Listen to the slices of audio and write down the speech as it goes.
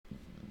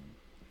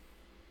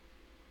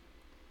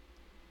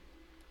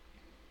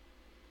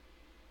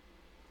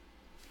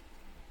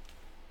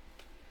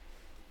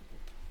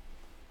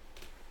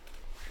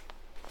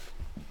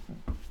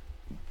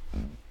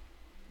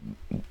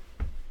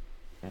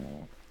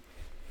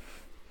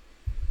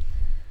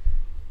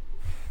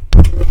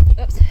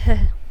Oops.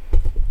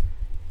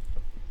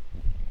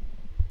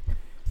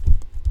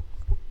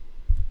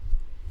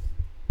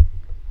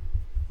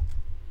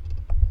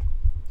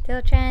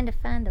 Still trying to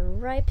find the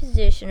right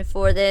position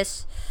for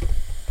this.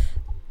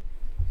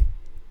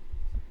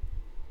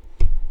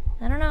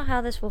 I don't know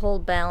how this will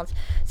hold balance.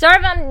 Sorry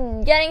if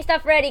I'm getting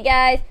stuff ready,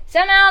 guys.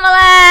 Somehow I'm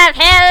alive.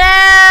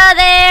 Hello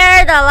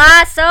there, the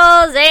lost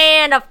souls,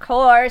 and of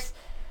course,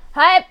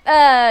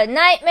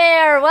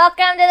 Nightmare.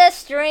 Welcome to the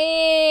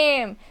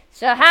stream.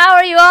 So how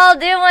are you all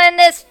doing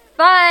this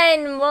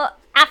fine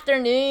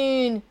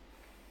afternoon?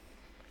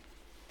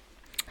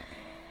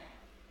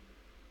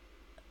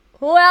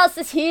 Who else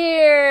is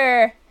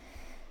here?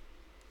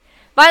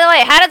 By the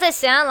way, how does this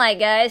sound like,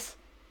 guys?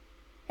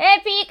 Hey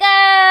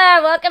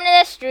Pika! Welcome to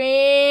the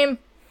stream.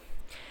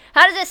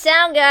 How does it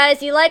sound, guys?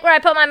 Do you like where I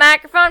put my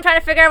microphone? I'm trying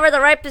to figure out where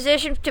the right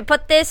position to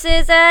put this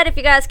is at. If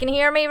you guys can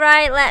hear me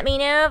right, let me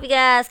know. If you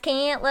guys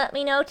can't, let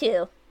me know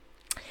too.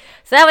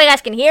 So that way you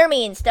guys can hear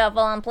me and stuff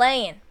while I'm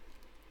playing.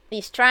 At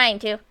least trying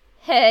to.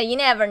 You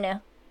never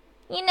know.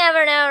 You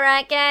never know,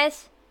 right,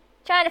 guys?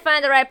 Trying to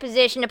find the right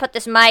position to put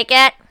this mic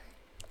at.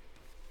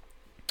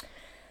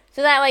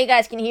 So that way you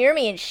guys can hear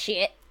me and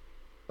shit.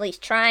 At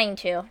least trying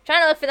to.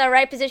 Trying to look for the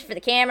right position for the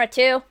camera,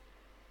 too.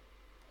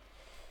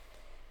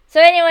 So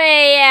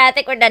anyway, yeah, I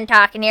think we're done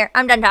talking here.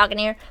 I'm done talking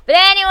here. But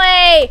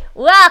anyway,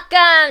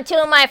 welcome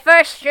to my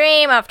first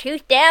stream of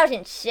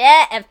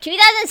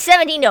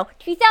 2017. No,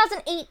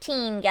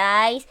 2018,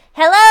 guys.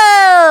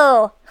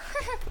 Hello!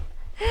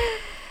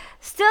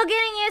 Still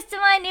getting used to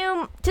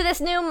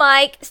this new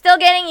mic. Still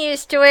getting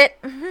used to it.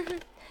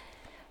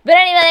 But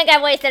anyway, I think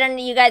I've wasted on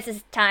you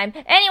guys' time.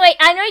 Anyway,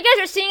 I know you guys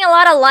are seeing a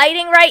lot of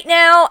lighting right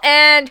now,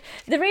 and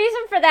the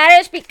reason for that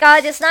is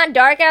because it's not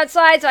dark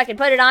outside, so I can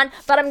put it on,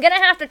 but I'm gonna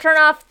have to turn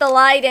off the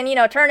light and,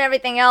 turn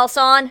everything else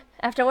on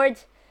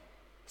afterwards.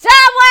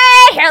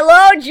 Subway!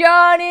 Hello,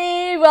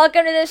 Johnny!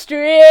 Welcome to the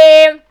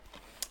stream!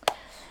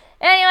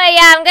 Anyway,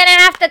 yeah, I'm gonna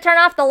have to turn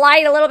off the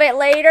light a little bit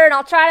later, and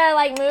I'll try to,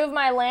 move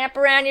my lamp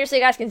around here so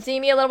you guys can see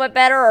me a little bit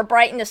better or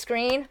brighten the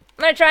screen.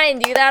 I'm gonna try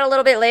and do that a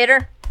little bit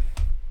later.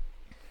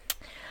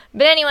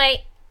 But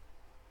anyway,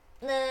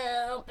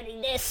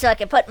 opening this so I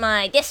can put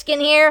my disc in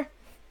here.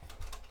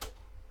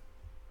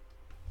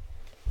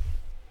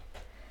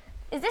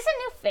 Is this a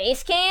new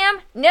face cam?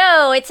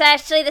 No, it's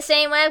actually the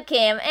same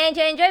webcam. And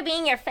I enjoy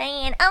being your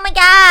fan. Oh my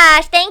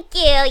gosh, thank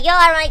you. You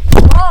are my...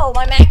 Whoa,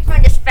 my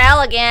microphone just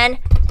fell again.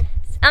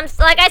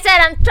 Like I said,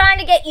 I'm trying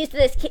to get used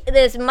to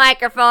this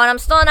microphone. I'm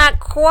still not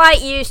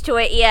quite used to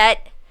it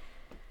yet.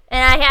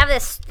 And I have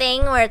this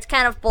thing where it's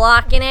kind of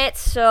blocking it,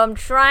 so I'm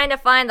trying to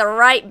find the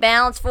right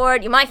balance for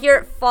it. You might hear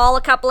it fall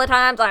a couple of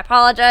times. I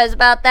apologize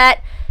about that.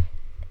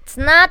 It's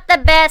not the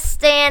best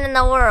stand in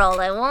the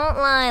world. I won't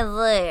lie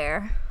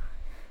there.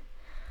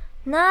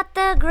 Not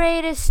the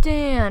greatest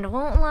stand.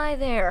 Won't lie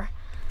there.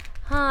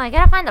 I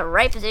gotta find the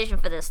right position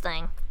for this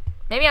thing.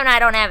 Maybe I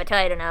don't have it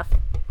tight enough.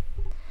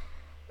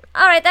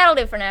 Alright, that'll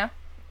do for now.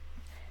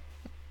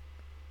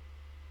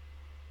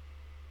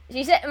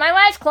 She said, my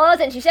wife's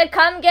closed, and she said,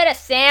 "Come get a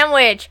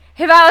sandwich."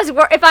 If I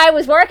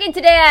was working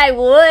today, I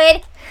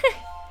would.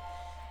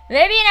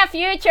 Maybe in the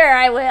future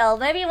I will.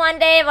 Maybe one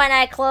day when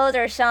I close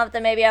or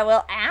something, maybe I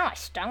will. Ow! I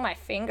stung my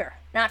finger.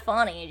 Not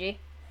funny, EG.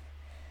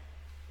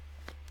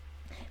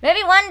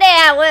 Maybe one day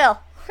I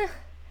will. Oh,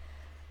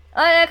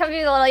 I'm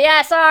confused a little.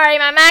 Yeah, sorry,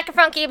 my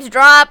microphone keeps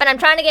dropping. I'm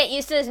trying to get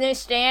used to this new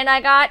stand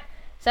I got,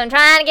 so I'm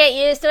trying to get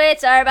used to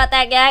it. Sorry about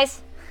that,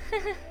 guys.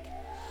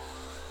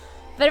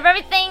 But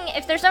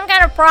if there's some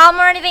kind of problem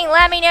or anything,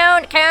 let me know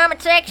in the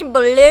comment section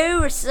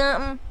below or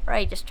something.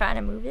 Right, just trying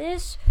to move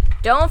this.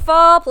 Don't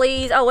fall,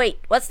 please. Oh, wait,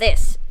 what's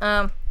this?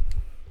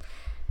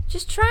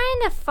 Just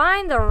trying to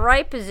find the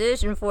right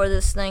position for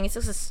this thing. It's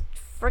just this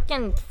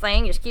freaking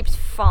thing just keeps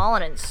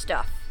falling and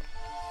stuff.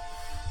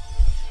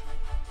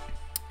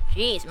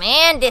 Jeez,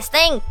 man, this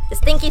thing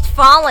keeps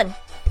falling.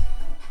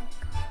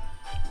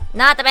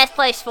 Not the best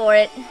place for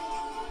it.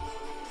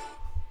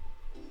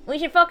 We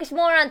should focus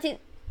more on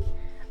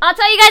I'll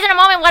tell you guys in a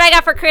moment what I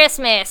got for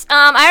Christmas.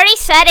 I already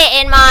said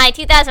it in my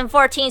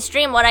 2014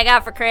 stream what I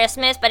got for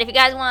Christmas, but if you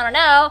guys want to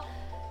know,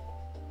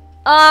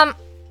 what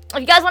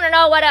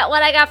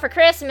I got for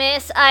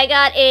Christmas, I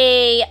got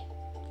a...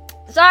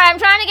 Sorry, I'm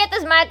trying to get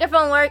this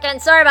microphone working.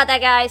 Sorry about that,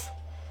 guys.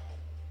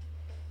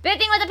 Big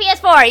thing with the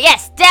PS4.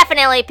 Yes,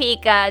 definitely,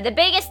 Pika. The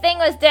biggest thing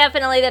was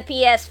definitely the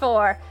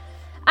PS4.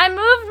 I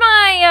moved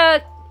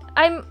my,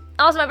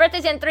 Also, my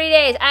birthday's in 3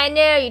 days. I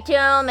know, you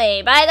told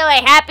me. By the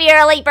way, happy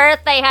early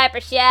birthday, Hyper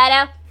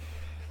Shadow.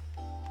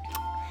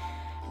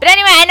 But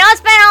anyway, I know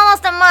it's been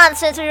almost a month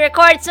since we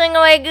recorded Swing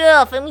Away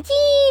Golf, and we're a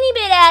teeny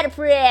bit out of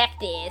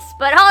practice.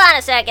 But hold on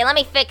a second. Let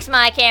me fix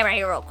my camera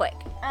here real quick.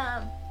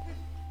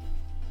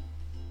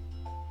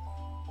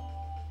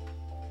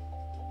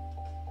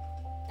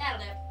 That'll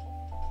do.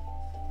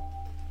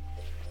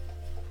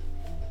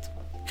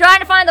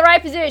 Trying to find the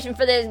right position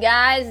for this,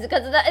 guys,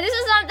 because this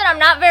is something I'm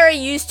not very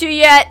used to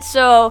yet,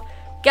 so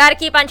gotta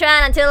keep on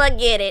trying until I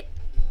get it.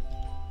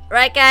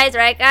 Right, guys?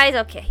 Right, guys?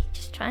 Okay,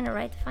 just trying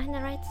to find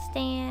the right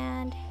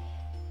stand.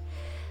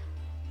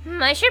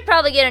 I should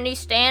probably get a new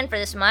stand for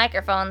this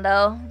microphone,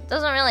 though. It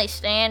doesn't really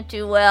stand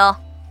too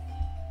well.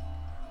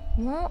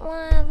 Won't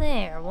lie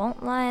there,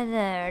 won't lie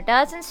there.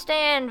 Doesn't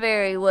stand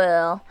very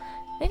well.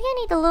 Maybe I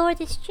need to lower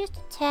this just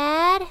a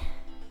tad.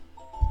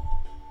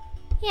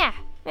 Yeah,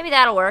 maybe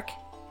that'll work.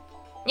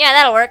 Yeah,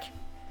 that'll work.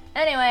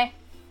 Anyway,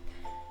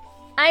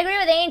 I agree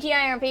with Angie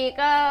Iron Peak.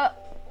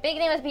 Big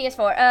thing with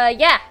PS4.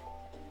 Yeah.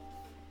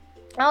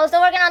 I was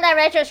still working on that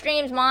retro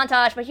streams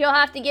montage, but you'll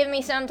have to give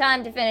me some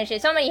time to finish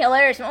it. So many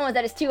hilarious moments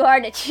that it's too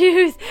hard to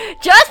choose.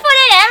 Just put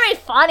in every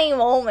funny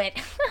moment.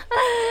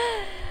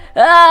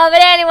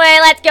 But anyway,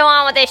 let's go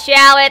on with this,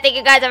 shall we? I think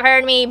you guys have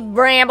heard me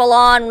ramble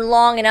on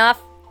long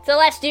enough. So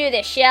let's do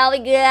this, shall we,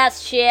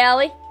 guys? Shall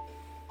we?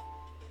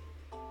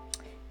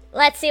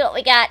 Let's see what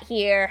we got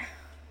here.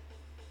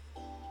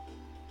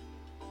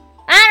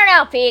 I don't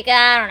know, Pika.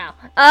 I don't know.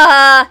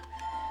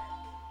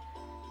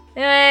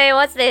 Hey,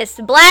 what's this?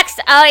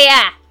 Oh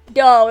yeah.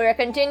 Duh, we were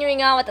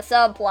continuing on with the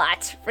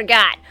subplots.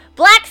 Forgot.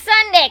 Black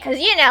Sunday, because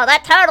you know,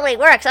 that totally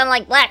works,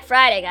 unlike Black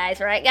Friday,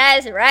 guys. Right,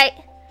 guys? Right?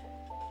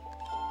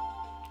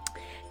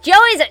 Joe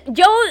is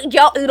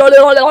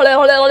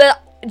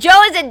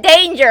in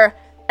danger.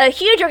 A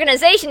huge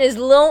organization is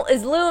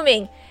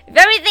looming. If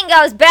everything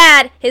goes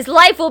bad, his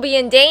life will be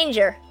in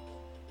danger.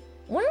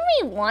 Wouldn't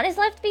we want his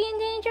life to be in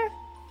danger?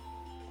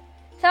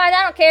 So I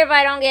don't care if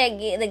I don't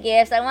get the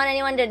gifts. I want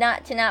anyone to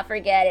not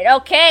forget it.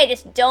 Okay,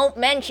 just don't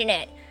mention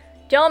it.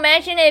 Don't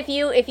mention it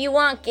if you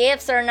want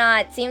gifts or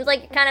not. Seems like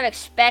you're kind of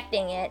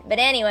expecting it. But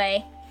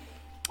anyway,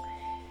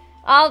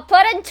 I'll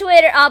put on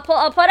Twitter. I'll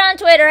put on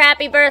Twitter.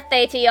 Happy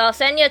birthday to you. I'll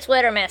send you a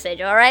Twitter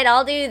message. All right,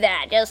 I'll do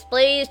that. Just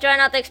please try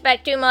not to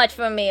expect too much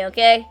from me.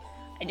 Okay?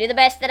 I do the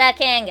best that I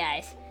can,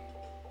 guys.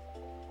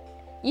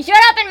 You showed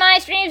up in my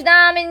streams,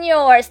 now I'm in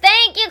yours.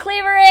 Thank you,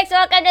 Cleaverix.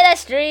 Welcome to the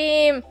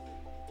stream.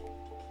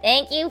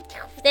 Thank you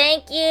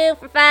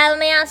for following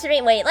me on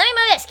stream. Wait, let me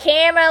move this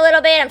camera a little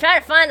bit. I'm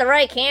trying to find the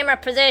right camera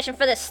position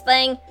for this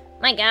thing.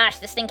 My gosh,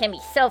 this thing can be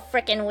so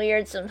freaking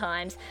weird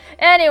sometimes.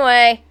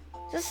 Anyway,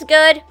 is this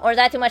good, or is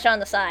that too much on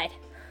the side?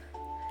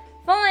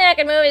 If only I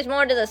could move this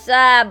more to the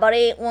side, but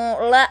it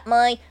won't let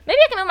me. Maybe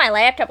I can move my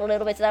laptop a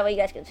little bit so that way you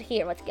guys can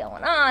hear what's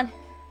going on.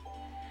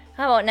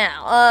 How about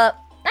now?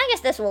 I guess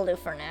this will do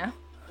for now.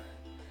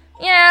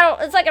 Yeah,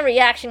 it's like a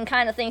reaction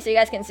kind of thing so you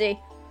guys can see.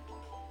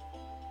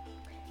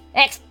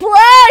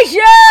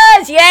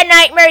 Explosions! Yeah,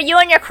 Nightmare, you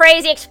and your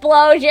crazy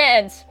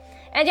explosions.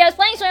 And I was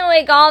playing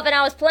Swimaway Golf, and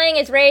I was playing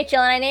as Rachel,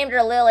 and I named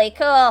her Lily.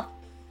 Cool.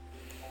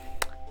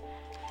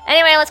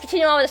 Anyway, let's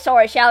continue on with the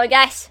story, shall we,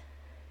 guys?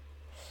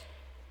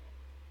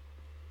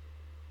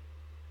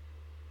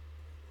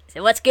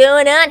 So what's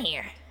going on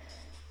here?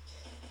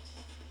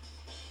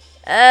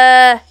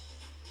 Ha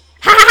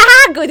ha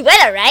ha! Good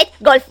weather, right?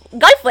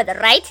 Golf weather,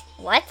 right?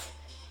 What?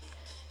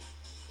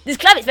 This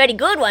club is very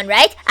good one,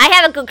 right? I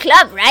have a good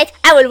club, right?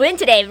 I will win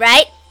today,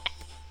 right?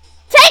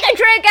 Take a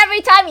drink every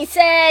time he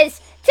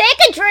says. Take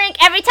a drink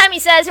every time he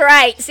says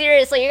right.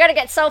 Seriously, you're gonna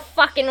get so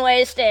fucking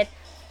wasted.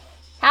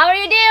 How are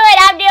you doing?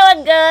 I'm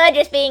doing good.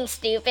 Just being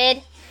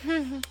stupid.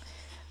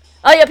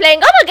 Oh, you're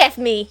playing golf against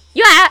me.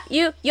 You have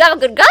a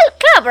good golf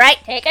club, right?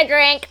 Take a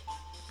drink.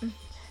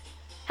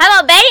 How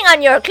about betting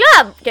on your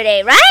club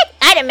today, right?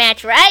 I had a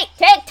match, right?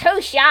 Take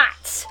 2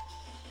 shots.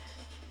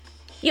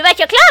 You bet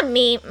your club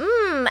me.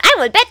 I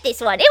will bet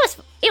this one.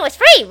 It was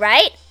free,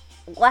 right?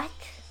 What?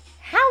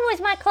 How was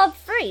my club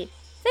free?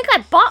 I think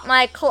I bought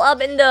my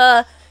club in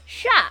the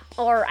shop,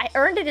 or I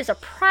earned it as a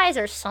prize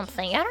or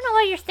something. I don't know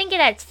why you're thinking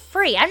that it's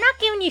free. I'm not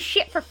giving you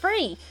shit for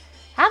free.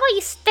 How about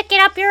you stick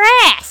it up your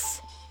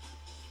ass?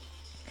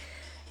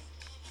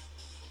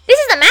 This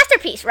is a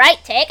masterpiece, right?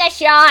 Take a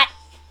shot.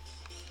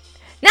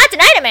 Not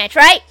tonight a match,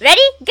 right?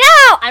 Ready?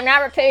 Go! I'm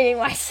not repeating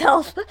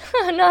myself.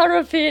 I'm not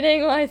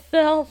repeating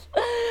myself.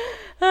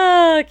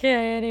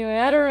 Okay, anyway,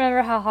 I don't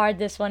remember how hard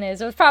this one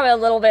is. It was probably a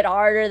little bit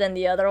harder than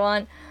the other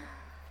one.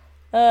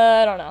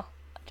 I don't know.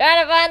 I'm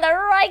trying to find the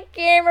right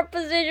camera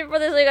position for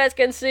this so you guys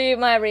can see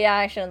my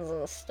reactions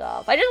and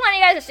stuff. I just want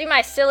you guys to see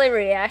my silly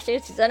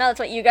reactions, because I know that's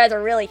what you guys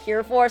are really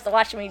here for, is to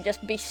watch me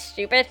just be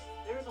stupid.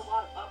 There's a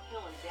lot of uphill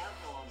and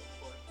downhill on this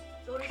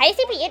course. Hey,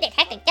 CPU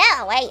detected,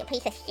 go away, you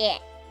piece of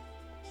shit.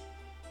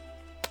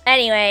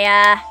 Anyway,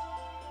 oh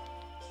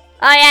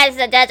yeah, this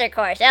is a desert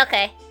course.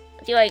 Okay,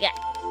 let's see what we got.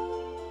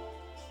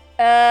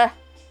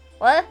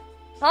 What?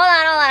 Hold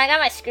on, I got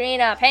my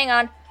screen up. Hang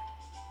on.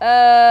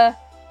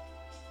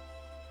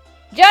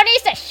 Joe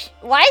needs to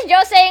why is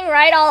Joe saying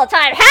right all the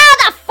time? How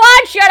the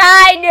fuck should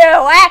I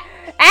know?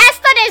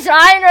 Ask the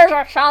designers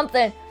or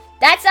something.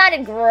 That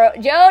sounded gross.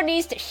 Joe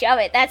needs to shove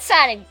it. That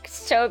sounded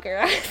so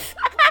gross.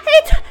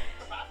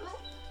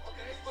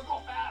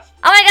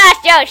 Oh my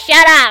gosh, Joe,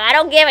 shut up. I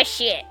don't give a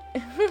shit.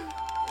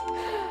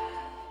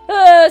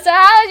 So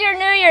how was your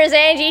New Year's,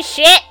 Angie?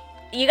 Shit.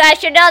 You guys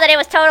should know that it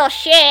was total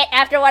shit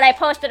after what I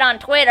posted on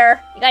Twitter.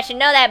 You guys should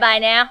know that by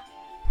now.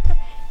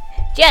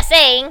 Just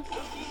saying.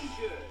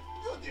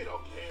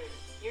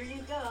 Here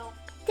you go.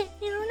 Nice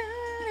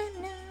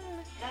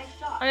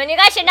shot. I mean, you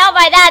guys should know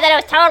by that it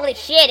was totally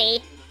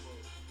shitty.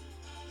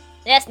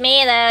 Just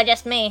me, though.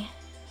 Just me.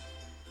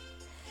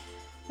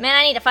 Man,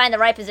 I need to find the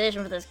right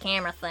position for this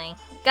camera thing.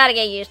 Gotta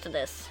get used to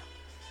this.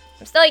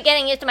 I'm still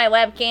getting used to my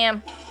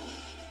webcam.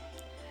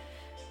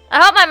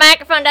 I hope my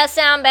microphone does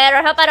sound better.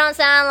 I hope I don't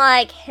sound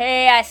like,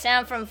 hey, I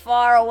sound from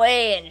far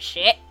away and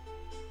shit.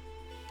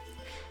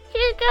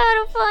 Just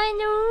gotta find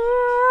the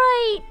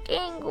right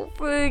angle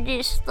for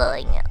this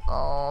thing.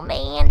 Oh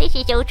man, this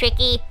is so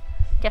tricky.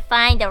 To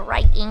find the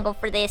right angle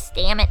for this,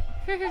 damn it.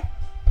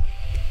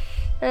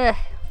 Ugh.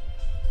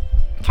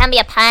 Can be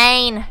a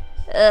pain.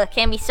 Ugh,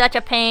 can be such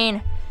a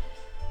pain.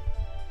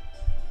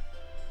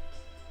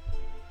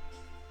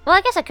 Well,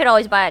 I guess I could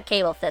always buy a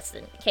cable if that's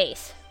the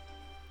case.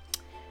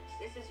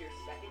 This is your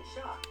second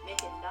shot.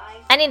 Make it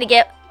nice. I need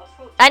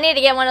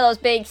to get one of those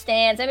big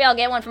stands. Maybe I'll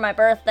get one for my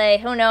birthday.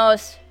 Who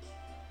knows?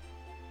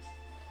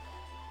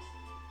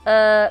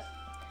 Boom,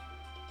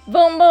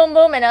 boom,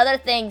 boom, and other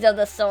things of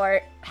the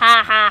sort.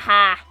 Ha, ha,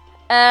 ha.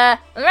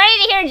 I'm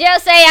ready to hear Joe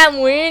say I'm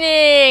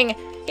winning.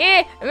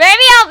 Here,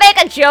 maybe I'll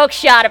make a joke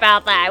shot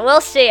about that. We'll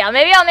see.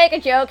 Maybe I'll make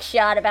a joke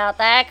shot about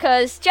that,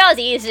 because Joe's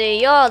easy.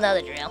 You all know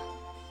the drill.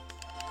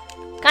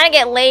 Kind of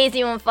get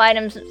lazy when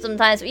fighting him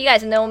sometimes. But you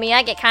guys know me.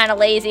 I get kind of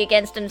lazy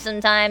against him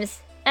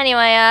sometimes.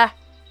 Anyway,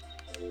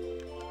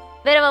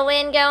 bit of a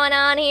win going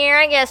on here.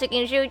 I guess we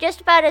can shoot just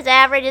about as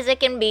average as it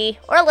can be.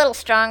 Or a little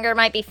stronger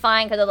might be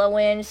fine because of the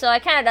wind. So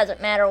it kind of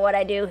doesn't matter what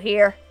I do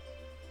here.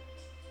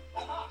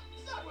 That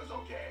was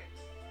okay.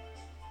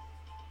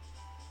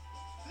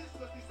 This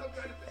must be some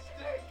kind of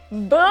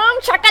mistake.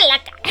 Boom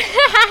chakalaka.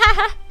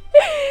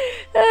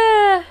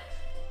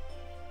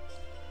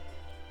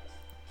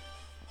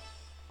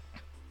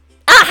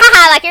 Ah ha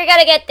ha! Like you're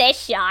gonna get this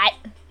shot.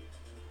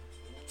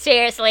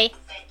 Seriously.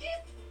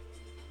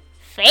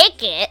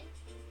 Fake it?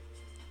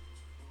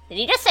 Did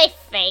you just say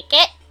fake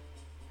it?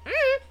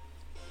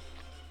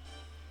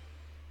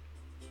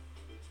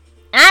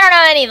 I don't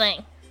know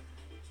anything.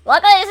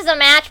 Luckily this is a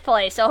match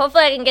play, so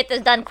hopefully I can get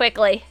this done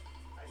quickly.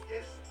 I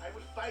guess I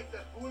will fight the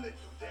bullet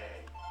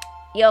today.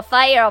 You'll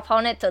fight your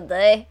opponent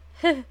today?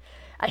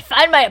 I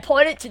find my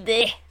opponent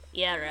today.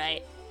 Yeah,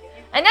 right.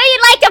 I know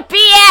you'd like to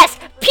BS!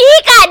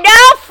 Pika, no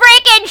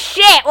freaking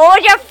shit!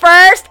 What was your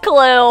first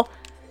clue?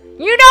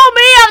 You know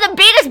me, I'm the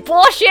biggest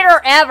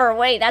bullshitter ever!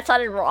 Wait, that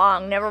sounded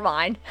wrong. Never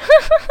mind. That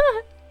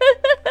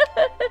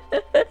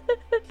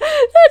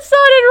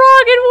sounded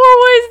wrong in more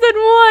ways than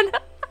one.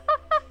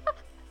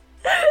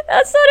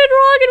 That sounded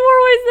wrong in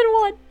more ways than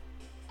one.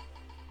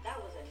 That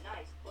was a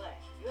nice play.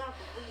 You have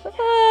to lead now.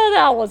 Oh,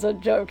 that was a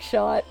joke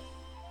shot.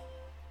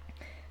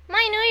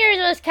 My New Year's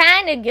was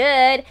kind of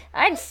good.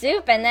 I had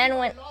soup and then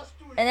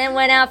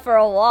went out for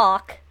a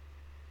walk.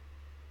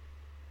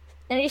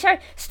 And he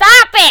started,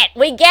 stop it!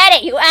 We get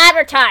it. You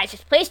advertise.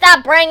 Just please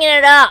stop bringing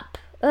it up.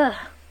 Ugh.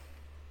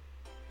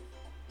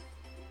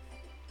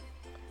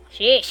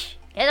 Sheesh.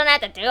 You don't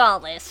have to do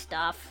all this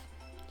stuff.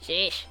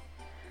 Sheesh.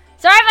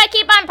 Sorry if I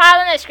keep on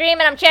pausing the screen,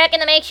 but I'm checking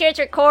to make sure it's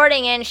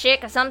recording and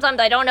shit, because sometimes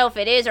I don't know if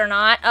it is or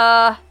not.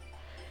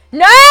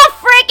 No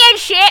freaking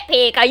shit,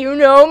 Pika. You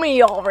know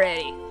me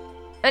already.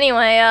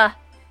 Anyway, I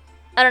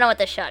don't know what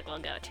this shot will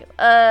go to. What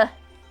are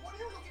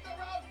you looking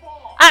around for?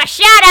 Ah,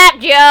 shut up,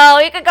 Joe.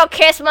 You can go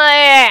kiss my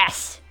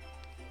ass.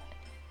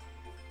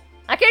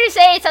 I could just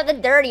say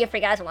something dirty if you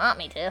guys want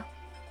me to.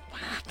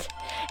 What?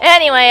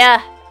 Anyway,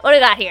 what do we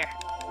got here?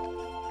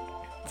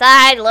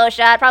 Side, low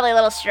shot, probably a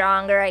little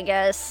stronger, I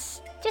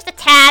guess. Just a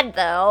tad,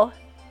 though.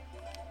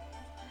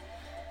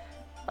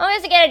 I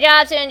wanted to get a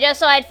job soon just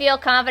so I'd feel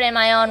confident in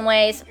my own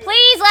ways.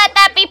 Please let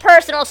that be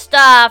personal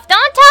stuff.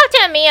 Don't talk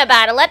to me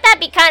about it. Let that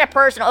be kind of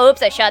personal.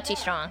 Oops, I shot too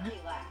strong.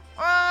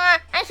 I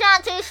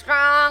shot too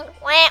strong.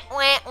 Wah,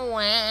 wah, wah.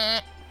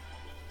 I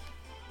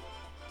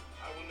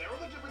will narrow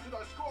the difference in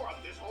our score on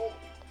this hole.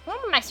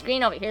 I'll move my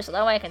screen over here so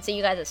that way I can see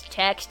you guys'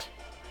 text.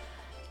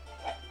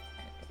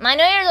 My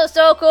New Year's was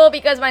so cool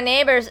because my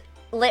neighbors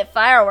lit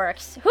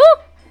fireworks. Who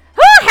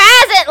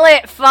hasn't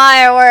lit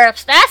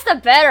fireworks? That's the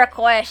better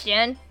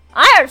question.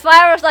 I heard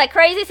fireworks like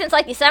crazy since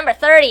like December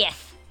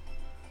 30th.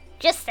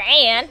 Just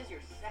saying. This is your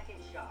second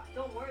shot.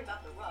 Don't worry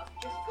about the rough.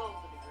 Just go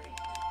for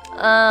the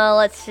green.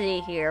 Let's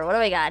see here. What do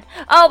we got?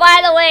 Oh,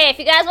 by the way, if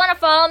you guys want to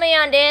follow me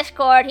on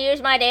Discord,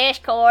 here's my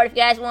Discord. If you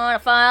guys want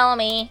to follow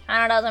me. I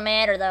don't know, it doesn't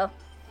matter though.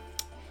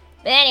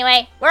 But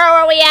anyway, where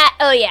were we at?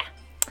 Oh, yeah.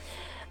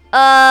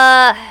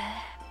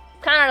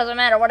 Kinda doesn't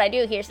matter what I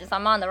do here since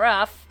I'm on the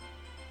rough.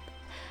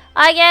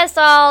 I guess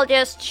I'll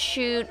just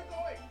shoot.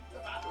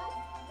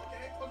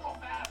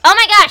 Oh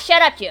my gosh,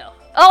 shut up, Joe.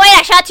 Oh wait,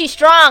 I shot too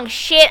strong.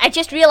 Shit, I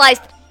just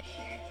realized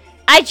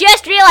I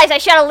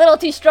shot a little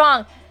too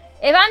strong.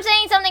 If I'm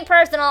saying something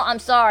personal, I'm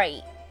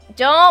sorry.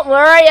 Don't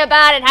worry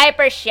about it,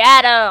 Hyper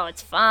Shadow.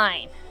 It's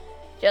fine.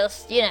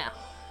 Just, you know.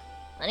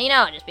 Let you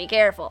know, just be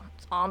careful.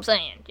 That's all I'm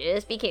saying.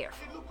 Just be careful.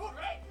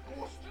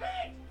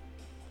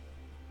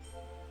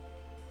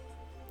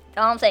 That's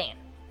all I'm saying.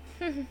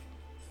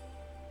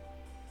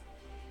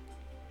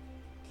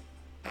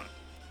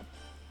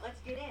 Let's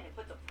get in and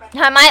put the pressure.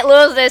 I might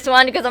lose this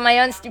one because of my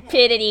own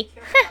stupidity.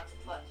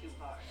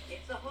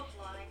 It's the hook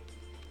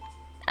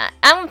line.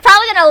 I'm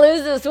probably gonna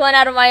lose this one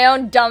out of my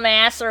own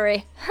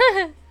dumbassery.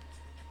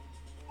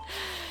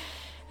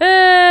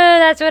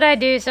 That's what I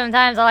do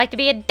sometimes. I like to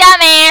be a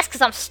dumbass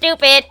because I'm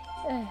stupid.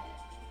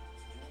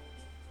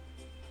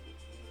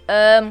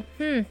 I'm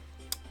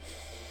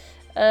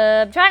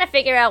trying to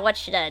figure out what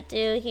should I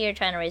do here.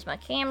 Trying to raise my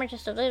camera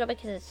just a little bit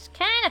because it's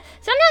kind of...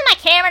 Sometimes my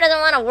camera doesn't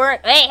want to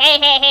work.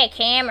 Hey,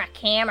 camera.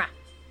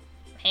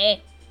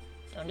 Hey,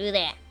 don't do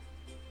that.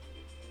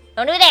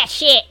 Don't do that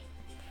shit.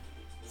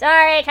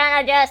 Sorry,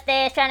 trying to adjust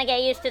this, trying to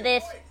get used to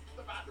this.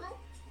 The bathroom?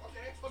 Okay,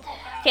 let's go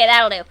back. Okay,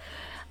 that'll do.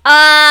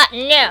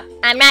 No,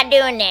 I'm not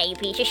doing that, you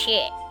piece of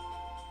shit.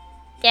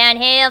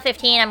 Downhill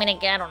 15, I'm gonna,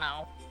 I don't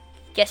know.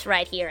 Guess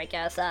right here, I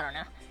guess, I don't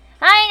know.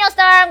 Hi, Angel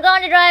Star, I'm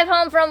going to drive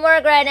home from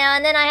work right now,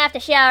 and then I have to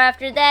shower.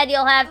 After that,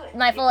 you'll have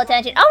my full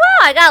attention. Oh, wow,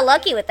 I got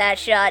lucky with that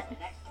shot.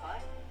 Next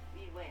spot,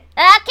 we win.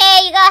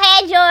 Okay, you go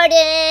ahead,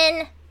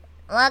 Jordan.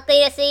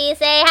 Lucky to see you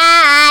say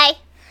hi.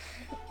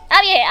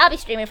 I'll be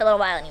streaming for a little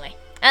while anyway.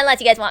 Unless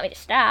you guys want me to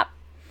stop.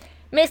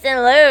 Miss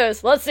and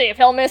lose. Let's see if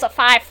he'll miss a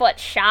 5-foot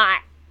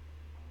shot.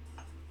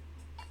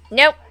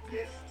 Nope.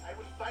 Yes, I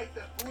will fight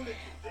the bullet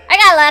today. I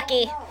got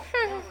lucky. Now we're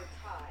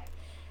tied.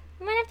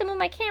 I might have to move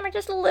my camera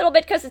just a little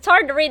bit because it's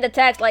hard to read the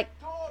text. Like,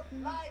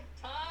 Don't like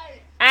ties.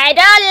 I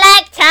don't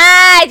like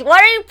ties.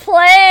 What are you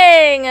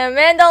playing?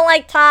 Men don't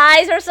like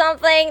ties or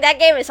something? That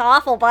game is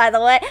awful, by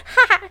the way.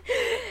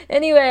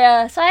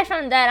 Anyway, aside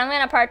from that, I'm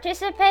going to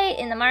participate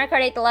in the Mario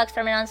Kart 8 Deluxe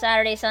tournament on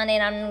Saturday, Sunday,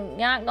 and I'm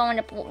not going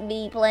to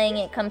be playing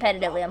it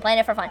competitively. I'm playing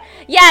it for fun.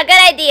 Yeah,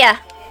 good idea.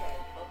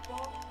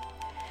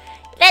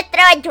 Let's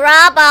throw a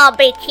draw ball,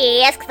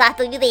 bitches, because I have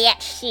to do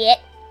that shit.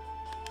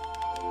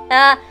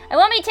 I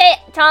won't be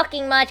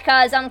talking much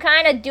because I'm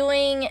kind of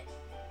doing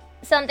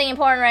something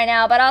important right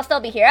now, but I'll still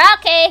be here.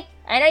 Okay,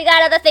 I know you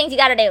got other things you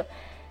got to do.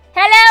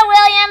 Hello,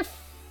 William.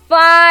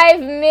 5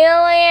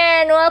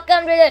 million.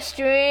 Welcome to the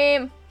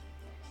stream.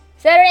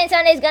 Saturday and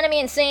Sunday is going to be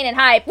insane and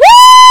hype. Woo!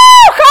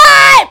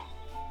 Hype!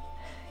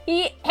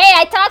 Hey,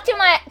 I talked to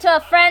a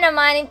friend of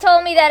mine and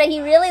told me that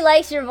he really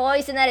likes your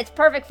voice and that it's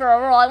perfect for a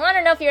role. I want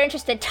to know if you're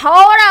interested.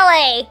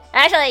 Totally!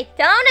 Actually,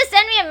 tell him to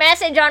send me a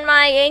message on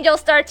my Angel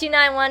Star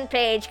 291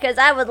 page because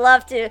I would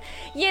love to,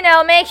 you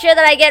know, make sure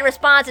that I get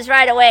responses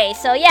right away.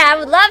 So yeah, I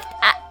would love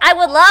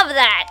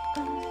that.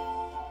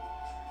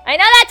 I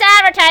know that's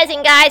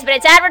advertising, guys, but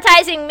it's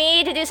advertising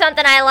me to do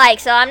something I like,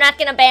 so I'm not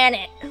gonna ban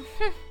it.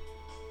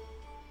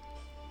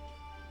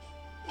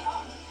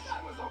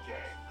 That was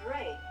okay.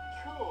 Great,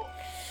 cool.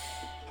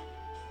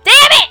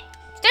 Damn it!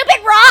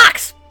 Stupid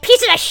rocks!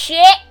 Piece of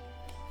shit!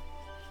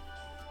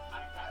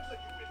 I'm glad that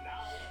you win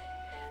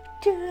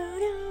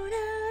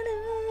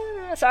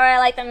now. Sorry, I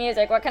like the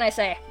music. What can I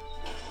say?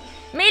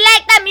 Me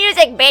like the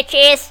music,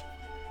 bitches!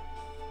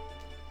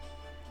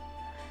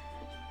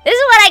 This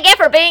is what I get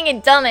for being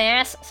a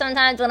dumbass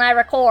sometimes when I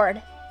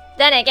record.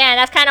 Then again,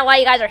 that's kind of why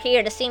you guys are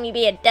here, to see me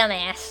be a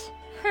dumbass.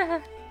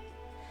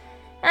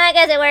 I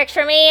guess it works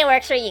for me, it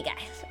works for you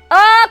guys.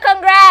 Oh,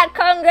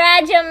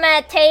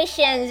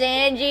 congratulations,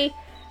 Angie.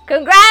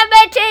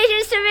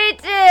 Congratulations to me,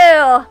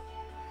 too.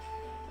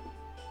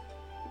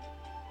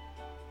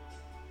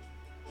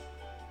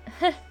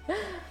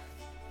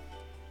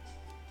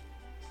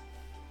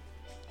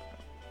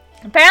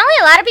 Apparently,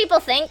 a lot of people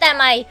think that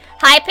my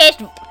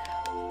high-pitched...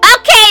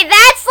 Okay,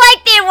 that's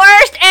like the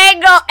worst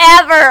angle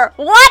ever.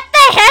 What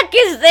the heck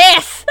is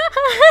this?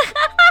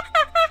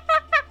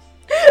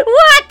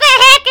 What the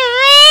heck is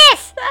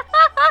this?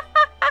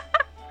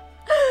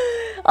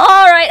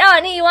 Alright, oh,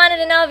 and you wanted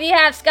to know if you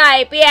have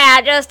Skype.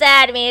 Yeah, just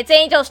add me. It's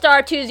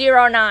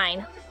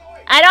AngelStar209.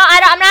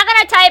 I'm not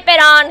gonna type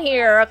it on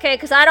here, okay?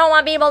 Because I don't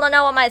want people to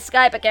know what my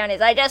Skype account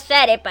is. I just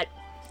said it, but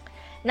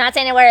I'm not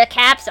saying where the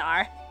caps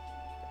are.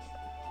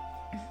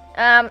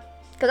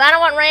 Because I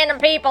don't want random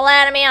people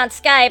adding me on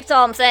Skype, that's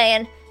all I'm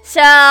saying.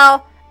 So,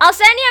 I'll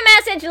send you a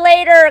message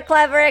later,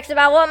 CleverX,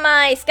 about what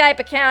my Skype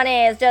account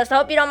is. Just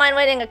hope you don't mind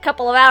waiting a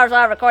couple of hours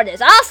while I record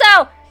this.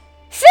 Also,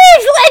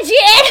 seems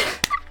legit!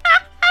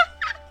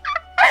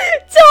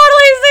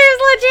 Totally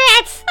seems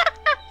legit!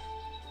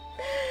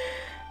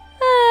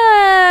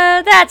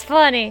 That's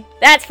funny.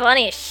 That's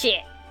funny as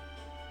shit.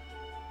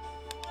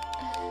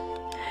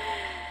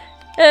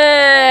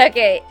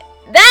 Okay.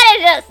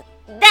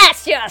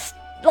 That's just...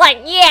 Like,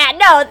 yeah,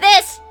 no,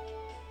 this...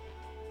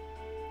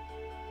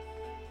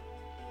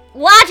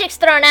 Logic's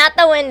thrown out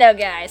the window,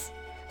 guys.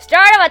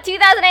 Start of a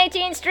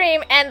 2018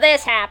 stream, and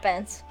this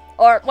happens.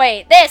 Or,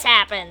 wait, this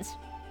happens.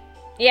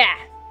 Yeah.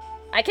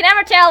 I can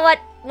never tell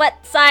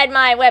what side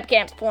my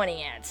webcam's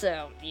pointing at,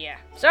 so, yeah.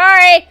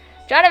 Sorry!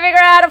 Trying to figure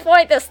out how to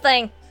point this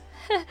thing.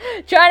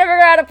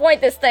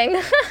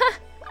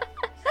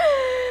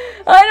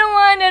 I don't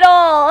mind at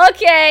all.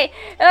 Okay.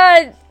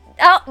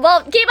 Oh,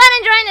 well, keep on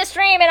enjoying the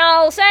stream, and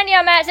I'll send you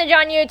a message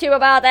on YouTube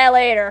about that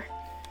later.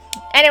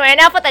 Anyway,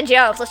 enough with the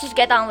jokes. Let's just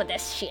get on with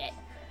this shit.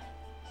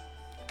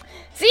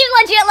 Seems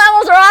legit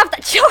levels are off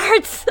the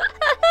charts.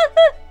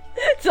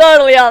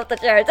 Totally off the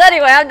charts.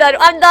 Anyway, I'm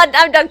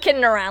done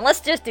kidding around. Let's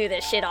just do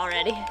this shit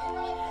already.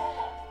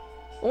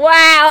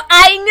 Wow,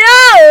 I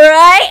know,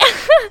 right?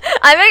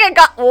 I think I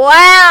got...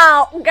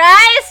 Wow,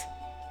 guys?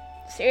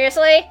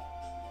 Seriously?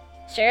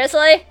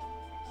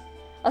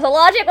 The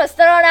logic was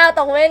thrown out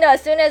the window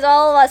as soon as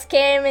all of us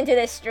came into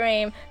this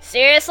stream.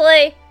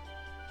 Seriously?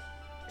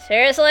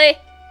 Seriously?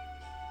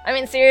 I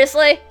mean,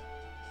 seriously?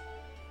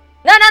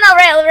 No,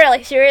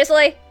 really,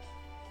 seriously?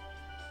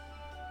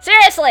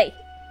 Seriously?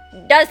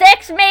 Does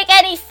this make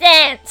any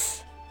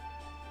sense?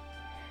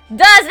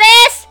 Does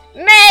this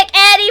make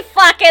any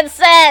fucking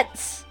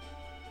sense?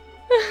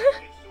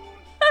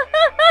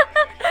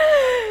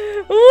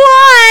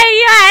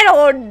 Why? I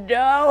don't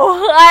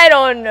know. I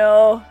don't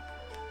know.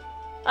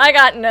 I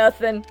got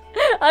nothing.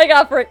 I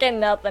got freaking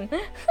nothing.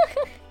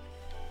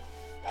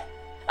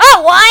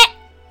 Oh, what?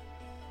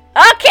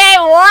 Okay,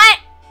 what?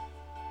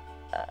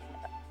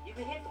 You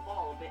can hit the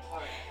ball a bit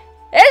harder.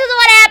 This is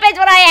what happens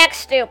when I act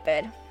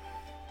stupid.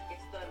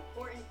 It's the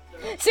important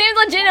third. Seems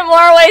legit in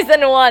more ways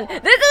than one. This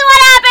is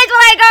what happens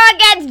when I go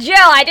against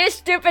Joe. I do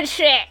stupid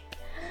shit.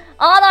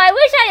 Although I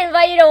wish I'd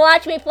invite you to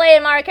watch me play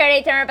in Mario Kart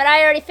 8 tournament, but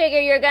I already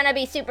figure you're gonna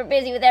be super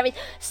busy with everything.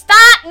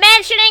 Stop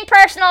mentioning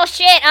personal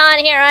shit on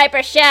here,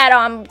 Hyper Shadow.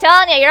 I'm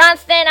telling you, you're on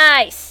thin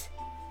ice.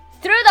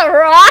 Through the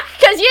rock?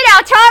 Cause you know,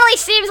 totally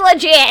seems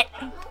legit.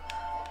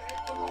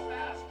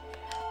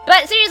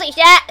 But seriously,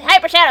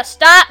 Hyper Shadow,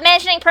 stop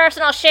mentioning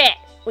personal shit.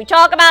 We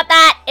talk about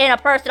that in a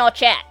personal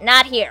chat,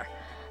 not here.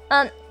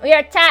 We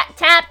are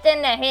tapped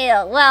in the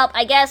hill. Well,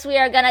 I guess we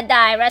are gonna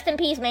die. Rest in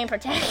peace, main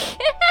protection.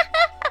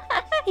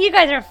 You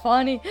guys are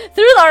funny.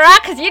 Through the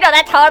rock, because you know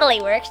that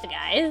totally works,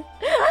 guys. Every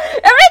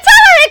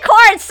time I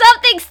record,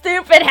 something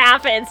stupid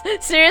happens.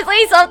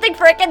 Seriously, something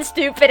freaking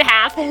stupid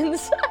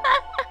happens.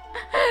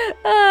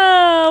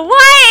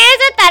 Why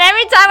is it that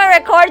every time I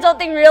record,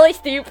 something really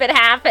stupid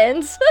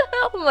happens?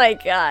 Oh my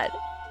god.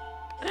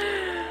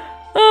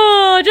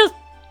 Oh, just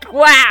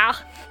wow.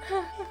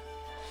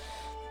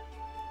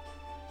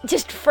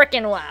 Just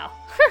freaking wow.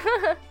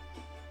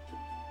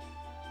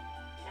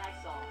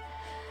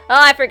 Oh,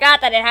 I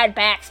forgot that it had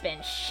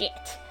backspin. Shit.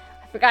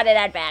 I forgot it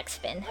had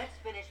backspin. Let's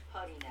finish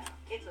putty now.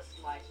 It's a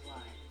slice line.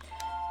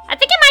 I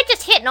think it might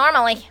just hit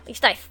normally. At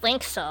least I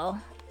think so.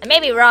 I may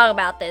be wrong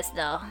about this,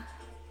 though.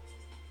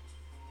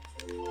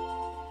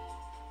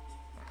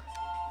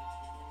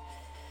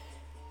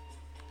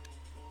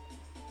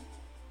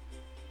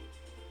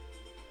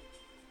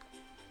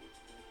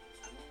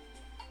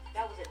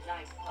 That was a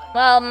nice putt.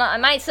 Well, I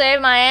might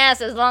save my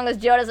ass as long as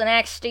Joe doesn't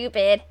act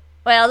stupid.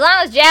 Well, as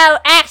long as Joe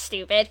acts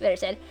stupid, better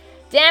said.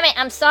 Damn it,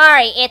 I'm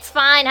sorry. It's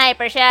fine,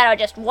 Hyper Shadow.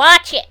 Just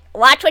watch it.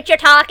 Watch what you're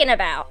talking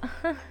about.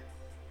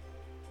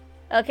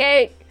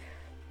 Okay?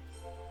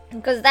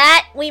 Because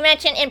that we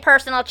mentioned in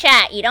personal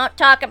chat. You don't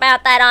talk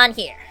about that on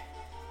here.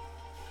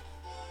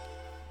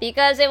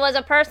 Because it was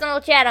a personal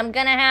chat, I'm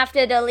gonna have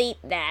to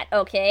delete that,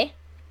 okay?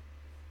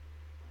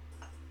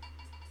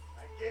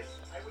 I guess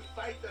I will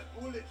fight the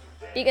bullet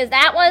today. Because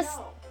that was...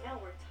 No, now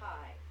we're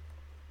tied.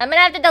 I'm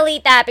gonna have to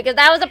delete that because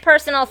that was a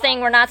personal thing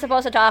we're not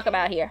supposed to talk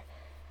about here.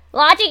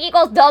 Logic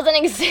equals doesn't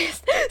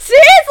exist. Seriously,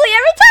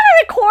 every time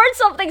I record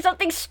something,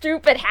 something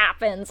stupid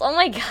happens. Oh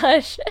my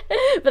gosh.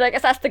 But I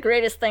guess that's the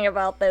greatest thing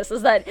about this,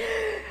 is that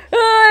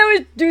I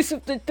always do some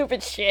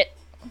stupid shit.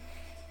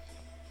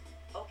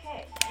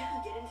 Okay, you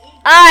can get an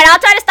E. Alright, I'll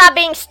try to stop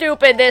being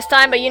stupid this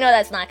time, but you know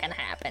that's not gonna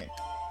happen.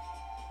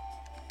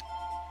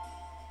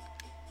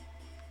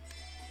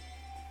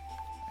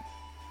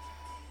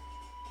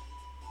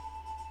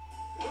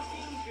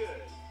 Looking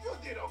good. You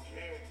did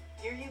okay.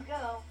 Here you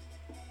go.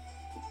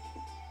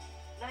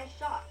 Nice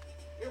shot.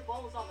 Your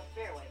ball was on the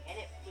fairway, and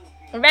it flew for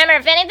you. Remember,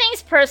 if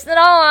anything's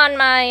personal on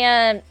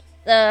my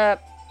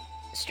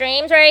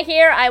streams right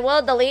here, I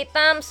will delete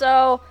them,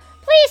 so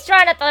please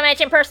try not to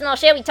mention personal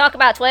shit we talk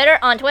about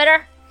on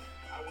Twitter.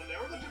 I will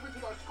never let you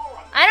into our score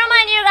on I don't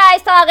mind you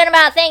guys talking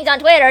about things on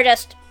Twitter,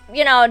 just,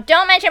 you know,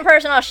 don't mention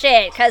personal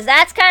shit, because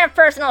that's kind of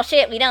personal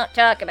shit we don't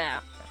talk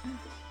about.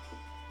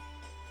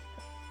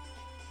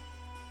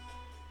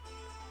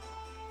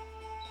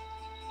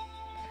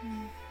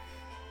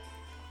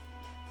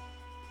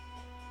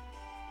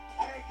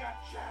 I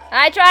gotcha.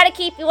 I try to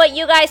keep what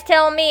you guys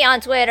tell me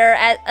on Twitter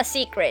as a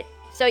secret.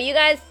 So you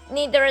guys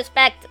need to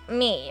respect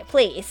me,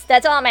 please.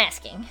 That's all I'm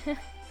asking. This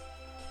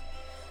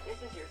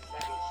is your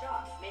second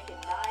shot. Make a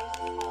nice,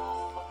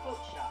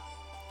 approach shot.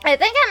 I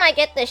think I might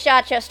get this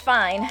shot just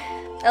fine.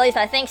 At least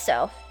I think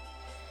so.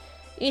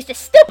 Use the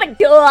stupid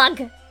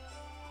dog!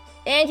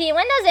 Angie,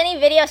 when does any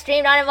video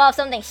stream not involve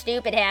something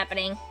stupid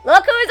happening?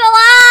 Look who's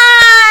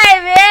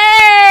alive!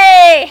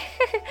 Yay!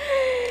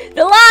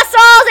 The Lost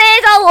Souls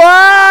is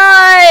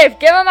alive!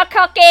 Give him a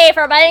cookie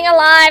for being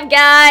alive,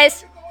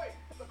 guys.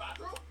 The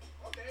bathroom?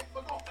 Okay,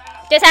 but go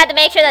fast. Just had to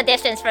make sure the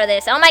distance for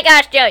this. Oh my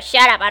gosh, Joe,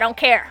 shut up. I don't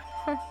care.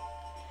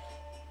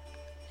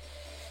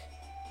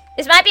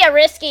 This might be a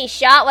risky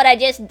shot, what I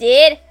just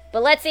did,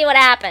 but let's see what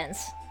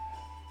happens.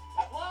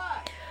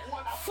 Fly.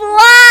 What a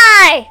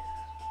Fly!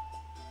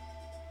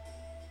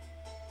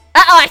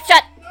 Uh-oh, I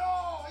shot...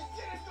 no! It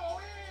didn't go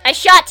in. I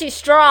shot too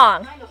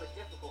strong. Kind of a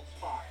difficult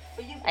spot,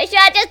 but you I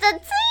shot just a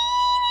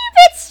teeny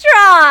bit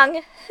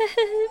strong.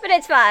 But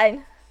it's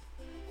fine.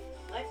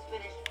 Let's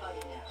finish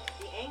putting now.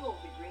 The angle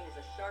of the green is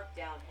a sharp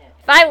downhill.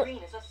 If I- Green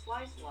is a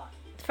slice line.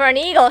 For an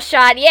eagle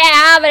shot,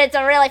 yeah, but it's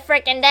a really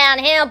freaking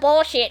downhill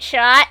bullshit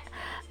shot.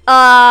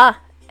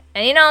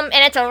 And you know,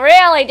 and it's a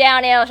really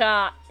downhill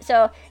shot.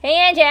 So, hey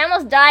Angie, I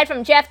almost died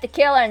from Jeff the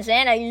Killer and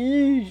Xana.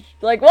 Yeesh.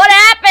 Like, what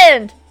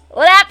happened?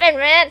 What happened,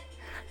 man?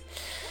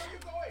 Where are you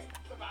going?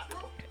 The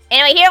bathroom?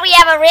 Anyway, here we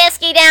have a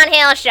risky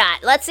downhill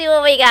shot. Let's see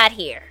what we got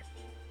here.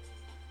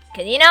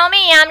 Cause you know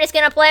me, I'm just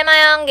gonna play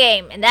my own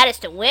game, and that is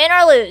to win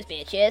or lose,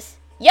 bitches.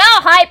 Yo,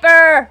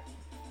 Hyper!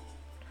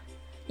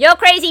 Yo,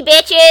 crazy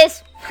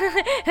bitches!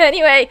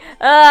 Anyway,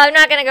 I'm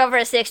not gonna go for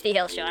a 60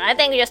 hill shot. I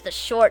think just a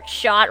short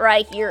shot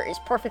right here is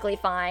perfectly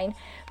fine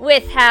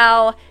with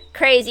how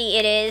crazy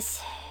it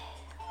is.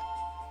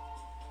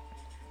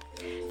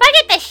 If I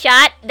get this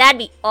shot, that'd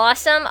be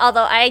awesome.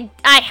 Although I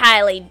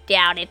highly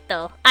doubt it,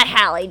 though. I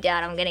highly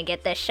doubt I'm gonna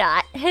get this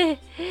shot.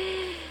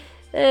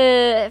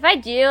 If I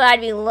do,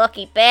 I'd be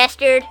lucky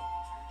bastard.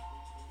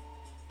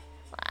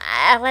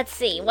 Let's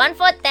see. 1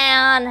 foot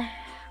down.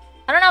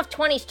 I don't know if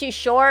 20's too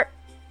short.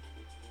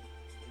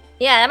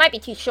 Yeah, that might be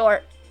too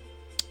short.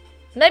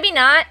 Maybe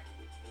not.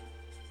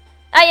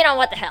 Oh, you know,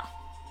 what the hell.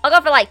 I'll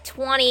go for like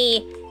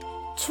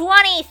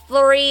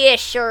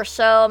 23-ish or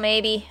so,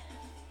 maybe.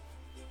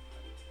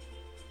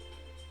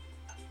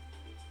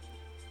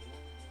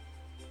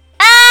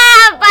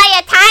 Ah, by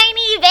a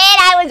tiny bit,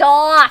 I was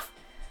off.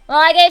 Well,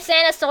 I gave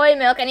Santa soy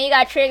milk and he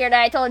got triggered.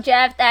 I told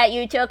Jeff that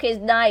you took his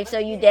knife, so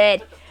you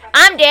dead.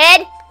 I'm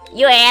dead,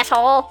 you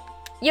asshole.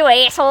 You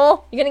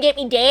asshole. You're gonna get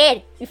me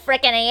dead, you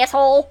frickin'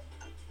 asshole.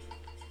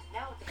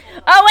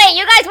 Oh wait,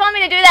 you guys want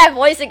me to do that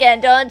voice again,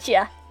 don't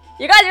you?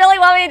 You guys really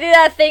want me to do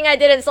that thing I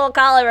did in Soul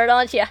Calibur,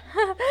 don't you?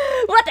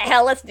 What the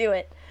hell, let's do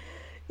it.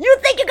 You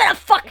think you're gonna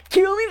fucking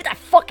kill me with that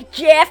fucking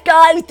Jeff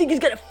guy? You think he's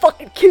gonna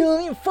fucking kill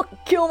me and fucking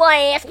kill my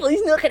ass? Well,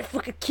 he's not gonna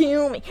fucking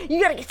kill me.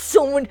 You gotta get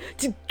someone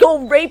to go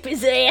rape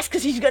his ass,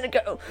 cause he's gonna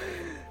get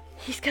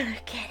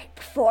it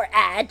before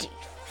I do,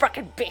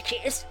 fucking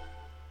bitches.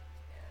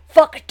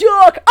 Fuck a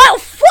duck. Oh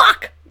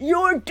fuck!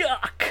 You're a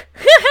duck.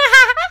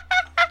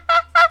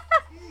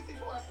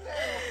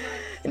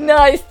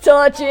 Nice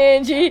touch,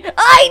 Angie.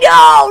 I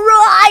know,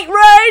 right?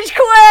 Rage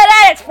quit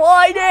at its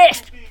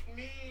finest.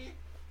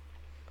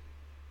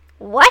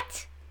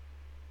 What?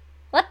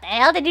 What the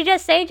hell did you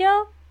just say,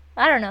 Joe?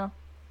 I don't know.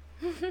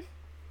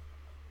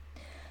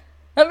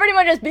 I'm pretty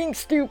much just being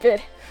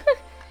stupid.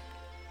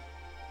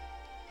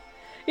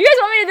 You guys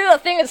want me to do the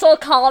thing in Soul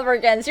Calibur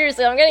again?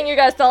 Seriously, I'm getting you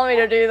guys telling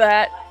me to do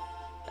that.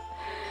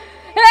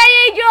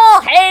 Hey Eagle!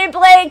 Hey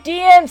Blake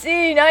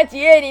DMC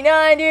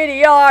 1989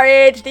 DDR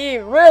HD.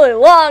 Really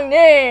long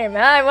name.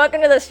 Hi,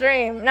 welcome to the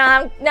stream.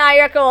 Nah,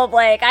 you're cool,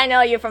 Blake. I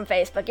know you from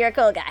Facebook. You're a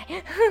cool guy.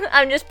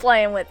 I'm just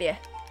playing with you.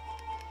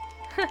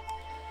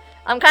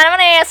 I'm kind of an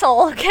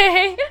asshole,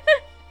 okay?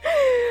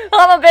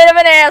 I'm a bit of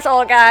an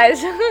asshole,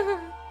 guys.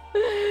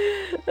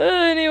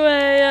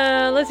 Anyway,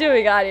 let's see what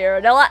we got here.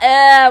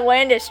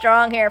 Wind is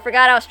strong here. I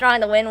forgot how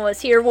strong the wind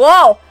was here.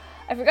 Whoa!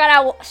 I forgot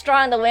how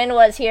strong the wind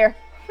was here.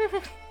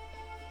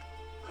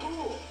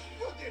 Cool.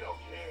 You did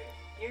okay.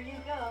 Here you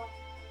go.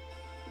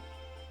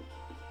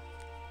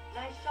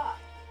 Nice shot.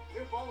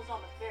 Your ball was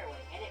on the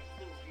fairway and it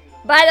flew beautiful.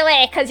 By the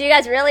way, because you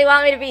guys really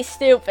want me to be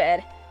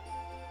stupid.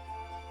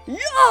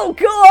 Yo,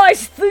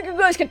 guys! Think you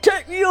guys can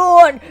take me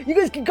on? You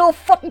guys can go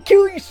fucking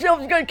kill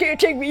yourselves. You guys can't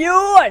take me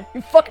on.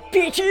 You fucking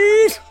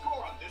bitches!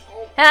 Score on this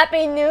hole.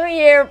 Happy New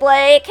Year,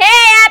 Blake.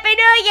 Hey, Happy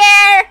New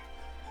Year!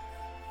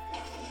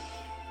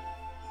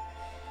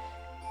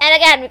 And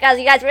again, because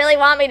you guys really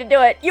want me to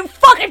do it. You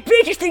fucking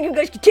bitches think you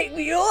guys can take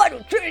me on?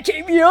 Don't try to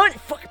take me on, you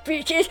fucking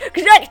bitches,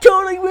 because I can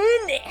totally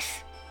win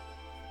this.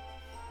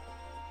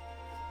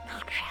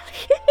 Not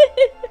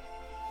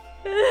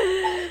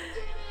really.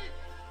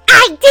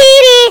 I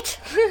did it!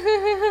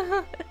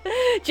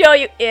 Joe,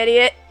 you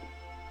idiot.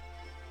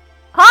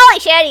 Holy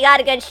shit, you got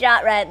a good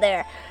shot right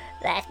there.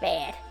 That's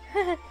bad.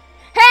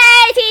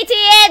 Hey,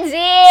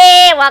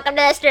 TTNZ! Welcome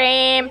to the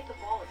stream. The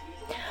ball is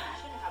usually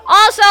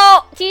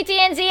Also,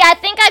 TTNZ, I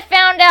think I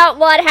found out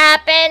what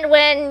happened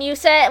when you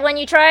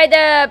tried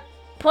to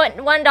put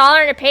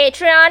 $1 in a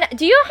Patreon.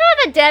 Do you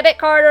have a debit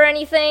card or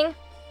anything?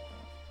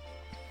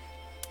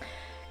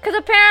 Because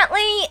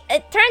apparently,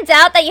 it turns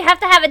out that you have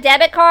to have a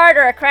debit card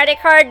or a credit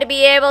card to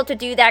be able to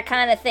do that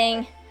kind of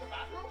thing. The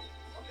bathroom?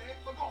 Okay,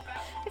 we'll go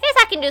fast. I guess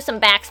I can do some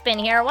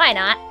backspin here, why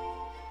not?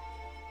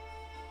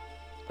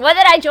 What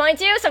did I join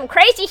to? Some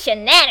crazy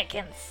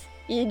shenanigans.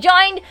 You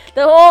joined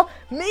the whole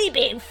me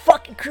being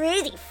fucking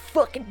crazy,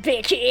 fucking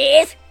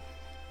bitches.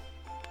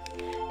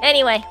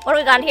 Anyway, what do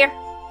we got here?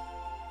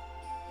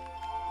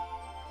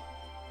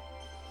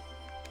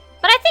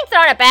 But I think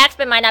throwing a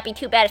backspin might not be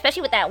too bad,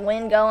 especially with that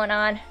wind going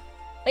on.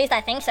 At least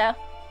I think so.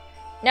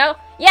 No?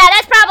 Yeah,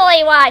 that's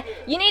probably why.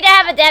 You need to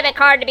have a debit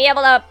card to be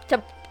able to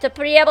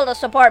be able to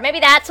support. Maybe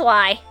that's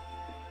why.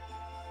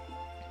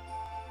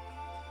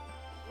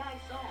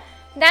 nice on.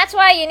 That's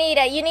why you need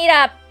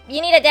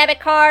a debit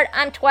card.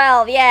 I'm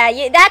 12.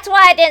 Yeah, that's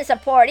why I didn't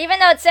support. Even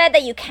though it said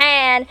that you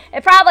can,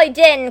 it probably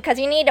didn't because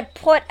you need to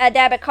put a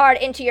debit card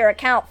into your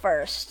account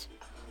first.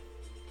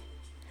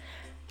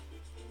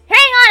 Hang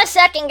on a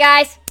second. sucking,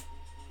 guys.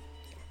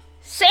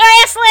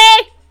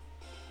 Seriously?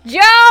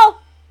 Joe,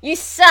 you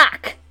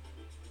suck.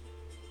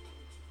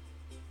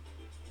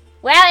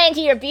 Well,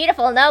 Angie, you're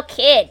beautiful, no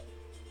kid.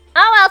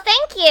 Oh, well,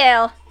 thank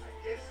you.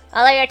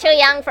 Although you're too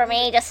young for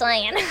me, just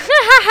saying.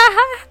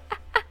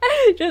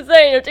 Just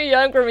saying, you're too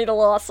young for me, the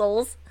Lost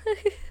Souls.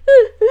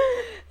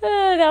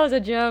 That was a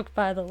joke,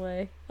 by the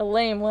way. A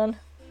lame one.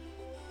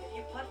 If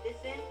you put this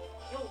in,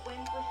 you'll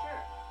win for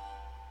sure.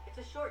 It's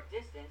a short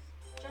distance.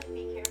 Just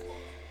be careful.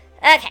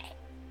 Okay.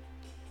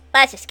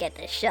 Let's just get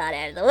this shot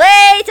out of the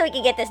way so we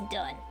can get this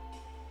done.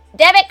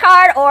 Debit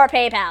card or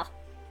PayPal?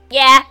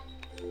 Yeah.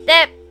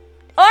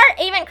 Or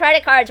even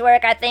credit cards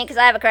work, I think, because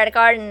I have a credit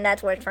card and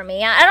that's worked for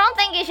me. I don't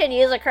think you should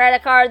use a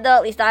credit card, though.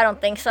 At least I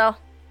don't think so.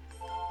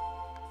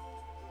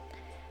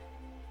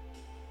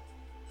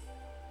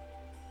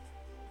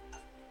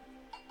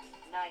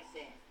 Nice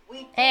in. We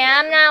did Hey, it,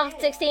 I'm we now did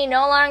it. 16,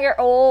 no longer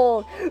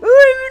old. I'm an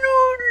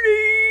old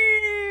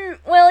lady.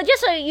 Well,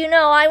 just so you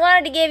know, I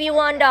wanted to give you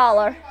 $1. I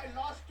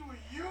lost to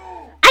you.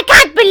 I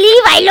can't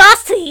believe I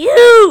lost to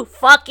you!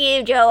 Fuck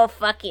you, Joe.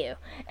 Fuck you.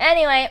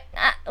 Anyway,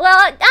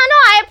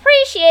 I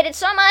appreciate it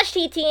so much,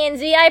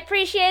 TTNZ. I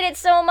appreciate it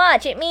so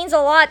much. It means a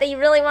lot that you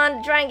really wanted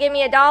to try and give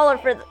me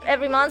 $1 for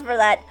every month for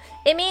that.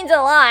 It means a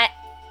lot.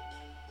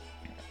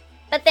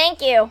 But thank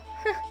you.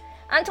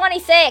 I'm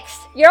 26.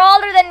 You're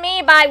older than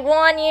me by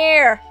 1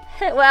 year.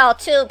 Well,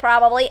 2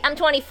 probably. I'm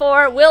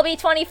 24. Will be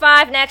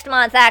 25 next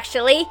month,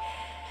 actually.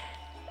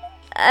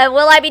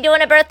 Will I be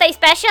doing a birthday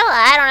special?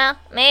 I don't know.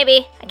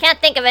 Maybe. I can't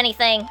think of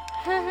anything.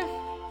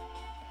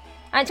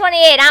 I'm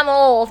 28. I'm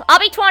old. I'll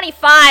be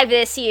 25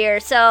 this year,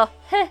 so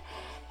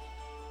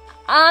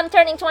I'm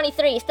turning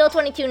 23. Still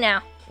 22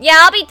 now.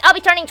 Yeah, I'll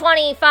be turning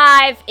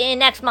 25 in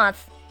next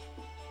month.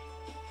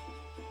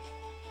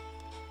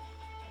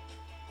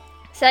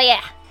 So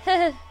yeah.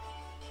 I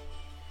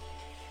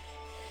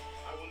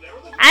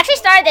actually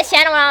started this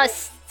channel when I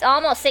was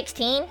almost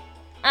 16.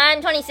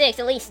 I'm 26,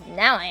 at least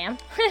now I am.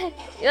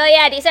 Well,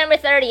 yeah, December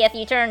 30th,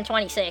 you turn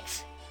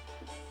 26.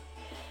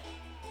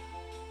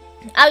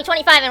 I'll be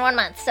 25 in 1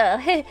 month, so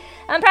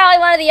I'm probably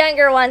one of the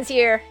younger ones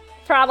here.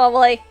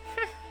 Probably.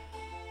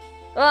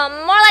 Well,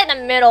 more like the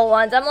middle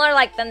ones. I'm more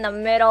like in the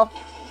middle.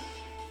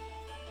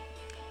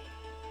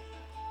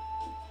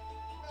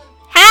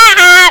 Ha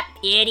ha!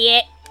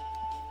 Idiot.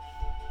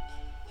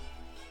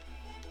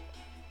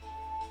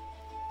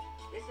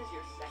 This is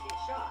your second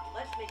shot.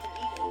 Let's make an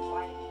equal and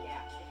find a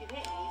gap. If you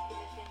hit in these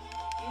conditions,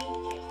 you need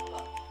to take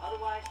luck.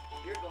 Otherwise,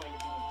 you're going to be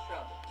in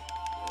trouble.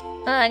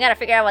 I gotta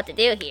figure out what to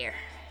do here.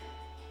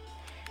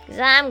 Because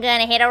I'm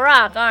gonna hit a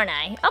rock, aren't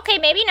I? Okay,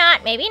 maybe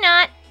not. Maybe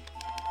not.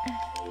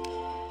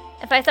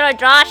 If I throw a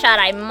draw shot,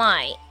 I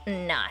might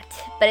not.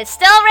 But it's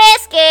still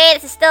risky.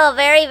 It's still a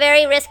very,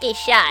 very risky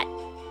shot.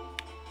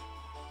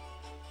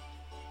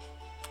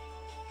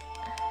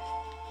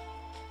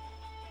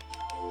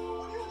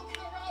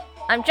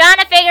 I'm trying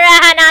to figure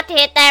out how not to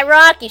hit that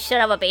rock, you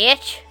son of a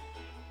bitch.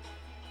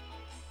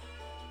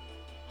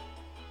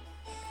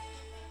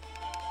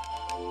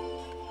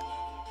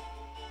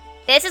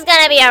 This is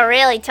gonna be a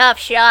really tough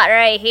shot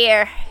right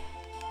here.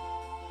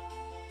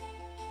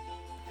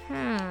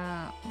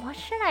 What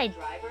should I do?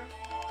 Driver,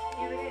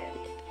 here it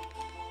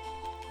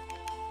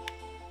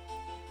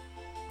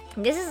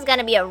is. This is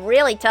gonna be a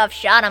really tough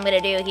shot I'm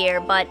gonna do here,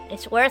 but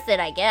it's worth it,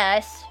 I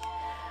guess.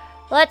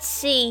 Let's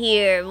see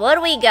here. What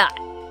do we got?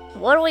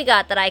 What do we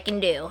got that I can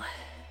do?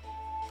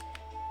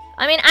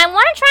 I mean, I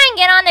want to try and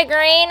get on the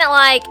green,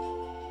 like,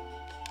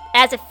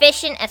 as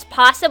efficient as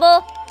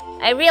possible.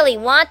 I really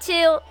want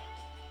to.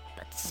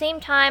 But at the same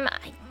time,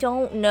 I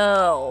don't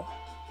know.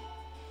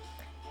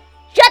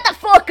 Shut the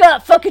fuck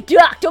up, fuck a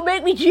duck. Don't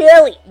make me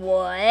jelly.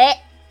 What?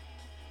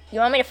 You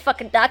want me to fuck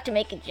a duck to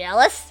make you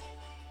jealous?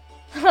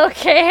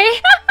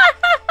 Okay.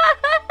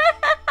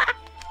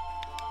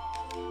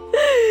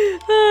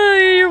 Oh,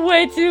 you're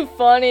way too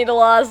funny, the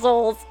Lost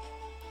Souls.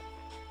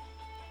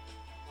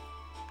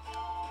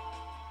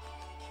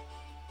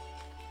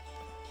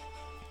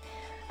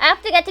 I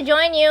have to get to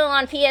join you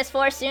on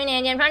PS4 soon,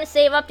 Andy. I'm trying to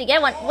save up to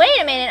get one. Wait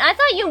a minute, I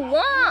thought you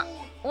won.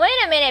 Wait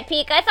a minute,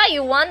 Peek. I thought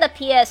you won the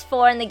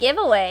PS4 in the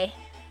giveaway.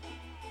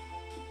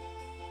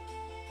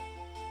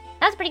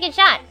 That's a pretty good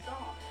shot.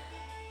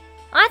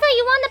 I thought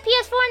you won the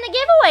PS4 in the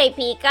giveaway,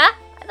 Pika.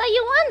 I thought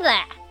you won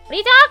that. What are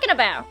you talking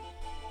about?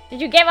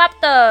 Did you give up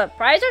the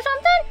prize or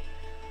something?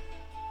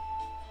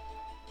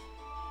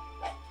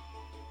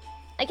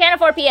 I can't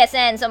afford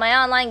PSN, so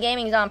my online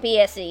gaming's on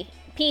PC,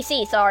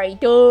 sorry.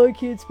 Duh, I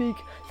can't speak.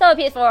 So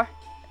PS4.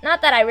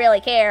 Not that I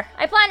really care.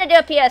 I plan to do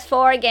a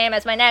PS4 game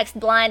as my next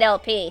blind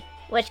LP.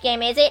 Which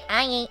game is it?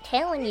 I ain't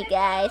telling you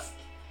guys.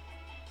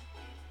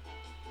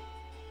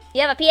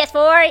 You have a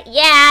PS4?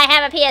 Yeah, I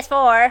have a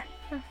PS4.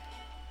 If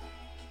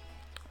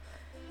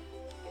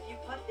you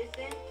put this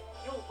in,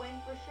 you'll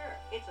win for sure.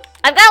 It's a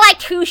I've got like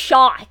 2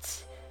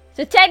 shots.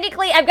 So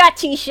technically, I've got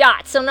 2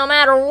 shots. So no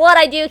matter what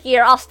I do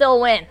here, I'll still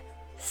win.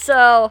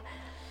 So,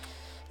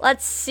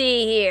 let's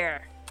see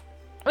here.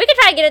 We could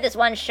try to get at this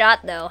 1 shot,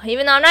 though.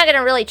 Even though I'm not going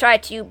to really try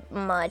too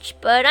much.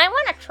 But I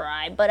want to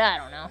try, but I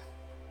don't know.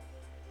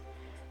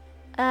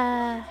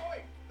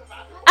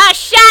 Oh,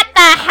 shut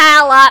the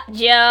hell up,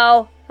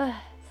 Joe.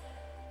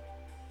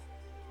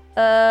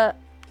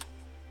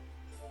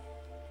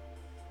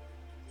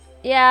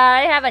 Yeah,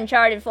 I have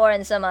Uncharted 4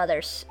 and some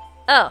others.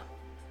 Oh.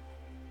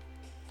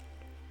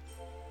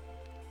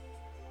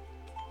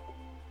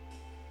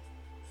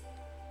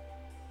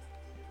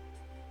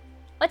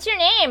 What's your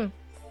name?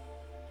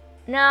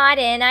 No, I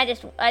didn't.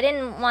 I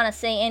didn't want to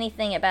say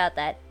anything about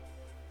that.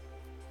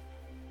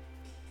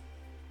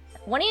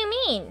 What do you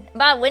mean?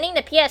 About winning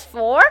the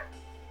PS4?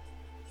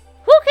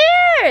 Who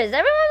cares?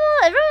 Everyone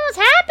was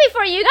happy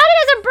for you. You got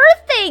it as a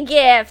birthday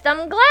gift.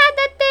 I'm glad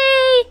that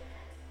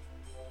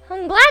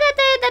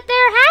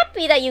they're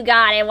happy that you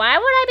got it. Why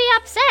would I be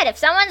upset? If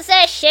someone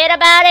says shit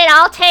about it,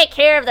 I'll take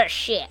care of their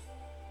shit.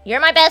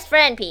 You're my best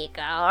friend, Pika,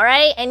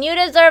 alright? And you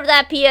deserve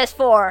that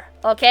PS4,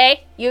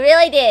 okay? You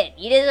really did.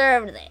 You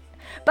deserved it.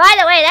 By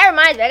the way, that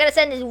reminds me, I gotta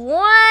send this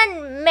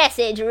one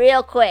message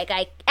real quick.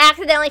 I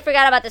accidentally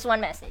forgot about this one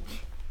message.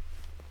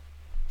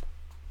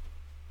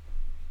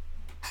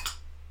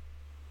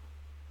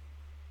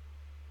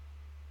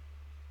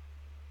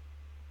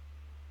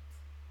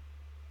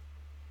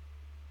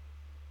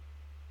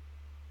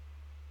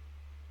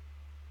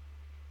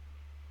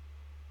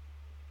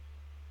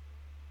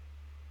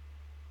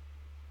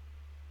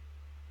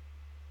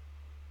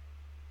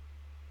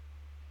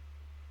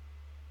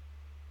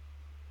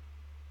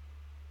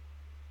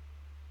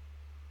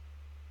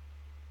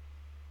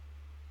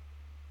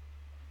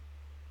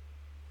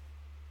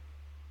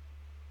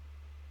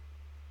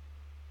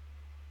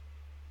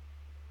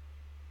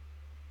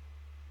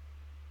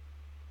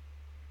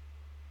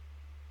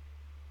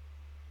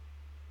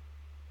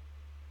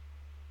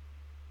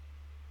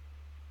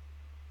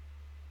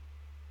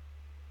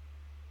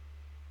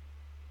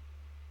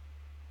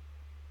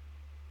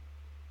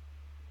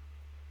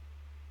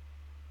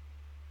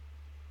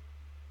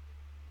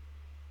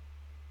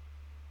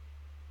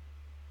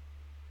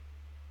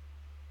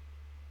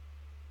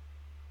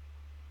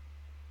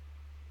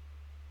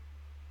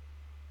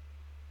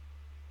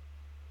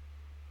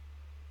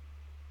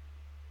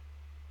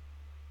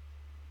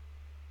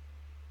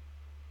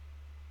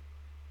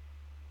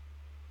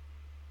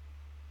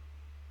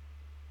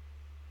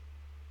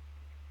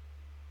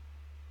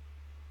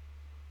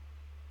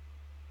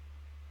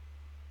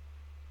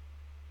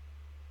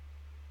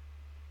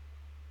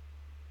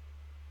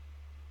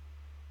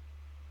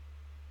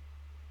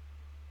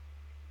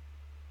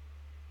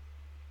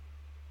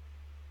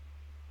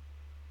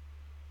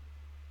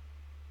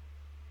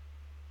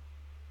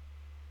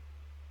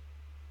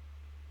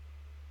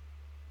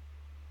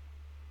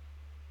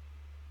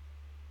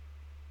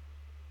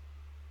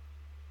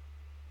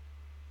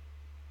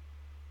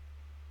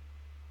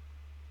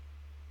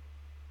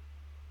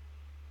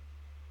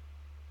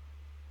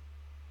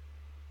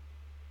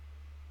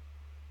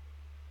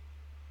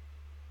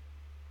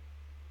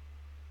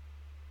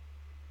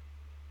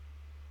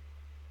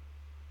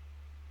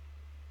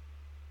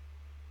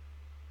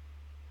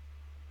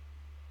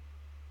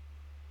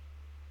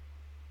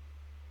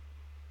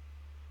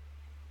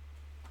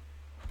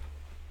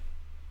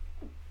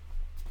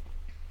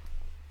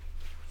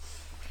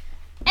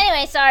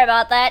 Anyway, sorry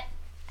about that.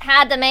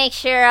 Had to make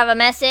sure of a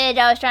message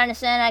I was trying to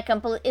send.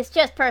 It's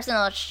just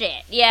personal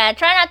shit. Yeah,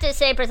 try not to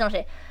say personal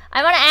shit.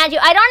 I want to add you.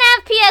 I don't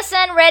have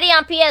PSN ready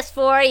on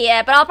PS4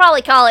 yet, but I'll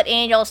probably call it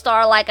Angel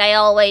Star like I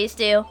always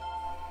do.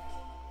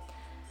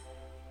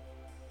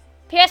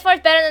 PS4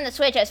 is better than the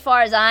Switch as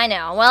far as I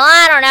know. Well,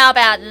 I don't know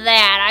about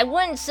that. I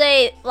wouldn't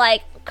say,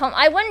 like,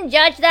 I wouldn't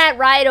judge that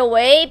right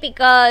away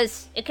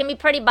because it can be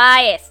pretty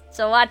biased.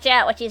 So watch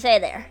out what you say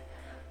there.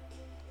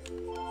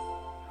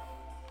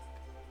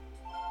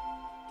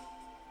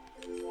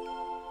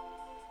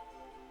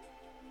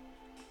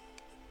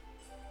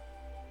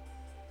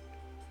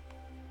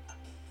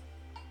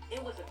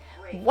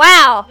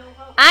 Wow,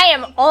 I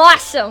am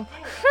awesome.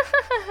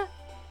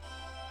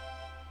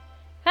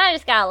 I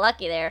just got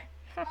lucky there.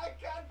 I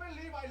can't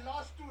believe I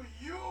lost to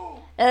you.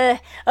 I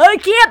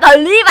can't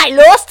believe I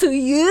lost to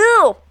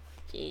you.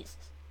 Jesus.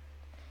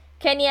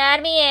 Can you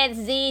add me as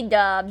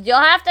Z-Dubs? You'll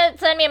have to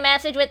send me a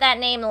message with that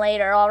name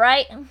later,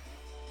 alright?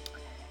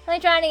 I'm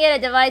trying to get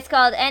a device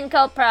called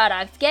Enco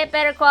Products. Get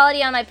better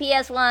quality on my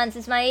PS1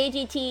 since my AD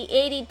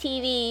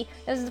TV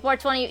doesn't support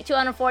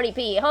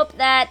 240p. Hope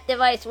that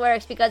device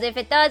works because if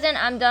it doesn't,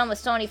 I'm done with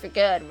Sony for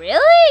good.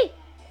 Really?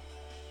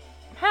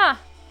 Huh.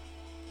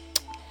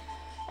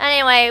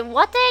 Anyway,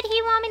 what did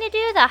he want me to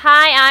do? The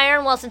high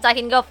iron? Well, since I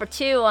can go for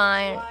 2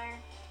 iron.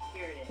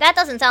 That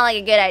doesn't sound like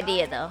a good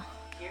idea, though.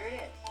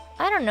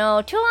 I don't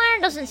know. 2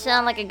 iron doesn't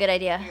sound like a good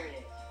idea.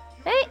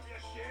 Hey,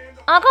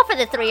 I'll go for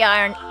the 3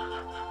 iron.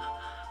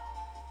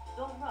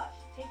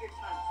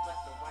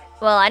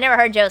 Well, I never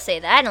heard Joe say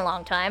that in a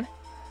long time.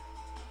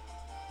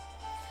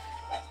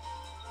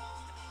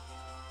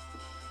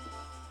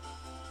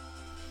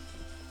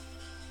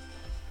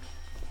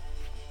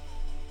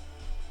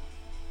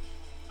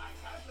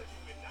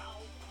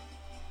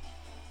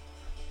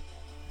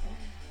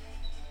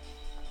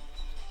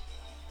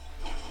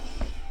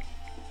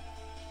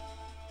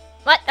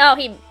 What? Oh,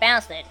 he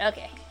bounced it.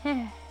 Okay.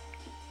 I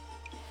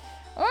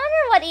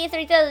wonder what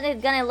E3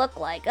 is gonna look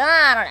like.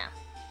 I don't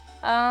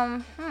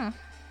know.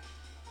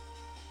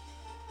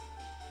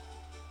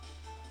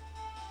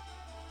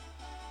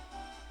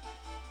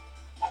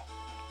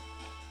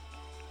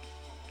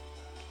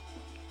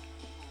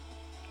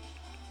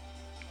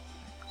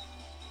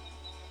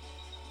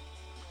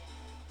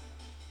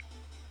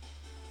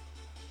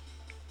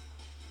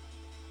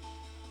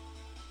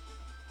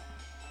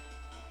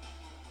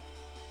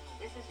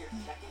 This is your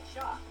second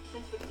shot.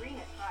 Since the green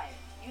is higher,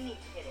 you need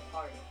to hit it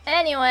harder.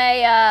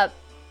 Anyway,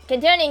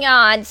 continuing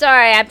on.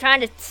 Sorry, I'm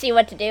trying to see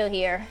what to do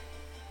here.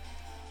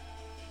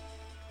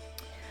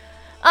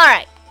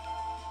 Alright.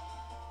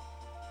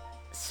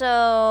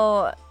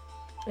 So,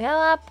 we go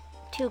up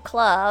 2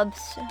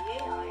 clubs. The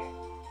 8 iron.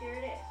 Here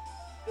it is.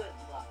 Good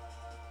luck.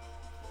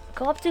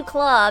 Go up 2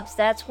 clubs.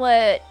 That's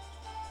what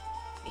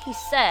he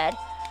said.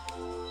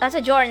 That's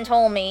what Jordan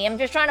told me. I'm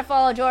just trying to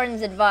follow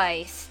Jordan's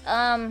advice.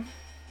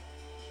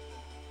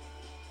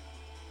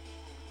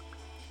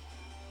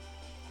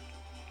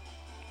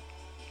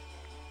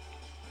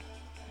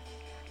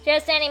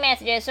 Just sending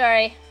messages,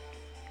 sorry.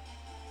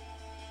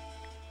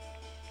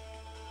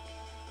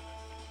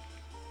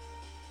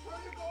 Where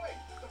are you going?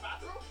 The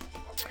bathroom?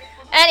 Okay.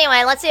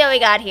 Anyway, let's see what we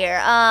got here.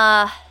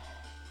 I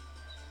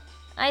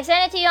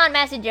sent it to you on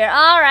Messenger.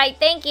 Alright,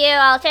 thank you.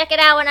 I'll check it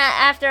out when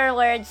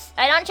afterwards.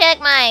 I don't check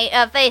my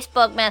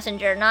Facebook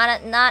Messenger.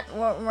 Not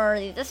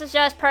worthy. This is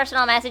just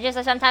personal messages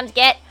I sometimes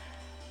get.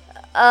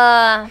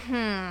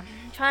 Trying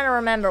to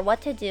remember what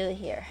to do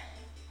here.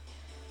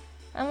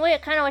 I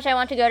kind of wish I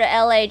want to go to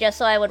LA just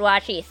so I would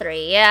watch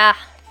E3. Yeah.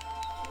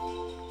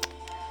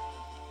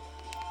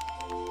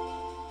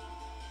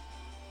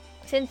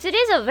 Since it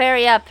is a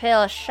very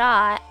uphill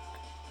shot.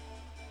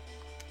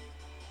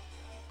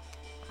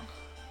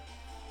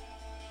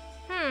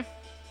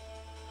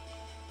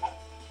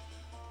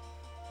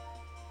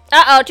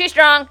 Uh-oh, too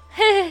strong.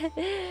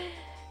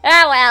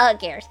 Ah, well, who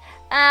cares?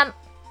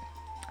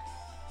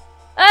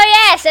 Oh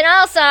yes, and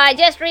also I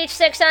just reached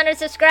 600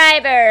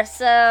 subscribers,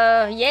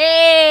 so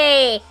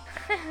yay!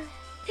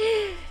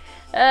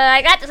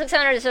 I got to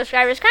 600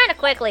 subscribers kind of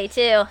quickly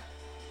too. Oh,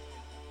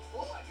 I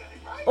got it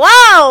right.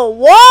 Whoa,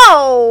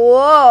 whoa,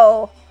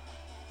 whoa!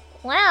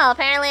 Well,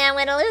 apparently I'm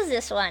gonna lose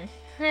this one.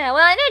 Yeah,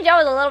 well, I knew Joe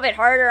was a little bit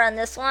harder on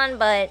this one,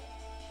 but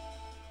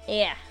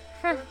yeah.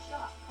 Third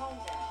shot. Calm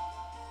down.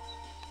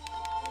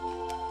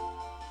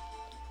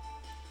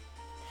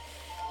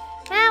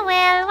 Oh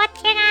well, what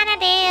you gonna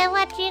do?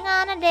 What you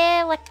gonna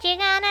do? What you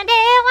gonna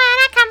do when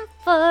I come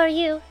for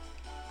you?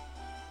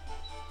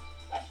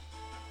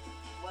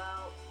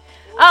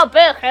 Well, Oh,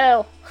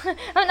 boo-hoo!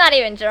 I'm not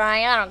even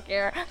trying. I don't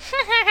care.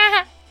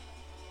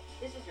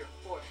 this is your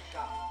 4th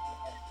shot.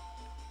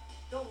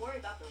 Don't worry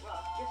about the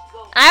rough. Just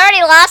go. I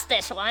already lost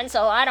this one,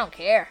 so I don't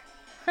care.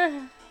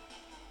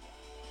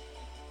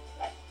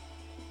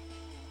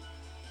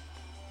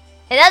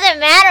 It doesn't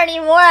matter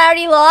anymore. I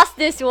already lost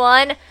this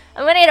one.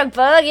 I'm gonna get a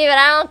bogey, but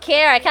I don't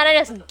care. I kind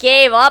of just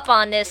gave up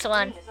on this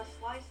one. Green is a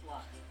slice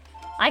lot.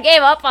 I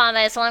gave up on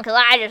this one because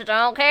I just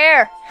don't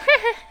care.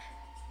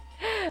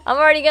 I'm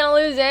already gonna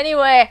lose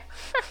anyway.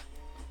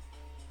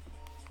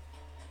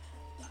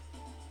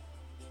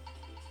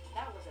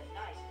 That was a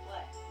nice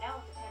play. Now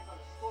it depends on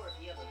the score of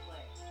the other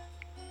player.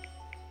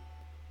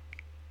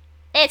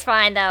 It's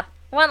fine though.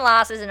 One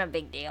loss isn't a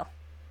big deal.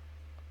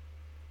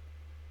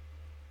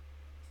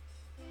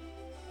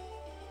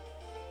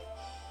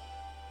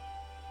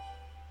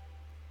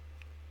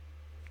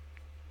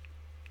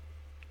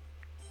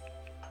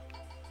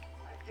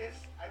 I guess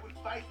I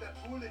will bite that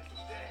bullet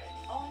today.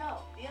 Oh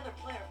no, the other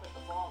player put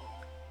the ball in.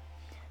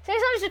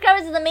 600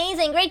 subscribers is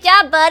amazing. Great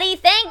job, buddy.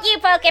 Thank you,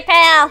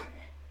 PokePal.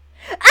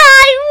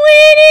 I'm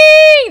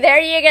winning! There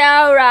you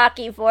go,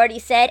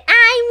 Rocky40 said.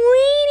 I'm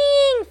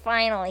winning!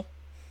 Finally.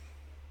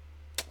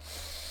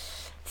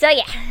 So,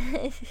 yeah.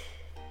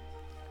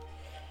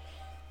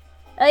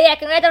 Oh, yeah,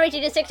 congrats on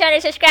reaching the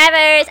 600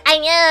 subscribers. I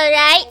know,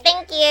 right?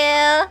 Thank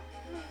you.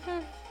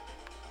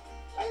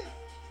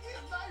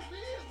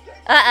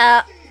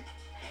 Uh-oh.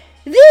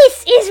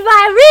 This is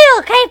my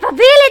real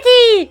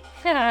capability!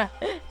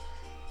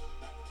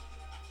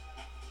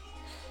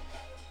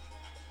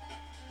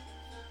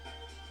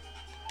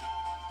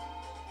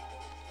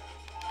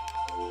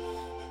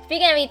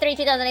 Speaking of E3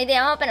 2018,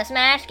 I'm hoping a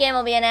Smash game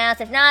will be announced.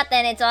 If not,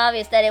 then it's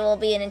obvious that it will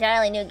be an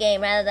entirely new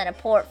game rather than a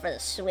port for the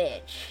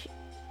Switch.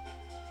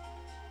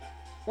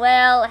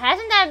 Well,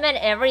 hasn't that been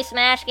every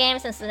Smash game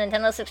since the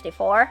Nintendo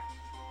 64?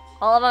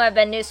 All of them have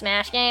been new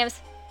Smash games.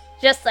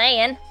 Just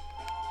saying.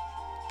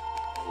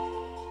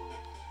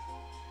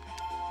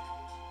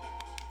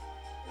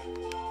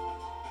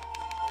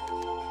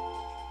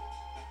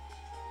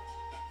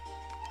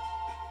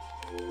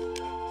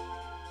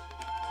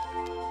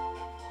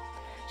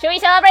 Should we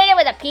celebrate it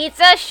with a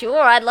pizza?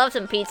 Sure, I'd love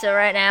some pizza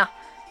right now.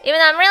 Even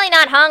though I'm really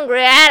not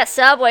hungry, I had a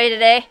Subway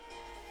today.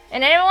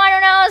 And anyone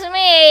who knows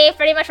me,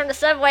 pretty much from the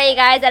Subway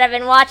guys that have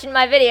been watching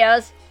my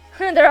videos,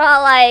 they're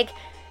all like,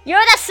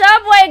 "You're the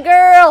Subway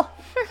girl!"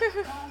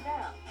 Calm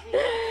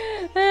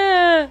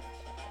down.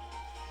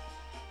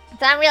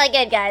 So I'm really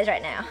good, guys,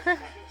 right now.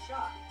 Second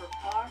shot. For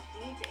par,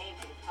 you need to aim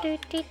for the cup. Need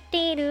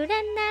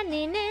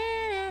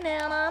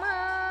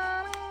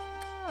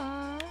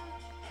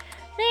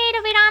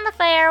to beat on the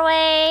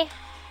fairway.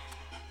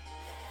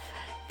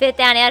 Fit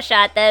downhill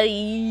shot though.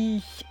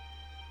 Yeesh.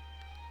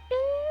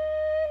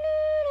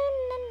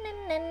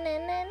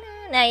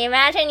 Now you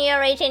imagine you're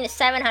reaching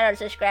 700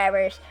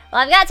 subscribers.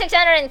 Well, I've got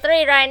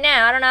 603 right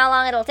now. I don't know how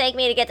long it'll take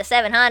me to get to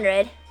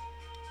 700.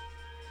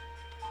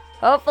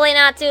 Hopefully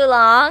not too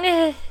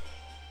long.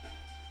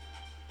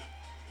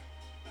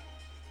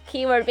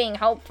 Keyword being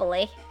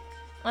hopefully.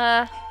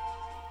 I'll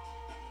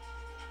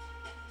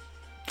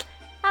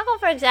go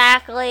for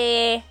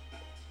exactly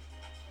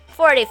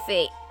 40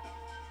 feet.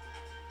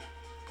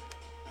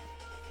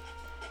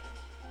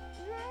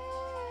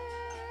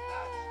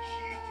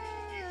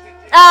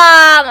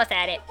 Oh, almost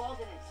had it. The ball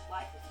didn't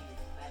slice as you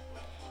expected.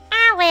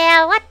 Ah,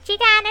 well, what you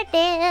gonna do?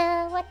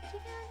 What you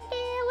gonna do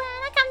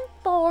when I come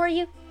for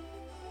you?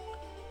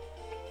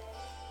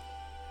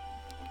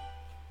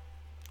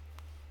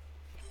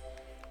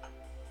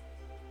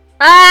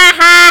 Ah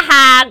ha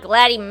ha!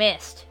 Glad he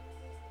missed.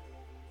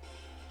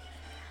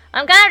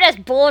 I'm kind of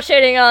just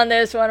bullshitting on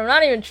this one. I'm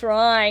not even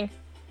trying.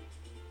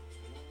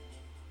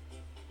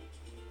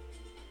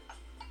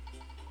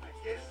 I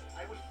guess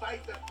I will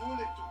bite the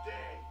bullet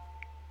today.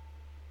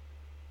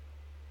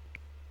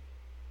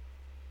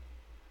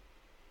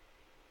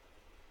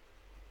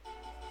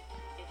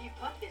 If you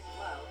putt this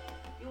well,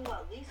 you will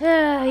at least.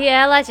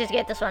 Yeah, let's just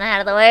get this one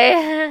out of the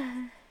way.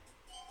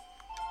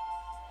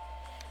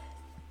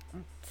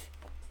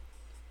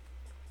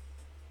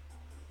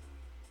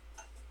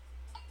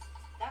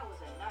 That was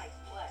a nice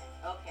play.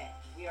 Okay,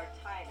 we are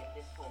tied at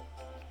this hole.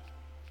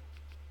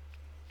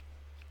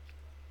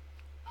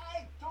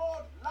 I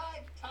don't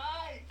like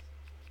ties.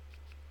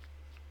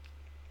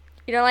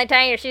 You don't like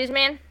tying your shoes,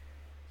 man?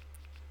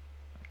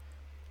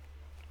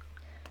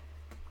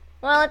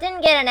 Well, it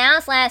didn't get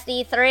announced last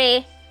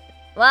E3.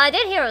 Well, I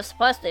did hear it was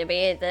supposed to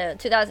be the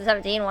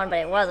 2017 one, but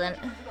it wasn't.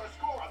 Should I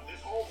score on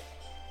this hole?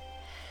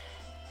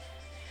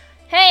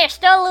 Hey, you're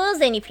still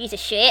losing, you piece of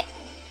shit.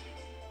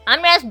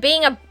 I'm just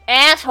being an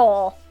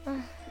asshole.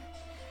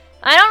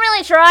 I don't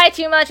really try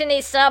too much in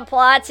these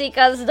subplots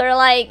because they're,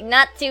 like,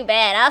 not too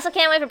bad. I also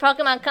can't wait for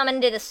Pokemon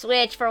coming to the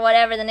Switch for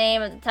whatever the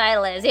name of the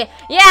title is. Yeah,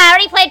 I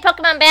already played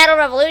Pokemon Battle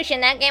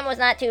Revolution. That game was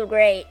not too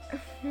great.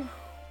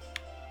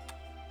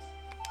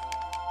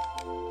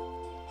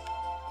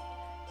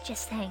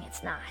 Just saying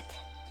it's not.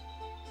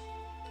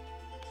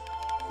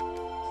 What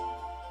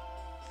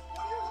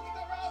are you looking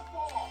around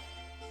for?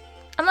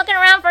 I'm looking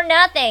around for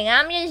nothing.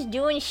 I'm just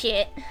doing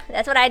shit.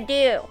 That's what I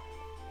do.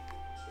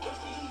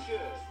 Looking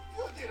good.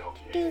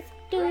 You did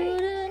okay.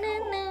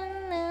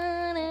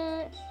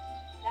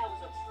 That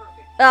was a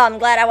perfect. Oh, I'm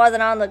glad I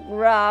wasn't on the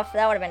rough.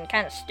 That would have been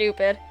kind of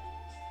stupid.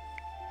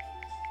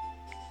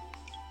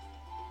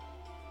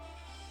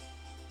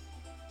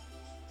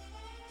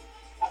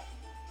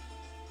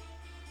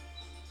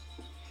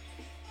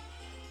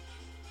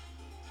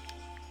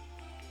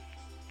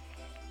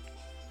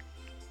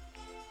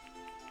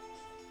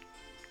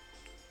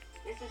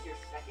 This is your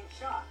second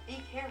shot.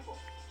 Be careful.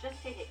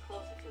 Just take it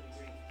closer to the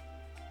green.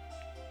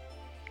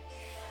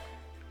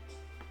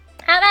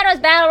 How bad was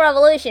Battle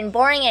Revolution?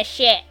 Boring as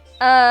shit.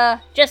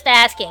 Just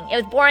asking. It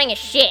was boring as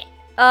shit.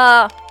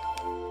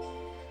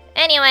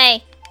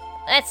 Anyway,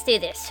 let's do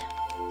this.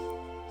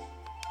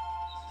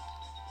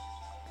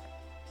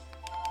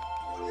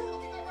 What are you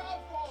looking around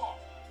for?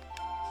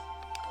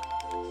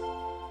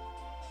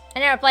 I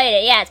never played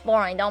it. Yeah, it's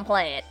boring. Don't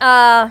play it.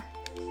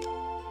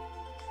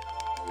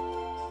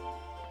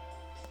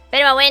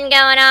 Bit of a wind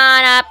going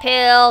on,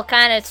 uphill,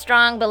 kind of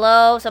strong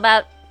below, so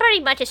about pretty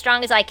much as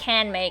strong as I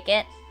can make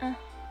it.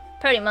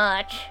 Pretty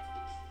much.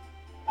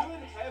 Good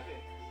heaven.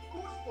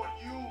 Good for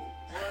you.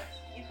 But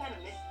you kind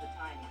of missed the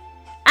timing.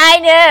 I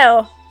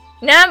know!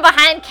 Now I'm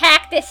behind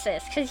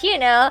cactuses, cause you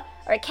know,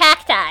 or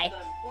cacti. The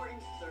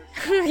important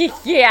third.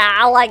 Yeah,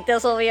 I like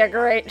this will be a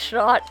great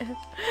shot. This is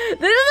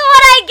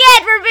what I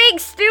get for being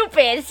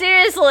stupid,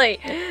 seriously.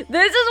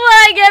 This is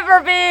what I get for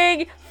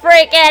being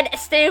freaking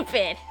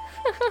stupid.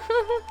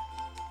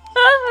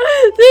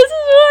 This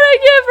is what I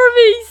get for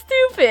being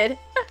stupid.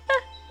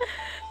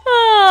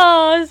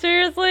 Oh,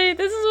 seriously?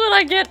 This is what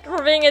I get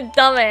for being a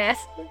dumbass.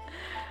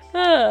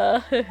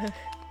 Why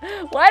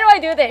do I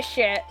do this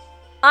shit?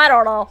 I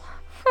don't know.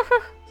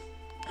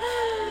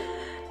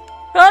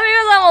 Probably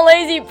because I'm a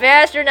lazy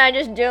bastard and I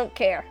just don't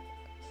care.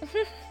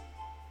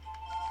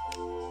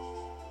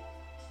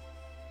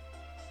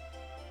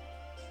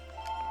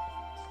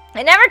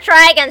 I never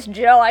try against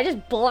Joe, I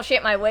just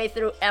bullshit my way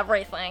through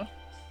everything.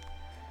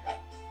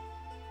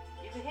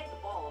 You can hit the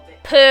ball a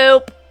bit.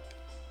 Poop.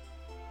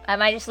 I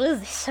might just lose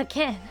this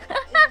again. This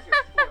is your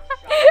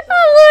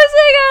fourth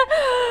shot.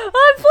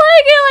 I'm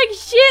playing it like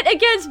shit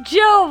against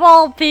Joe of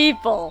all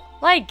people.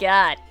 My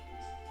god.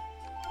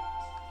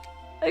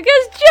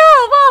 Against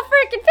Joe of all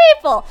freaking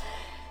people.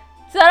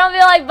 So I don't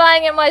feel like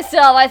buying it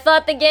myself. I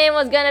thought the game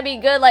was gonna be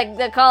good like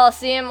the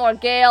Coliseum or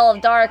Gale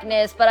of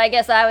Darkness, but I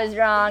guess I was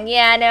wrong.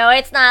 Yeah, no,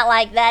 it's not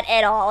like that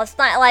at all. It's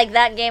not like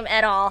that game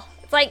at all.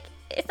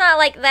 It's not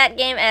like that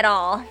game at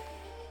all.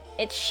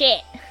 It's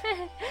shit.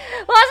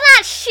 Well, it's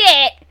not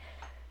shit.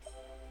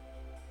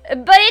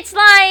 But it's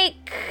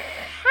like...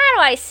 How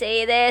do I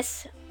say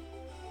this?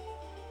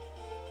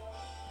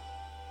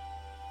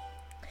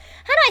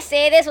 How do I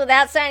say this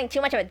without sounding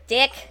too much of a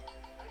dick?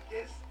 I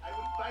guess I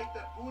will bite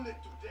the bullet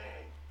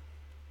today.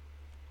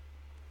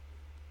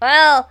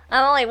 Well,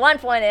 I'm only 1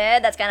 point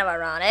ahead. That's kind of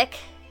ironic.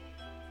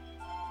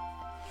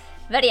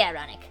 Very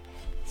ironic.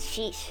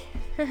 Sheesh.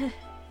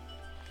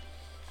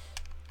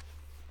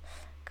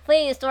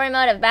 Completing the story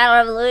mode of Battle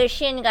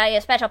Revolution got you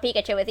a special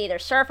Pikachu with either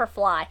Surf or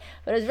Fly,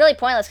 but it was really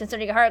pointless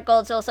considering your Heart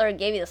Gold Soul Sword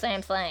gave you the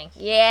same thing.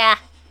 Yeah.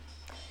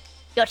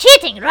 You're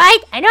cheating, right?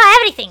 I know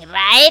everything,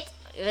 right?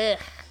 Ugh.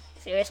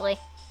 Seriously?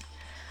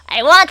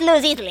 I won't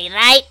lose easily,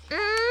 right?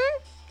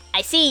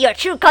 I see your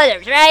true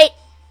colors, right?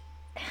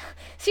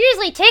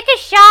 Seriously, take a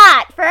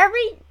shot for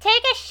every...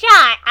 Take a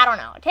shot. I don't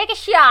know. Take a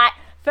shot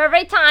for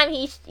every time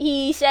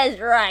he says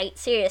right.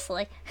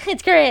 Seriously.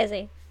 It's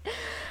crazy.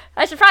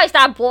 I should probably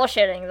stop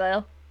bullshitting,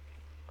 though.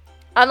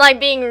 I'm, like,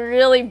 being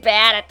really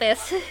bad at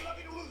this.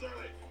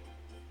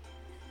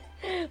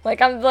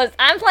 Like, I'm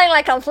playing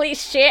like complete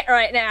shit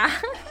right now. You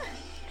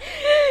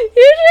should be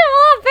a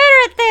lot better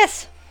at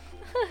this.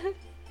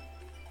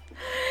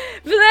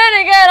 But then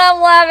again,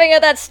 I'm laughing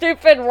at that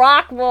stupid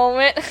rock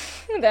moment.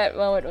 That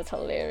moment was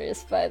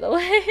hilarious, by the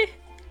way.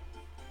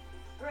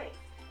 Great.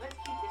 Let's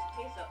keep this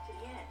pace up to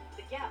the end.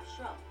 The gap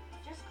shrunk.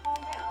 Just calm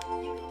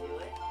down. You can do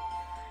it.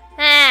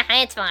 Ah,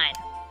 it's fine.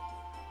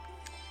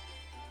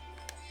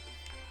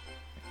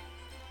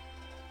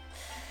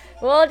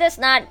 We'll just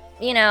not,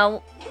 you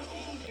know,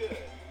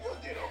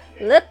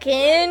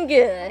 looking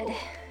good.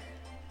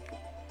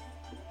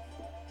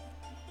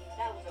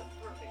 That was a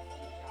perfect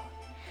tee shot.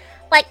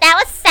 Like, that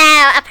was so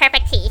a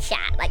perfect tee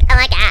shot. Like, oh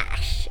my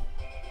gosh.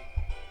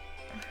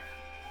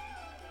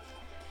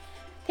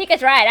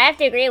 Pika's right. I have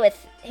to agree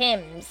with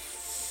him.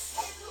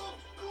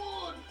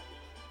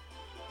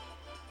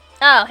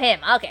 Oh,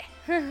 him. Okay.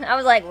 I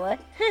was like, what?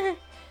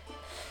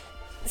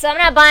 So I'm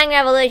not buying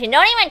Revolution.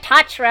 Don't even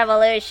touch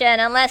Revolution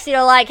unless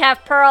you like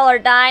have Pearl or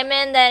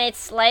Diamond, then it's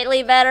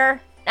slightly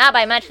better. Not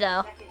by much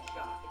though. Second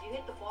shot. If you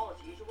hit the ball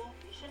as usual,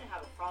 you shouldn't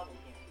have a problem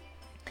here.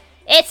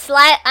 It's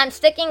I'm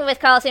sticking with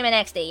Coliseum and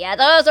XD. Yeah,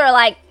 those are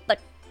like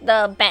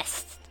the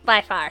best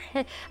by far. I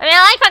mean,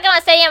 I like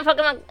Pokemon Stadium,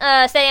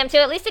 Pokemon Stadium too.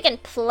 At least you can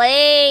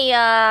play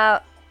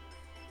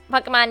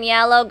Pokemon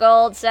Yellow,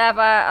 Gold,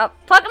 Sapphire,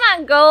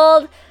 Pokemon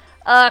Gold,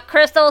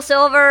 Crystal,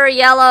 Silver,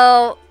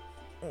 Yellow.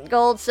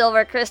 Gold,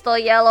 Silver, Crystal,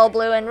 Yellow,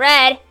 Blue, and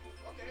Red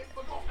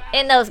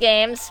in those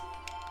games.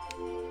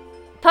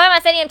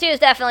 Pokemon Stadium 2 is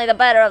definitely the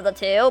better of the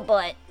two,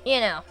 but, you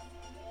know.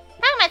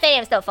 Pokemon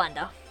Stadium's still fun,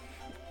 though.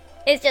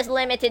 It's just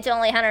limited to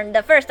only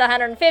the first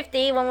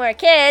 150 when we were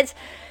kids.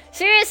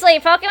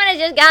 Seriously, Pokemon has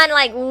just gotten,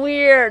 like,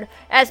 weird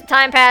as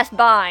time passed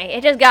by.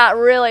 It just got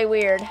really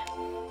weird.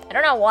 I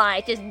don't know why,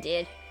 it just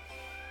did.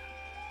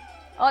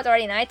 Oh, it's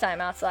already nighttime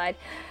outside.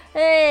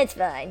 It's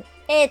fine.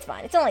 It's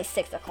fine. It's only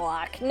 6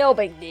 o'clock. No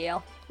big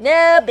deal.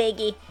 No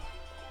biggie.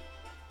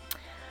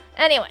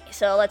 Anyway,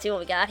 so let's see what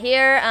we got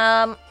here.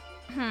 Kind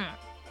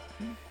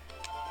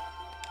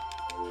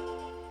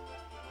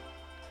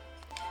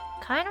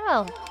of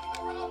a...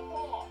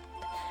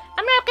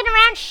 I'm not looking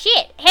around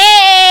shit.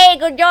 Hey,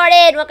 good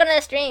Jordan. Welcome to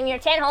the stream. You're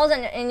 10 holes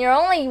and you're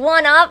only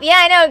 1 up. Yeah,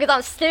 I know, because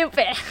I'm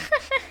stupid.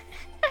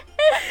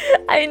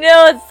 I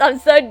know, I'm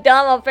so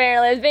dumb,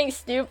 apparently. I was being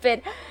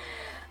stupid.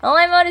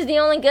 Online mode is the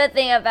only good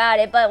thing about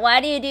it, but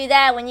why do you do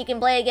that when you can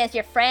play against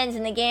your friends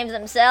in the games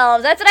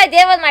themselves? That's what I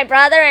did with my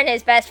brother and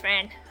his best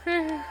friend.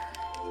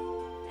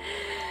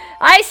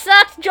 I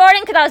sucked,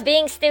 Jordan, because I was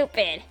being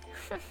stupid.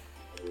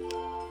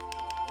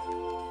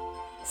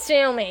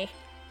 Sue me.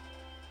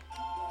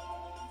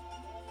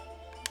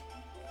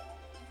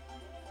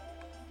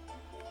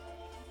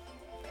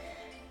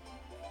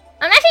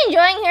 I'm actually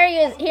enjoying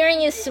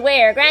hearing you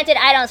swear. Granted,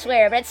 I don't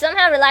swear, but it's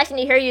somehow relaxing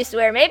to hear you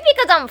swear. Maybe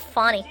because I'm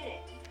funny.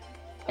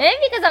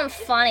 Maybe because I'm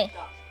funny.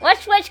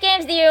 Which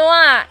games do you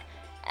want?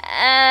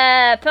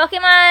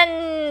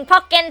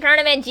 Pokemon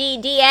Tournament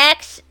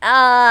GDX?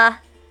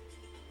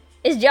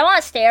 Is Joe on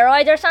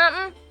steroids or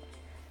something?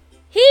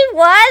 He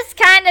was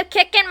kind of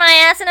kicking my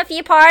ass in a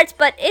few parts,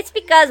 but it's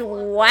because,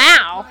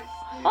 wow.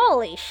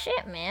 Holy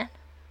shit, man.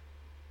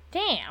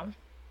 Damn.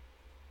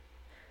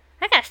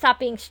 I gotta stop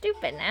being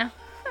stupid now.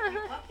 If you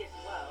puck this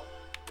well,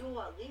 you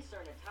will at least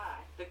earn a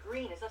tie. The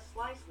green is a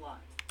slice line.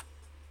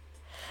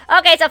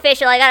 Okay, it's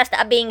official. I gotta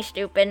stop being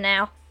stupid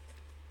now.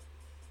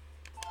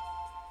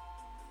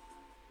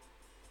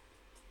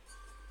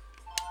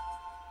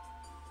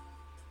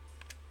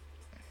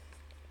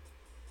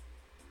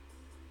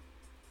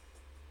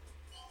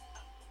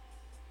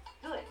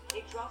 Good.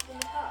 It drops in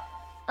the cup.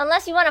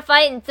 unless you want to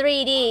fight in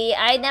 3D,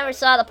 I never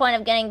saw the point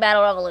of getting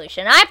Battle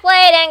Revolution. I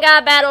played and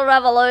got Battle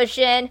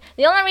Revolution.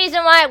 The only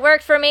reason why it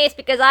worked for me is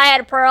because I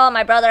had Pearl and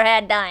my brother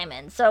had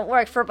Diamond, so it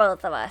worked for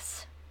both of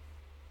us.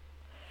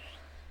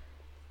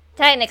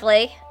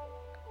 Technically.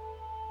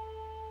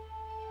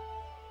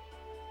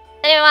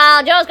 Anyway,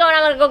 while Joe's going,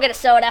 I'm gonna go get a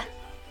soda.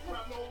 You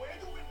have nowhere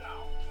to win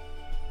now.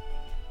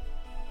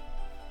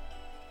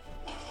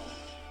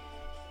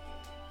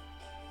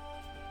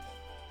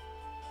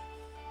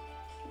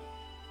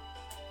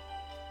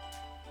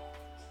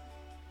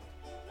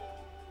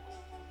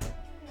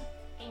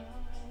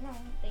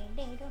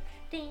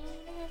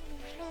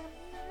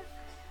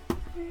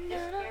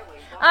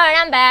 Alright,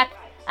 I'm back.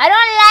 I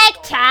don't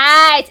like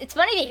ties. It's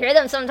funny to hear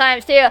them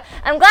sometimes, too.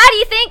 I'm glad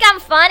you think I'm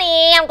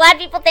funny. I'm glad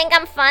people think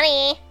I'm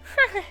funny.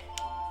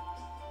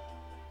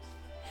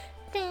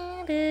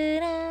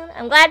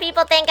 I'm glad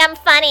people think I'm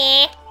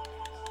funny.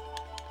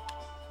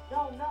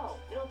 No,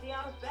 it'll be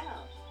out of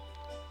bounds.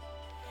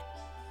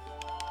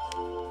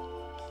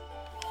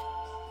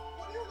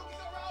 What are you looking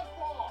around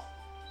for?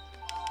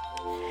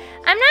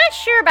 I'm not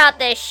sure about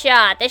this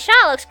shot. This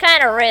shot looks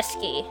kind of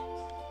risky.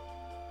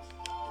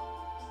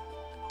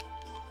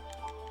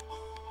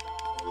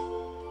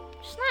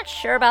 Just not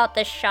sure about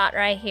this shot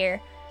right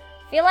here.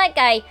 Feel like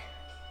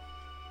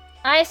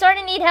I sort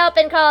of need help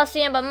in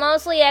Coliseum, but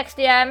mostly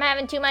XD. I'm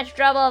having too much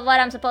trouble of what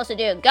I'm supposed to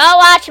do. Go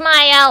watch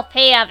my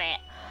LP of it.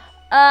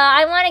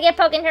 I want to get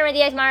Pokken Tournament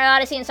DS, Mario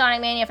Odyssey, and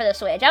Sonic Mania for the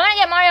Switch. I want to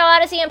get Mario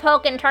Odyssey and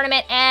Pokken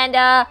Tournament and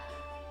a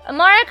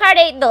Mario Kart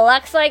 8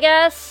 Deluxe, I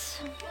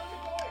guess.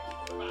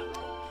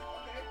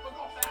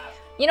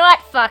 You know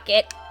what? Fuck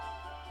it.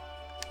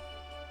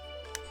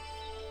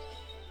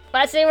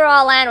 Let's see where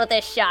I'll land with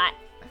this shot.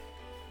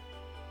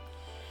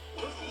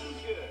 Looking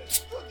good.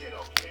 You did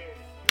okay.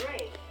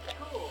 Great,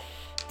 cool.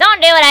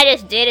 Don't do what I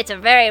just did. It's a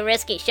very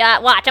risky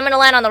shot. Watch, I'm gonna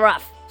land on the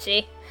rough.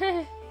 See?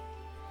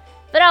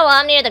 But oh well,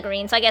 I'm near the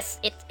green, so I guess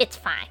it's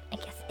fine. I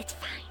guess it's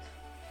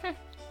fine.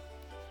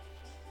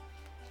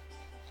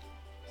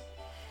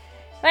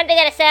 Went to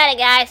get a soda,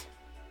 guys.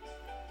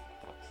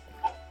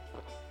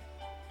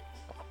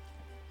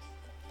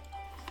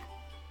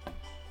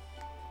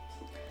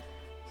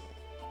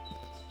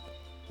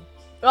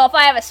 Well, if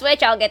I have a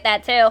Switch, I'll get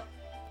that too.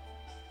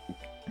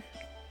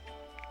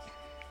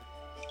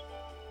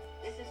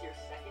 This is your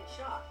second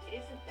shot. It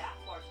isn't that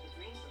far to the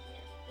green from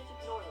here. Just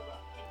ignore the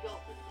rough and go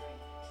for the green.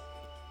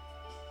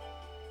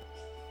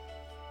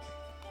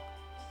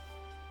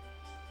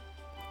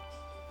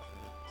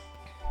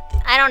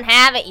 I don't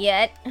have it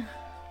yet.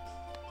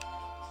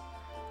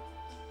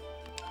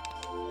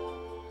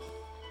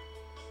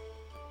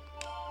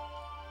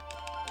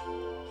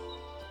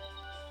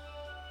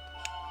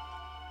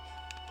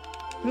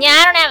 Yeah,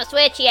 I don't have a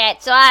Switch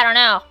yet, so I don't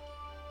know.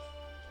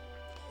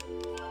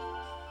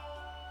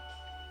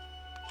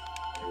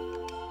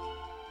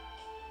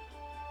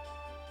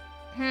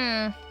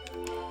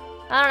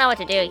 I don't know what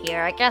to do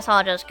here. I guess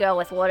I'll just go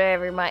with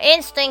whatever my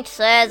instinct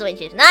says,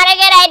 which is not a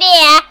good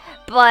idea.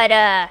 But,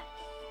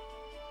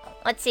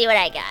 let's see what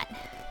I got.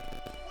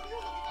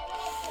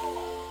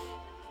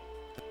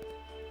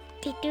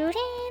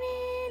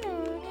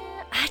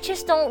 I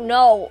just don't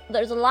know.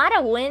 There's a lot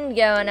of wind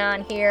going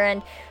on here,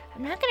 and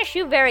I'm not gonna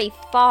shoot very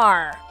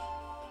far.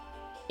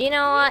 You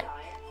know what?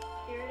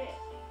 Here it is.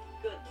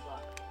 Good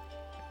luck.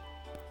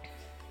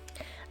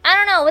 I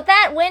don't know. With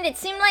that wind, it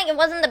seemed like it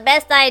wasn't the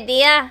best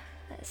idea.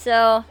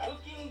 So,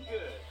 Looking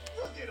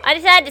good. I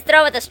decided to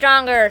throw with a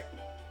stronger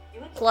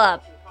You hit the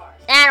club. ball too hard.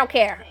 I don't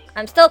care.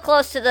 I'm still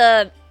close to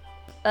the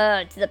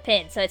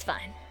pin, so it's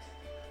fine.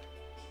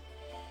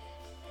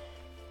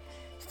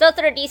 Still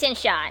threw a decent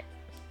shot.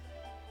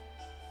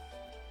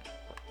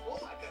 Oh, I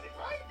got it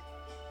right.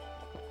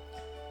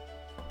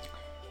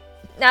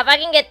 Now, if I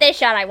can get this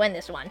shot, I win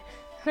this one.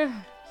 Third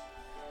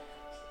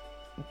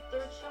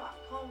shot.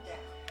 Calm down.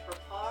 For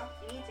par,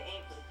 you need to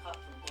aim for the cup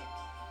from here.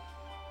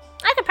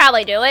 I could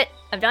probably do it.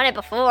 I've done it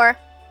before.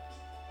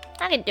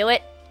 I could do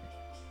it.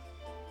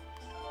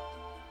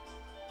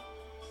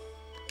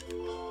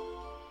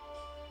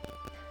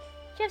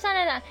 Chips on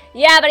it.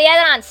 Yeah, but he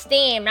has it on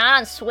Steam, not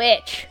on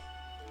Switch.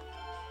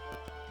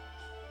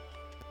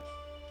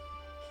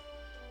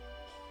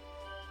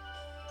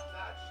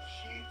 That's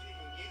cheating,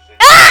 isn't it?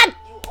 Ah! You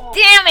all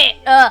Damn it!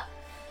 Ugh.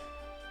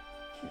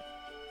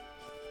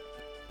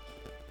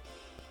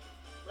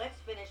 Let's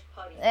finish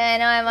putting. I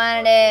know I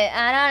wanted it.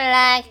 I don't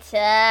like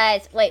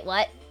ties. Wait,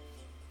 what?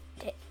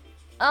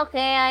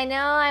 Okay, I know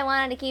I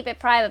wanted to keep it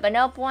private, but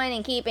no point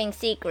in keeping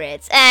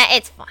secrets.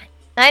 It's fine.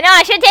 I know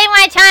I should take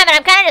my time, but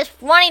I'm kind of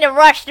just wanting to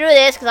rush through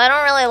this because I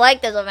don't really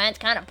like this event. It's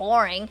kind of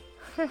boring.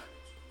 Nice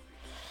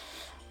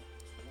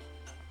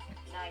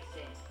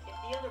in. If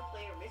the other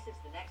player misses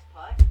the next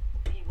putt,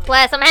 we win.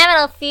 Plus, I'm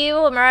having a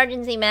few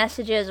emergency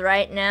messages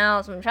right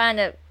now, so I'm trying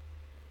to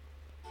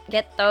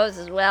get those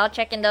as well.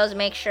 Checking those to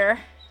make sure.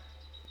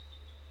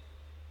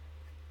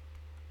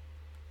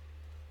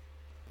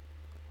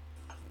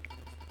 I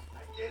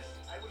guess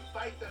I will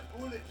bite that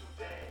bullet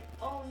today.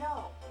 Oh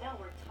no, now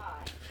we're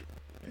tied.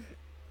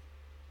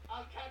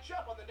 I'll catch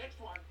up on the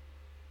next one.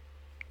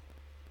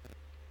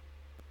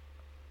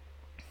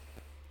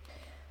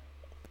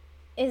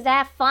 is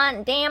that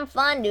fun? Damn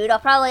fun, dude. I'll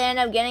probably end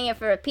up getting it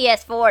for a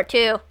PS4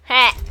 too.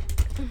 Ha.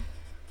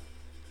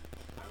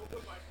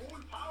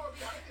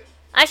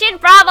 I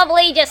should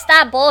probably just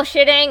stop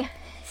bullshitting.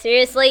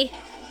 Seriously.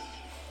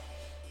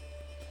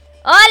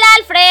 Hola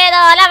Alfredo,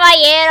 hola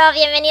Ballero,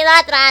 bienvenido a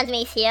la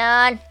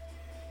transmisión.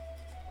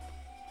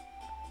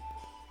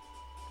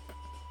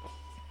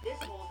 This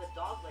holds a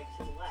dog leg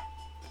to the left.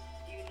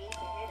 Do you need to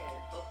hit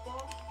a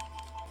football?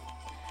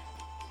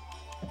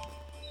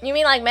 You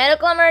mean like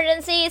medical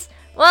emergencies?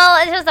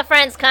 Well, it's just a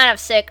friend's kind of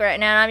sick right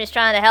now and I'm just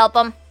trying to help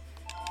him.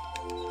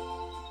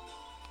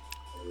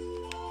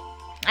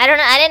 I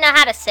didn't know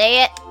how to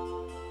say it.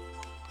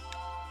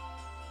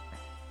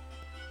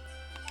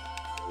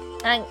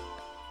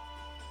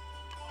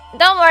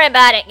 Don't worry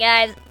about it,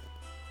 guys.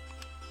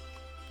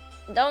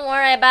 Don't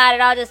worry about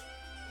it. I'll just...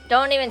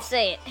 Don't even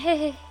say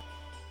it.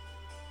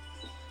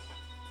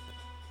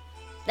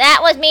 That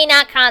was me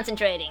not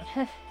concentrating.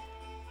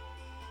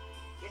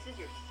 This is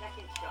your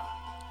second shot.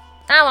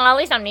 Oh, well, at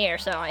least I'm near,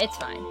 so it's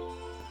fine.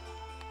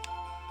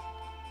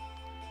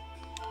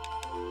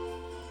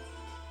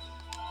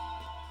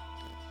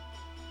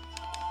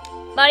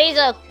 But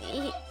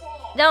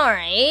don't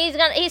worry,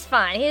 he's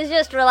fine. He's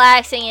just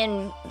relaxing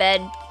in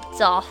bed,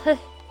 that's all.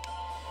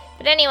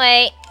 But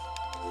anyway.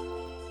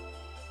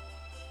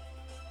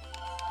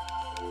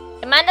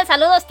 Te manda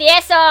saludos,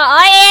 tieso.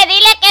 Oye,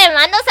 dile que me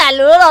mando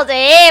saludos,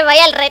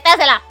 vaya el retas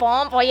de la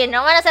pompa. Oye,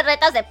 no van a hacer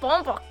retas de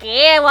pompa,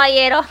 ¿qué,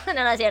 guayero? No,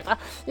 no es cierto.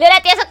 Dile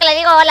a tieso que le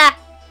digo hola.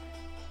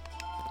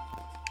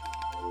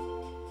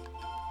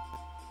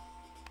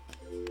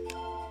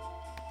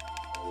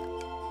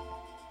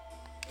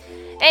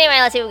 Anyway,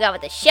 let's see what we got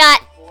with this shot.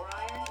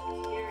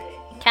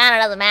 Kinda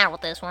doesn't matter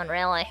with this one,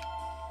 really.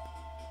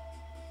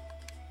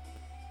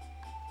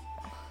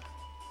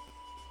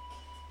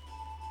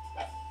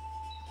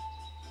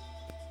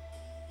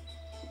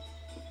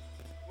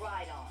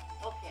 Right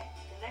on. Okay.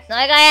 The next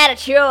Like I had a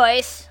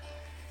choice.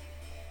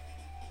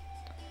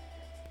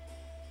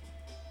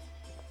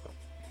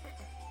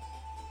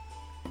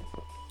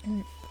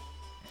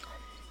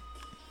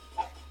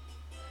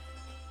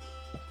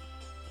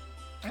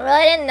 Well,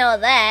 I didn't know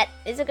that.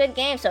 It's a good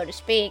game, so to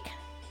speak.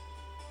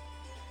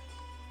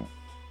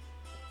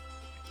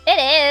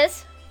 It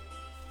is.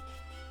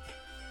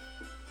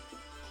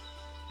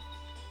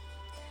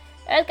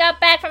 Just got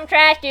back from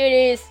trash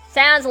duties.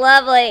 Sounds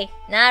lovely.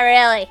 Not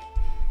really.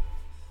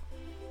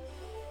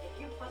 if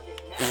you put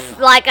this next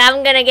Like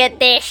I'm gonna get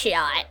this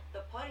shot. the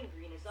putting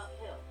green is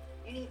uphill.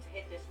 You need to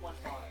hit this one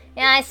hard.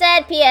 Yeah, I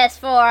said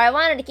PS4. I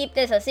wanted to keep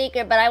this a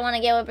secret, but I want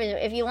to give up.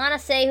 If you want to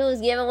say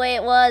whose giveaway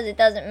it was, it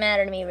doesn't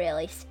matter to me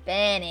really.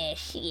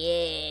 Spanish,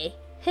 yay.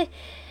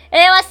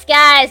 It was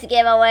Sky's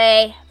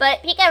giveaway,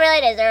 but Pika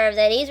really deserves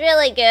it. He's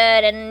really good,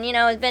 and you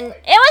know, it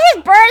was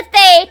his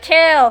birthday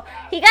too.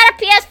 He got a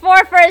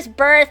PS4 for his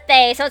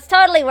birthday, so it's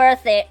totally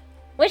worth it.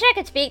 Wish I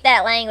could speak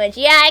that language.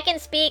 Yeah, I can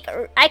speak,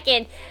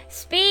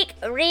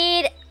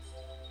 read,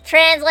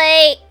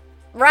 translate,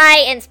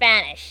 write in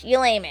Spanish. You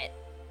name it.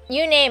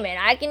 You name it.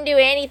 I can do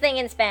anything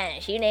in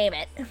Spanish. You name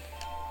it.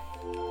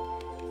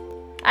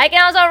 I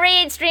can also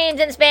read streams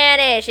in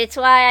Spanish. It's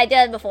why I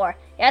did it before.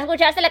 ¿Ya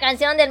escuchaste la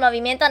canción del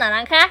Movimiento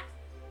Naranja?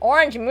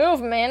 Orange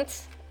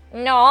Movement.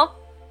 No,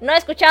 no he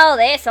escuchado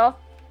de eso.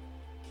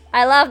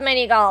 I love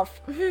mini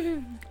golf.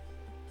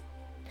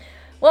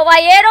 Well,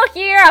 Guayero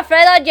here,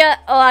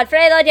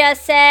 Alfredo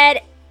just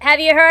said, have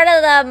you heard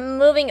of the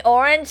Moving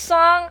Orange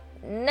song?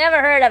 Never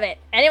heard of it.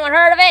 Anyone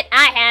heard of it?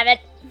 I haven't.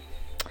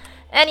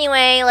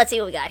 Anyway, let's see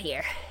what we got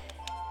here.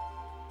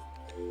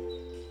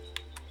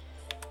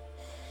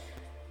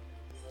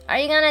 Are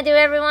you gonna do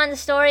everyone's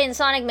story in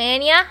Sonic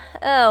Mania?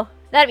 Oh,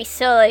 that'd be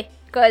silly,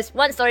 because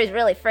one story is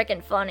really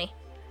freaking funny.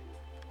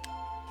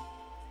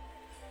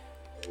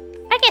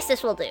 I guess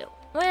this will do.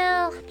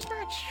 Well, I'm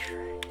not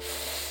sure.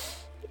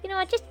 You know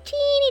what, just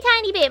teeny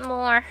tiny bit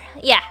more.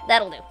 Yeah,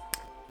 that'll do.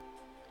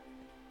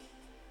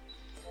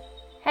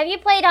 Have you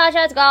played Hot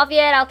Shots Golf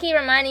yet? I'll keep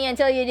reminding you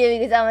until you do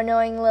because I'm an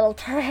annoying little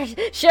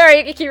turd. Sure,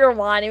 you can keep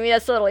reminding me.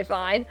 That's totally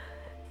fine.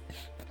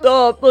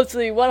 Let's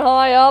see. One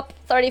high up.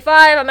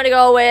 35. I'm going to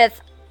go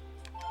with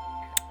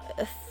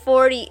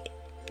 40.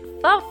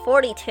 About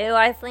 42,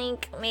 I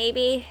think.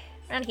 Maybe.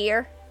 Around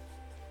here.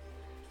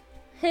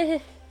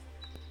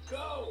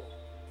 Go!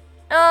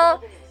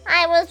 Oh,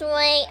 I was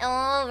way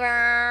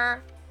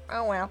over.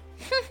 Oh, well.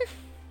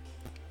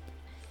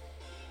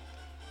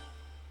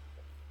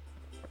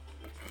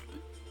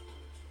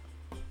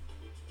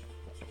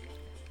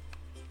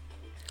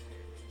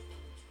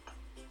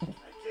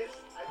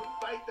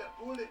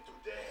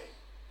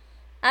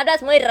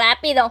 Hablas muy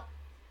rápido.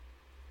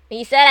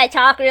 He said I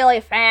talk really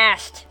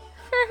fast.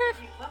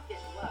 If you putt this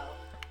well,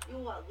 you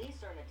will at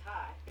least earn a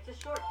tie. It's a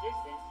short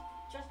distance.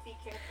 Just be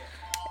careful.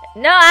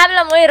 No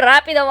hablo muy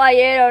rápido,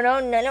 Guayero.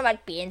 No lo mal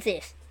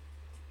pienses.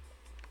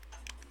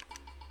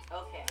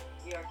 Okay,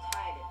 we are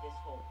tied at this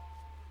hole.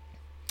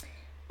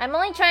 I'm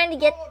only trying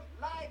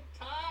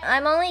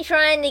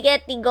to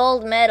get the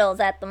gold medals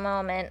at the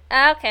moment.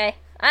 Okay.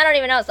 I don't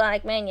even know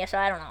Sonic Mania, so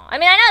I don't know. I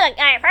mean, I know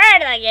that I've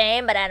heard of the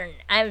game, but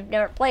I've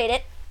never played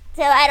it,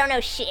 so I don't know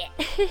shit.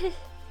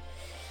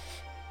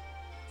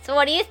 So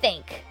what do you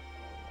think?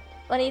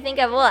 What do you think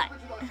of what?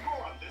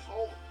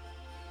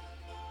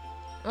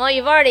 Well,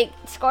 you've already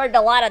scored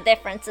a lot of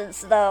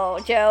differences, though,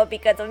 Joe,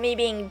 because of me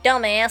being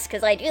dumbass,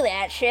 because I do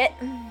that shit.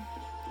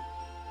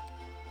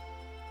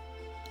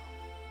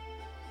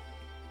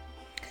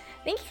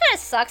 I think he kind of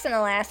sucks in the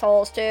last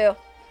holes, too.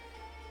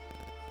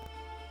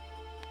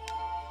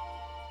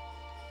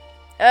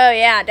 Oh,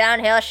 yeah,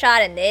 downhill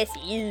shot in this.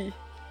 Ew.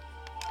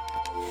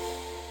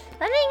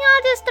 I think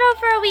I'll just throw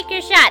for a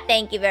weaker shot,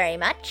 thank you very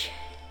much.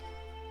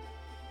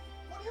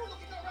 What are you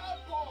looking around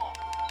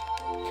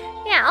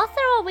for? Yeah, I'll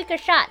throw a weaker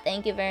shot,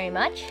 thank you very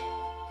much.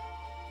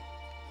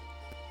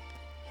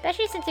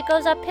 Especially since it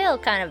goes uphill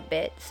kind of a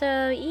bit,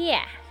 so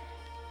yeah.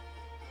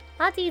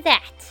 I'll do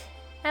that.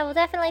 I will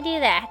definitely do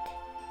that.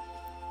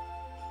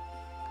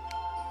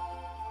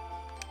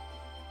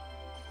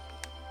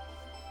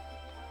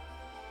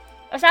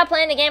 I stopped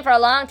playing the game for a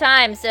long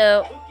time,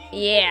 so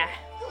yeah.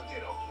 You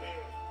did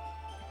okay.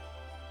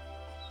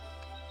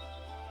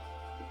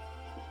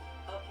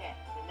 Okay,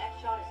 the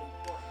next shot is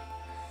important.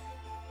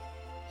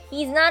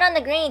 He's not on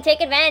the green.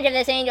 Take advantage of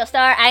this, Angel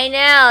Star. I know,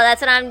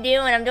 that's what I'm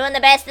doing. I'm doing the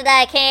best that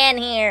I can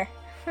here.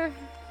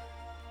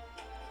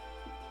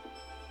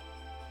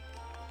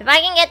 If I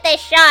can get this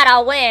shot,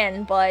 I'll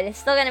win, but it's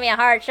still gonna be a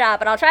hard shot,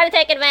 but I'll try to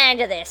take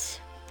advantage of this.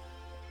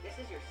 This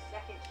is your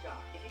second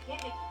shot. If you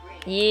can't make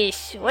the green,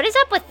 Yeesh. What is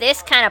up with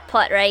this kind of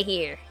putt right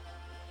here?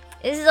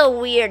 This is a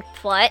weird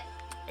putt.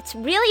 It's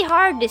really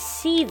hard to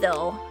see,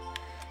 though.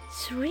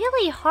 It's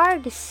really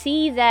hard to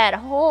see that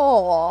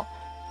hole.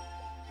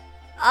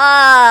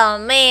 Oh,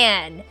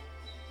 man.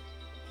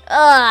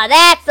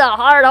 That's a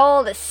hard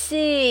hole to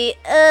see.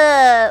 Wait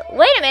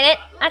a minute.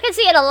 I can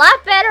see it a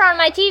lot better on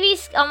my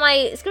on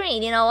my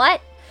screen. You know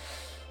what?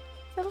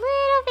 It's a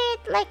little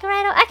bit like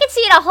I can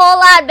see it a whole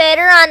lot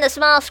better on the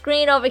small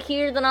screen over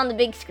here than on the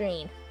big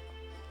screen.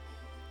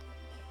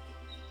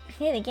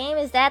 Yeah, the game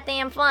is that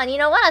damn fun. You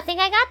know what? I think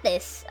I got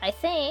this. I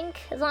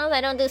think. As long as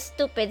I don't do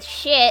stupid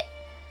shit.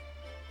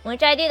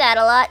 Which I do that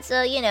a lot,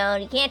 so, you know,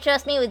 you can't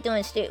trust me with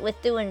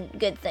doing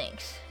good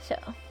things. So,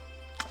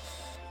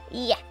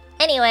 yeah.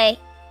 Anyway,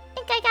 I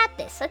think I got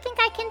this. I think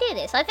I can do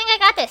this. I think I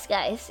got this,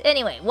 guys.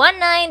 Anyway,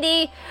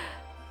 190.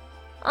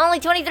 Only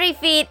 23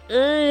 feet.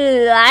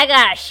 Ugh, I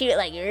gotta shoot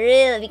like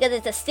really, because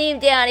it's a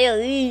steep downhill.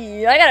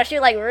 Ugh, I gotta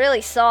shoot like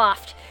really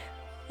soft.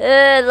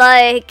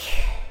 Like...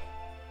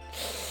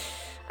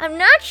 I'm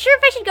not sure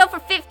if I should go for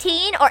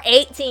 15 or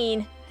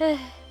 18.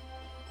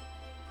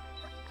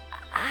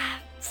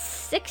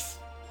 6.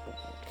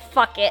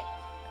 Fuck it.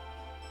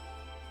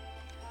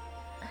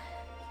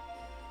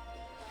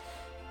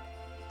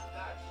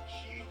 That's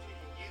cheating,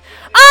 isn't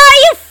it? Are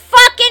you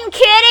fucking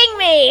kidding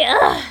me?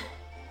 Ugh.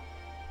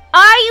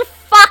 Are you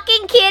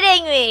fucking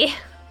kidding me?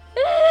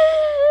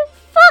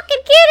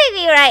 Fucking kidding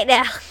me right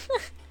now.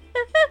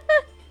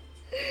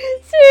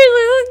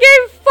 Seriously, this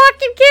game's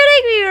fucking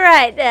kidding me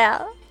right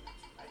now.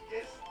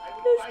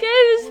 This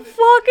game is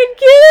fucking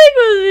kidding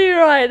with me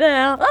right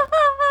now.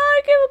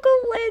 Chemical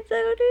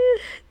Lanzo,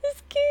 dude.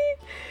 This game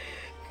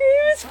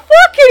is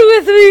fucking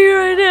with me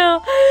right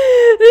now.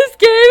 This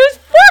game is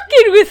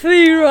fucking with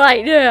me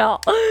right now.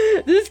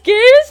 This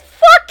game is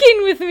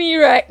fucking with me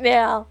right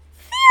now.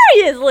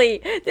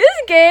 Seriously,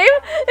 this game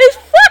is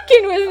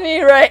fucking with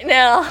me right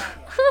now.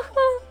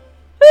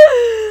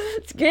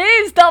 This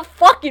game, stop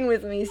fucking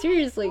with me,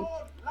 seriously.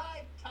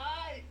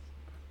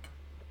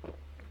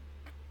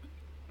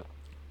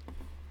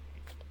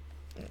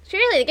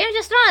 Seriously, the game's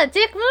just throwing a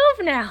dick move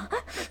now.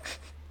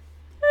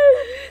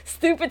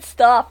 Stupid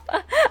stuff.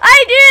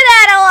 I do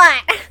that a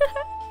lot.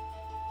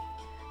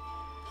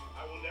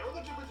 I will never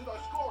let you visit our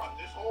score on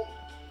this hole.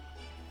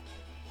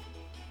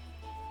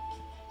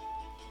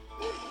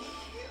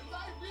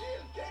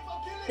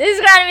 This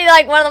is gonna be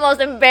like one of the most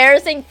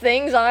embarrassing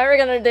things I'm ever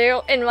gonna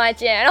do in my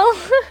channel.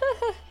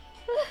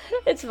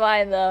 It's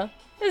fine though.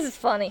 This is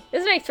funny.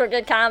 This makes for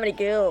good comedy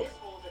gold. this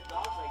hole's a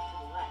dog leg to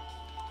the left.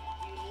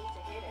 Do you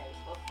need to hit a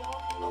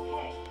football?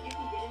 Okay, you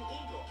can get an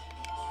eagle.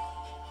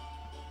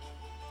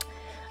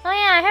 Oh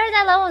yeah, I heard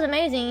that level was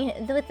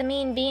amazing with the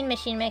mean bean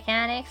machine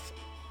mechanics.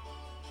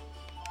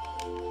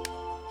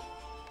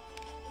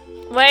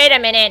 Wait a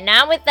minute,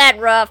 not with that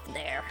rough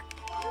there.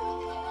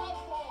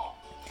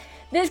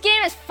 This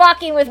game is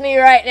fucking with me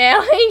right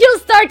now. Angel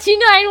Star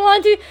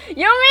 2912.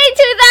 You mean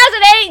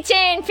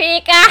 2018,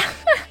 Pika?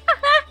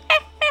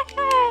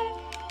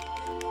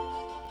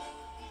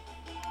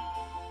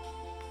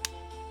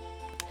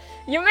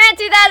 You meant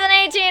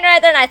 2018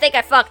 right then. I think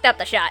I fucked up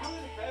the shot.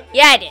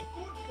 Yeah, I did.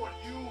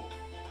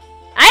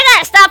 I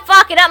gotta stop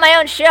fucking up my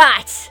own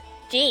shots.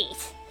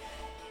 Jeez.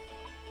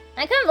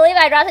 I couldn't believe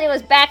Hydrosity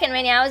was back in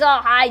Mania. I was all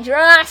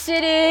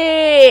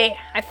Hydrosity.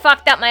 I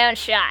fucked up my own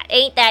shot.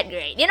 Ain't that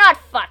great? You know what?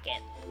 Fuck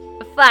it.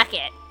 Fuck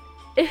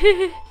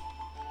it.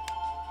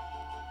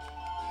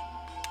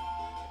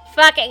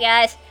 Fuck it,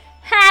 guys.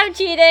 I'm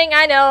cheating.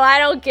 I know. I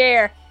don't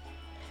care.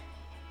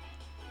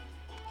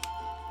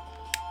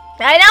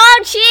 I know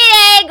I'm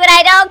cheating, but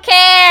I don't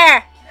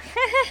care.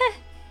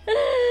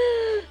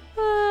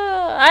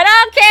 I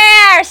don't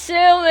care.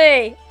 Sue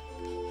me.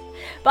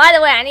 By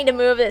the way, I need to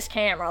move this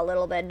camera a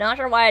little bit. Not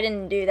sure why I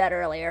didn't do that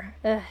earlier.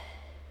 Ugh.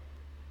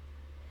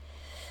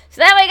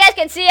 So that way you guys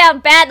can see how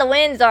bad the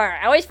winds are.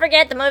 I always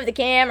forget to move the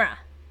camera.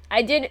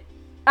 I did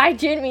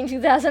mean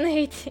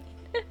 2018.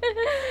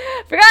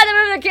 Forgot to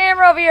move the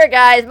camera over here,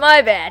 guys.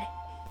 My bad.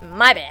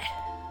 My bad.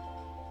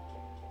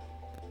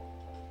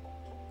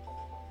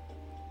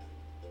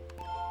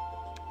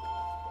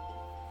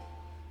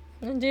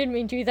 I did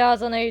mean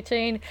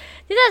 2018.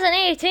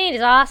 2018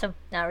 is awesome.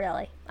 Not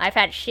really. I've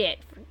had shit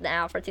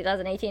now for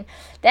 2018.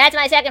 That's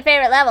my second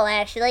favorite level,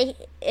 actually.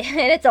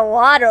 And it's a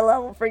water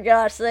level, for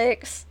gosh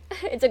sakes.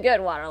 It's a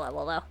good water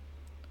level, though.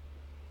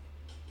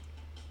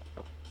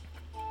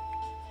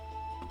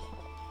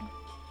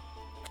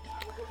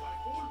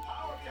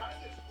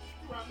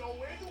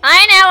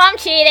 I know, I'm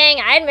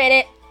cheating. I admit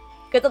it.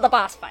 Good to the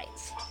boss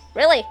fights.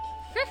 Really?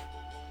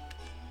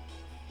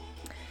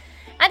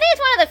 I think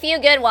it's one of the few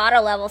good water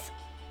levels.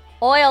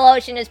 Oil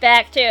Ocean is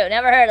back, too.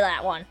 Never heard of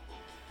that one.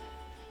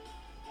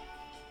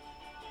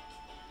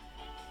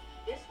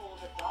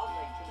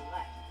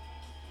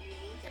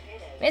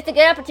 Missed a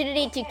good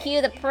opportunity to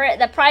cue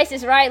the Price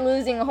is Right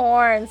losing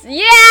horns.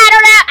 Yeah, I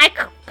don't know.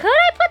 Could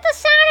I put the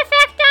sound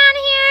effect on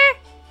here?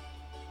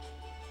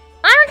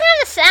 I don't have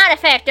the sound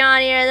effect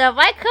on here, though. If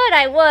I could,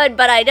 I would,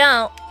 but I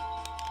don't.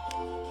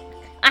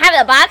 I have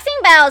the boxing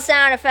bell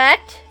sound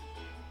effect.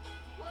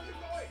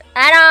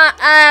 I don't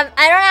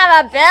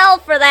have a bell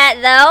for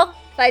that, though.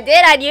 If I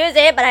did, I'd use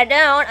it, but I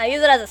don't. I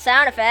use it as a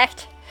sound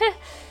effect.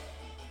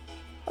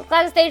 The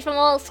classic stage from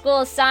old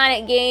school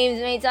Sonic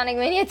games made Sonic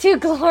Mania 2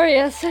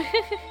 glorious. Not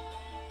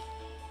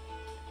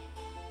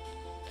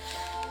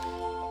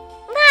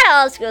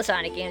old school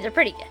Sonic games are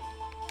pretty good.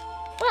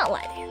 Won't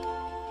lie to you.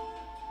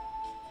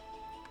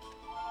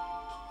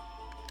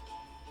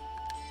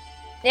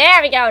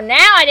 There we go.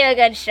 Now I do a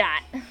good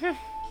shot. Cool.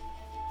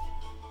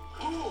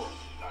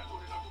 Not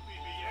good enough to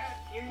beat me yet.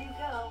 Here you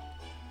go.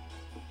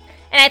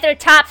 And I threw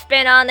top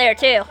spin on there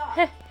too. Your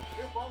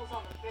ball's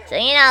on the fair. So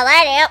you know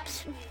that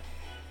helps.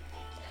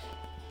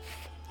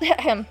 I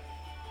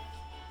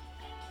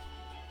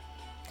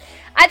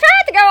try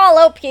not to go all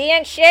OP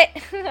and shit.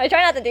 I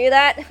try not to do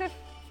that. I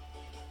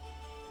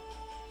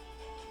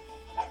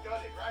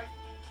got it, right?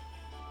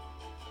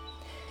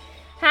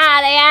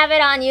 Ha, they have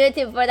it on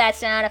YouTube for that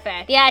sound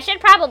effect. Yeah, I should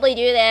probably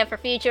do that for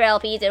future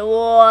LPs. And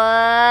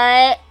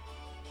what?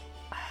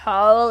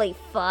 Holy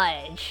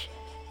fudge.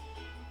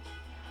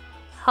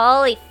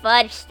 Holy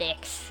fudge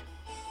sticks.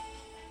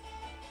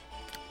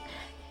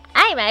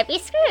 I might be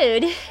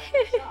screwed.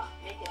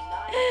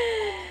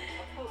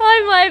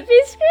 I might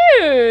be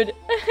screwed.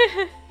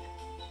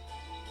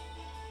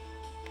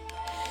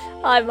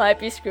 I might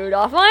be screwed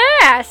off my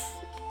ass.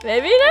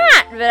 Maybe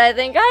not, but I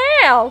think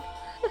I am.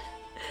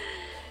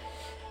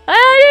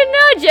 I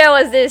didn't know Joe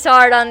was this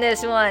hard on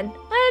this one.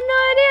 I had no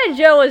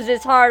idea Joe was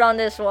this hard on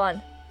this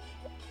one.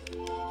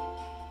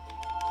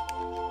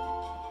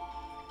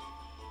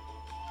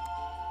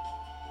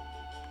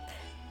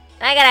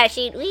 I gotta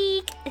shoot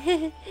weak.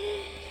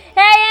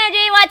 Hey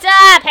Angie, what's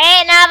up?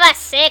 Hey Nova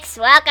 6,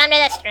 welcome to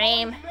the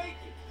stream. Make it.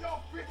 You're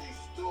pretty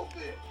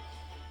stupid.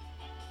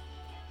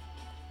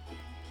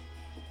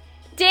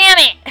 Damn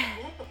it! You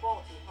hit the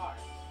ball too hard, I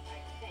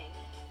think.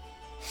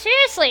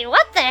 Seriously,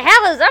 what the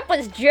hell is up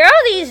with Joe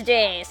these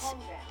days? Calm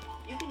down.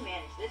 You can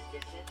manage this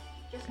distance.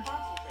 Just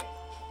concentrate.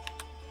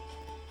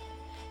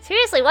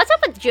 Seriously, what's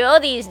up with Joe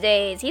these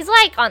days? He's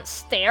like on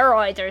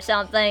steroids or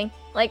something.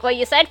 Like what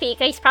you said,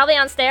 Pika, he's probably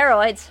on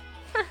steroids.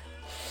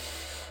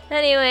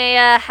 Anyway,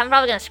 I'm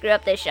probably gonna screw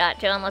up this shot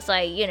too, unless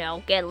I, you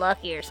know, get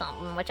lucky or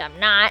something, which I'm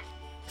not.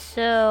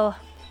 So...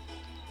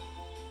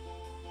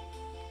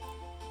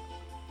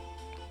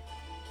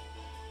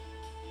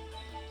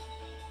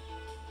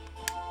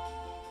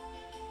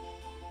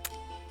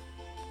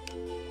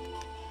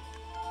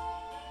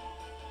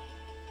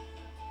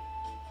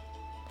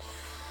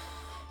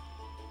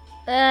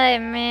 Ay,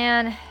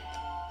 man.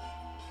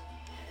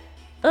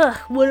 Ugh,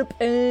 what a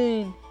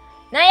pain.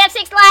 Now you have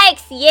 6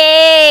 likes!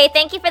 Yay!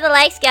 Thank you for the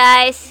likes,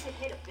 guys. You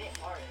could hit a bit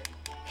harder.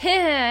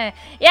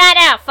 Yeah,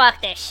 no,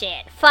 fuck this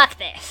shit. Fuck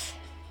this.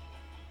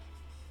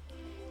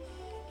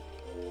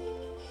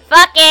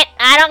 Fuck it.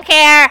 I don't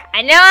care.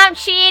 I know I'm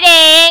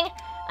cheating.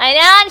 I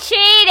know I'm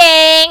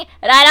cheating,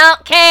 but I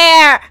don't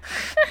care.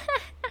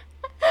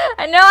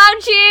 I know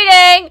I'm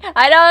cheating.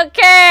 I don't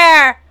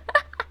care.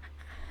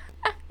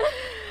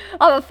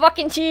 I'm a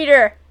fucking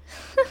cheater.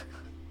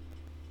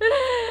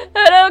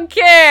 I don't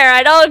care.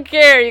 I don't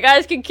care. You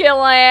guys can kill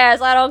my ass.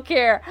 I don't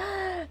care.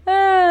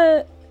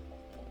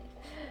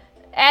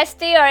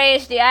 SD or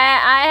HD?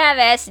 I have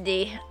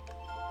SD.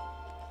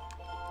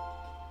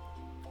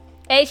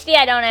 HD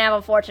I don't have,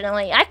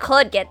 unfortunately. I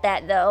could get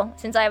that, though,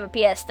 since I have a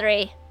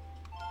PS3.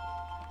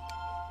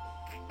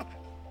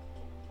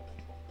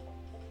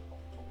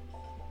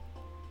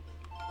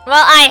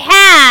 Well, I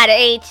had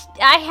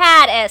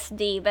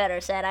SD, better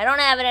said. I don't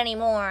have it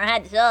anymore. I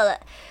had to sell it.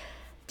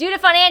 Due to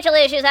financial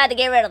issues, I had to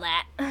get rid of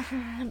that.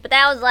 But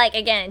that was like,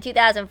 again, in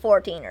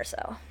 2014 or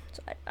so.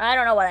 So I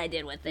don't know what I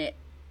did with it.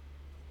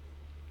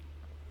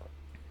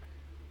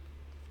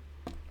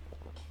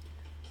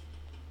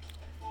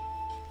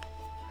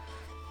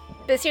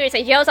 But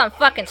seriously, Joe's on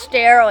fucking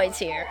steroids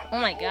here. Oh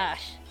my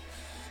gosh.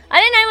 I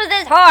didn't know it was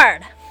this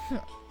hard.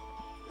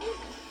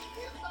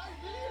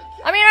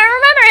 I mean, I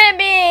remember him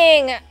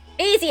being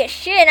easy as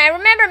shit. And I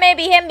remember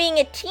maybe him being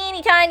a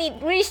teeny tiny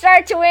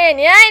restart to win.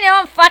 Yeah, I know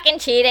I'm fucking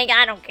cheating.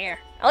 I don't care.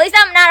 At least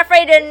I'm not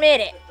afraid to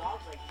admit it.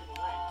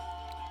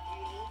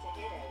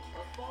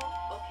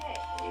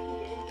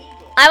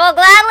 I will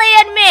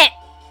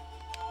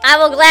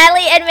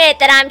gladly admit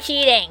that I'm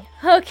cheating.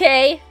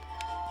 Okay.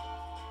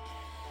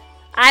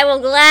 I will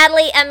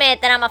gladly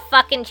admit that I'm a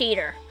fucking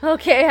cheater.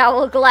 Okay, I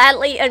will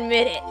gladly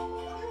admit it.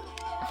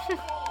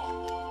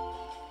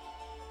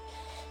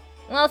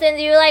 Well, since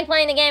you like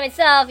playing the game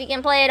itself, you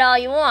can play it all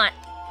you want.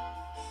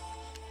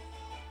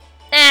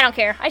 I don't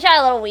care. I shot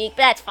a little weak, but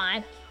that's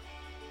fine.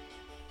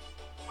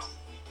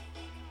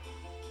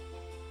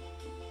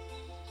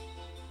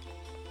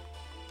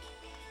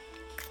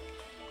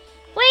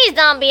 Please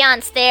don't be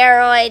on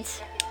steroids.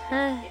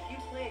 If you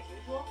play as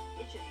usual,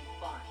 it should be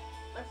fun.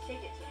 Let's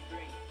take it to the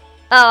green.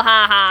 Oh,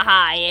 ha ha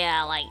ha,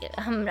 yeah,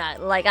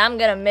 I'm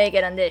gonna make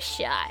it on this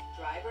shot.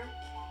 Driver,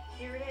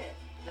 here it is.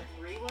 The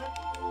 3-wood,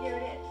 here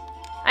it is.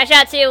 I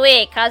shot too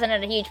weak, causing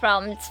it a huge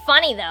problem. It's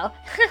funny, though.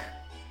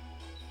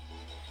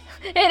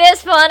 It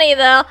is funny,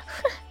 though.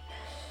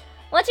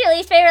 What's your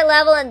least favorite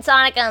level in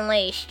Sonic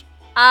Unleashed?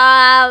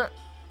 I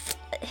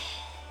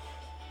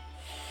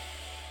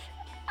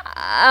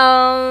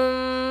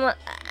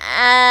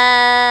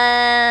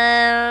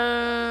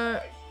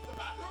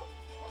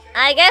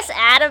guess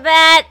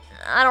Adabat?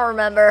 I don't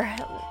remember.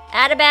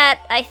 Adabat,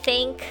 I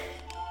think.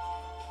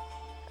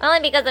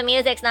 Only because the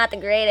music's not the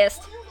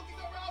greatest.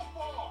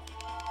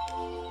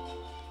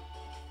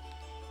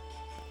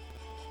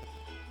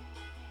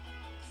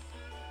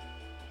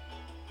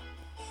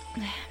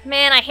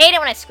 Man, I hate it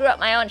when I screw up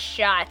my own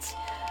shots.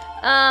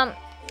 Eggman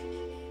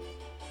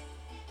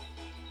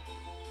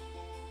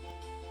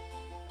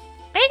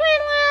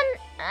one?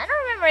 I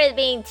don't remember it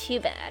being too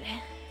bad.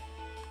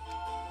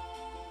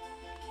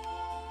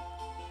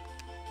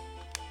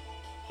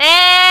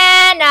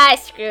 And I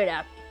screwed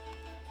up.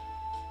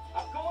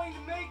 I'm going to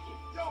make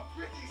it. Yo,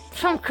 pretty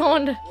I'm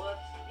going to... Whoops,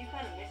 you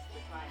kind of missed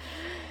the time.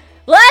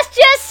 Let's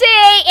just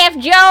see if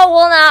Joe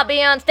will not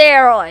be on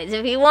steroids.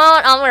 If he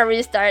won't, I'm gonna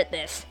restart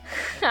this.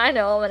 I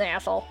know, I'm an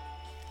asshole.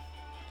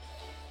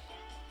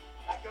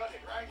 I got it,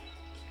 right?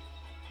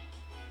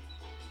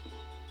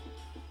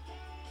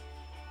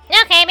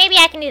 Okay, maybe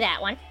I can do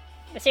that one.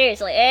 But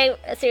seriously,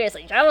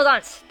 seriously, Joe was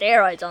on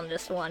steroids on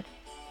this one.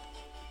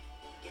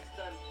 It's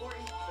the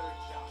important third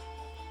shot.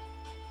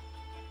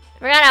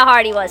 Forgot how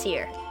hard he was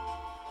here.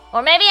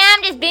 Or maybe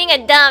I'm just being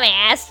a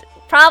dumbass.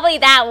 Probably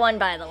that one,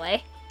 by the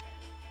way.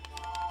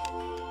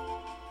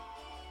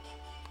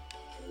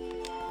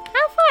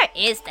 How far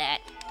is that?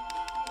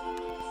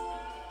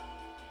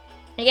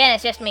 Again,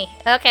 it's just me.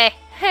 Okay.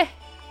 I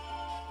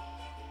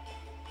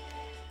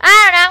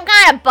don't know, I'm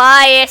kind of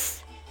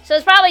biased. So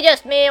it's probably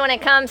just me when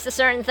it comes to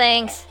certain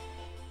things.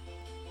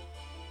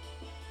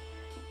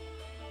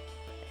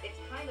 It's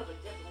kind of a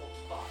difficult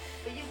spot,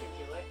 but you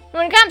can do it.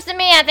 When it comes to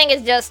me, I think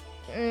it's just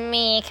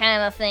me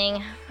kind of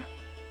thing.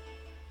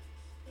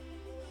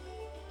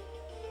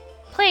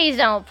 Please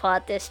don't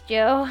putt this,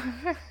 Joe.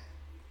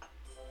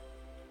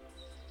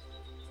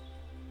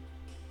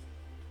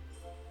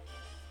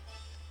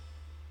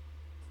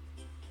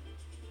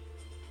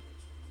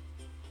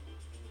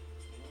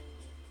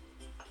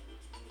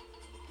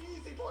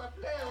 Easy for a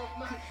player of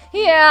mine.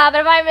 Yeah,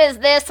 but if I miss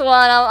this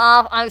one,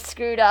 I'm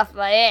screwed off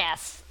my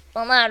ass.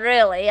 Well, not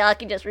really. I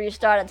can just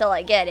restart until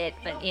I get it,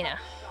 but you know.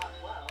 Shot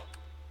well,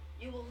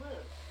 you will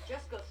lose.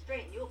 Just go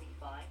straight and you'll be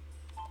fine.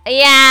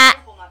 Yeah.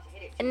 Careful not to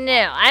hit it too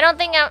No, I don't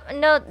think I'm.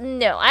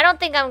 No, I don't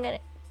think I'm gonna.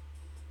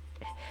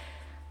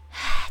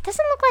 It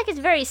doesn't look like it's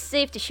very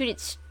safe to shoot it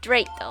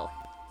straight, though.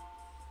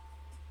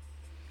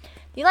 Do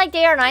you like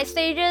day or night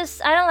stages?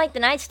 I don't like the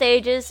night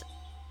stages,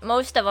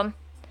 most of them,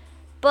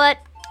 but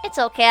it's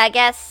okay, I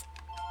guess.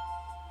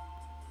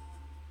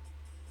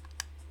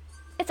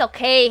 It's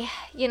okay,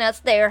 you know, it's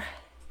there.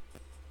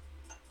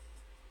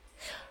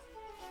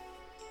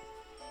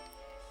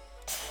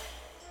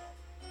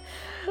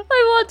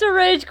 I want to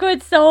rage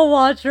quit so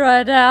much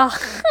right now. Good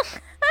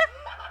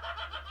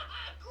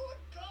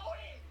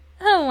going.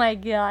 Oh my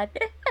god.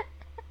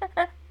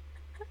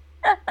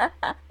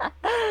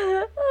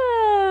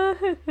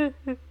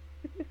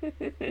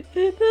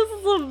 This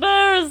is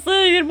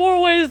embarrassing in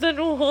more ways than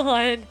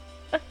one.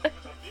 A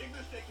big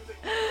mistake to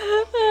make.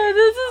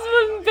 This is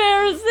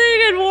embarrassing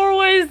in more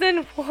ways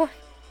than one.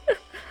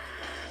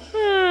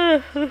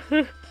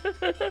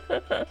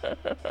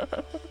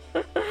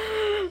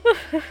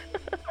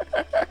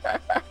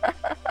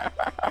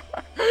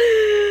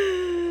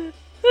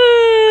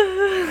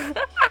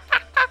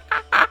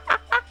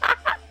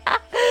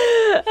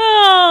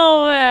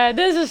 Oh man,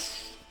 this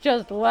is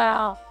just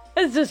wow.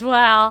 It's just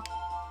wow.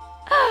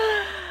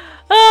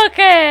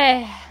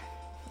 Okay.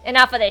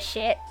 Enough of this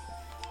shit.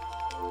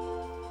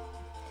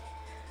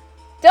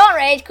 Don't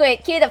rage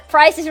quit. Cue the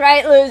Price is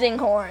Right losing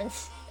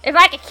horns. If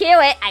I could cue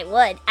it, I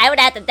would. I would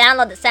have to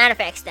download the sound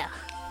effects though.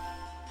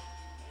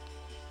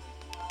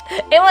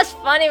 It was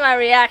funny, my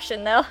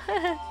reaction though.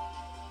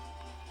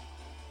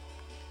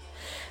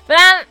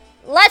 But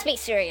let's be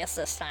serious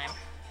this time.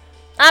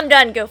 I'm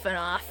done goofing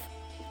off.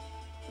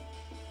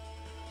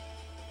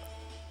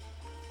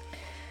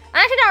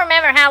 I actually don't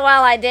remember how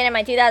well I did in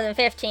my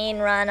 2015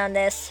 run on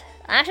this.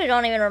 I actually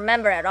don't even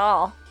remember at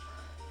all.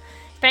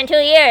 It's been 2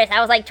 years.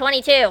 I was like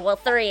 22. Well,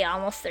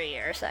 almost 3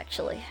 years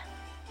actually.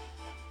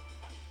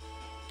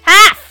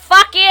 Ha!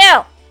 Fuck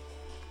you!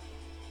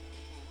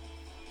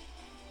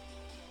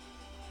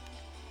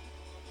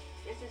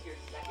 This is your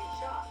second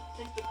shot.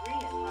 Since the green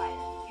is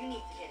higher, you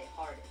need to hit it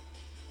harder.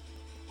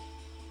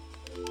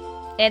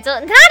 It's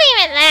not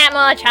even that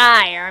much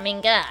higher. I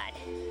mean, God.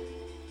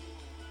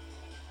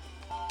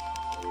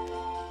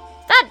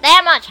 It's not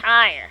that much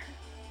higher.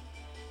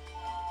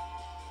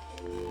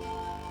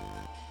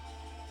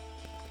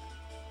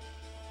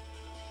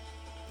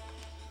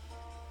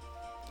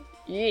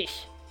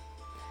 Yeesh.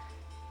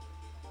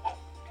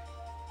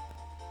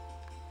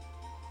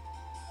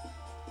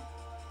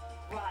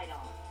 Right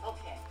on.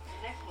 Okay.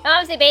 The next one.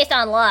 Obviously based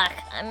on luck.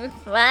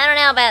 Well, I don't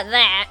know about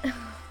that.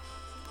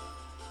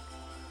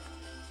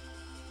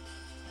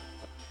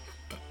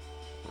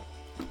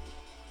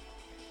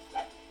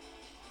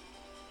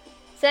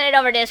 Send it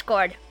over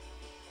Discord.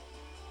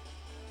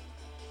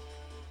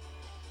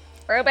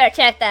 Or we better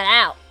check that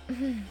out.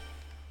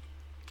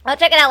 I'll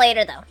check it out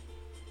later though.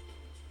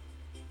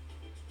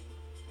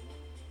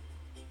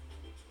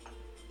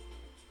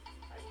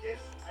 I guess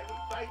I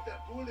will fight the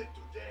bullet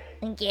today.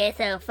 I guess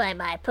I'll find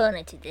my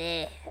opponent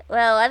today.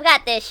 Well, I've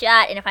got this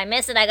shot, and if I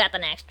miss it, I got the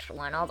next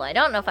one. Although I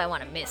don't know if I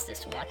want to miss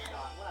this one.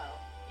 Well,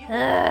 you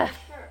Ugh.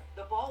 sure.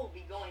 The ball will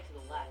be going to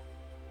the left.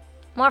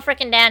 More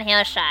freaking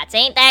downhill shots.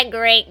 Ain't that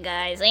great,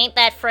 guys? Ain't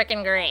that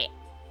freaking great?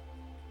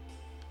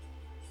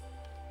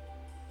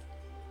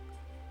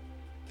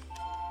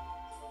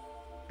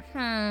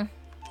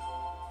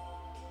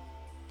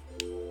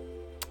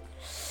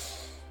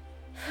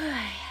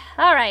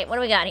 Alright, what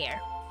do we got here?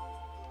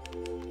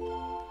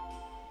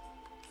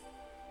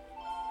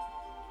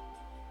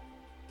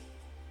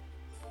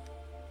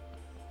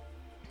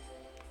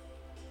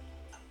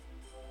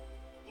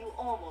 You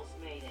almost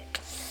made it.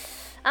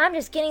 I'm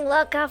just getting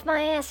luck off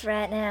my ass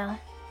right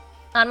now.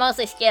 On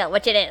mostly skill,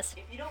 which it is.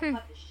 If you don't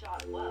cut the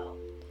shot well,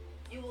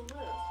 you will lose.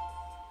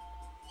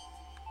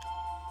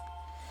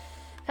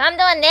 If I'm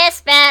doing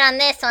this bad on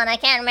this one, I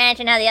can't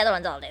imagine how the other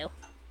ones all do.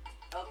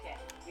 Okay,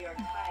 we are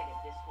tied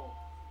at this hole.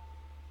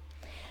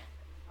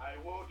 I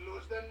won't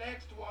lose the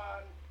next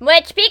one.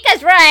 Which,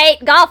 Pika's right,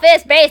 golf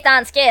is based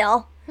on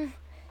skill.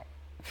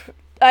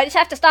 I just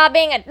have to stop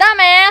being a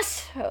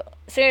dumbass.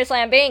 Seriously,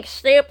 I'm being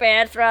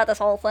stupid throughout this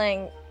whole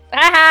thing.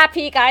 Haha,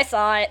 Pika, I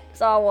saw it.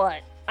 Saw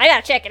what? I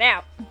gotta check it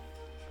out. It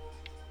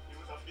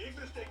was a big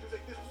mistake to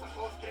think this was a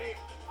close game.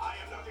 I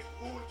am not a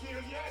fool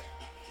here yet.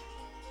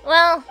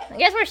 Well, I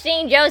guess we're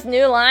seeing Joe's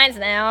new lines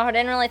now. I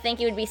didn't really think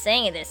he would be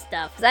saying this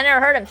stuff, because I never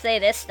heard him say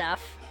this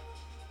stuff.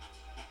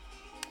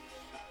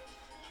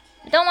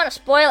 I don't want to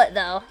spoil it,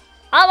 though.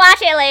 I'll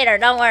watch it later,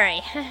 don't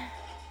worry.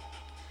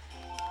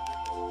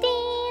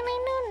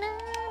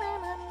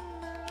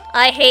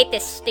 I hate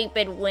this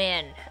stupid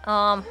wind.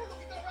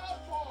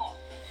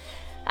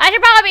 I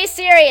should probably be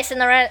serious in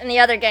the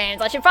other games.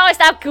 I should probably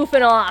stop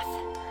goofing off.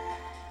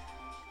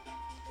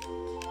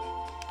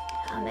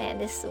 Oh man,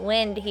 this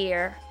wind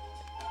here.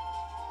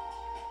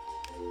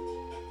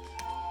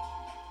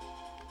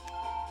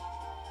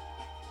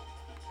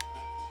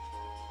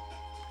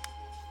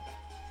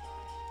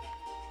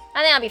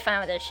 I think I'll be fine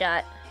with this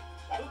shot.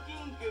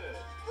 Looking good.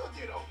 You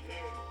did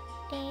okay.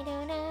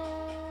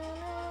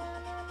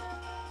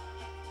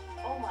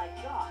 Oh my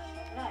gosh,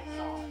 nice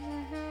song.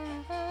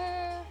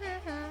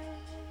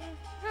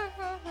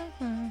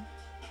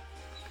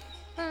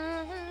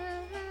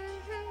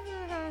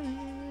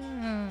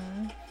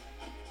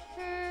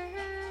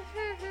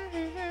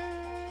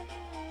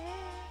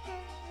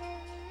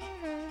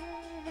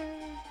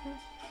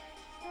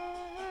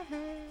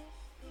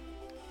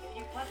 If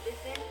you put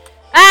this in,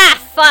 Ah,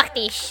 fuck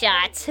these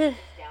shots.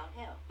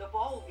 downhill. The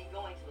ball will be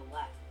going to the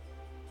left.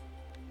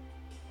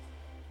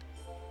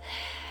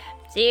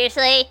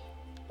 Seriously?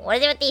 What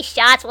is it with these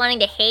shots wanting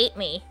to hate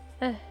me?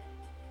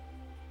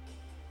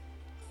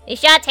 These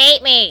shots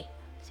hate me.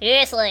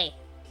 Seriously.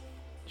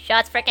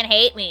 Shots freaking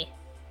hate me.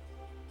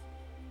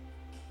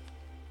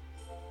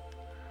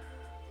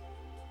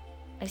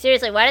 Like,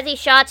 seriously, why do these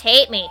shots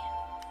hate me?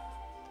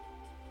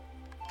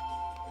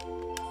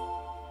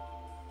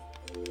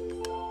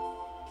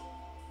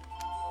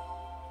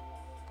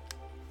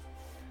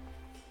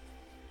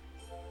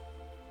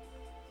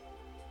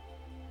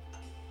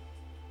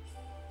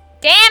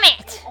 Damn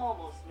it!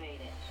 Almost made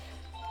it.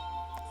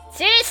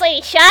 Seriously,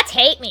 these shots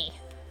hate me.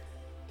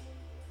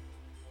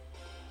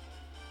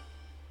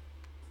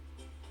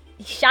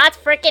 These shots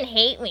freaking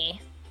hate me.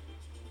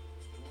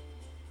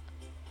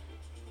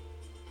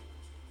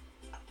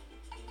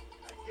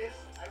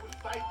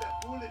 bite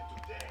the bullet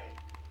today.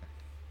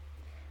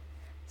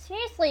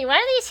 Seriously, why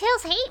do these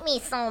hills hate me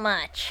so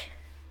much?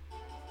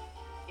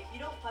 If you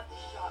don't putt the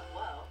shot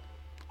well,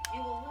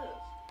 you will lose.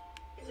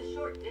 It's a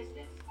short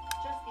distance.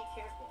 Just be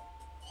careful.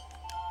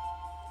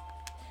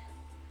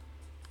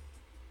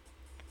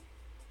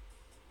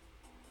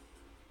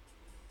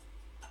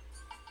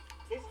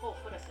 This hole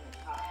put us in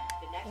a tie.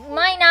 The next You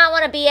might not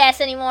want to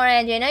BS anymore,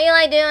 Andrew. I know you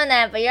like doing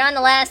that, but you're on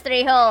the last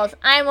 3 holes.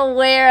 I'm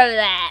aware of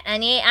that.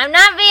 I'm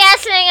not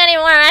BSing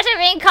anymore. I'm actually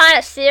being kind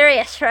of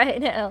serious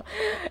right now.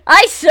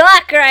 I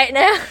suck right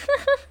now.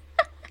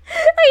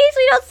 I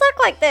usually don't suck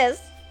like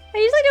this. I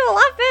usually do a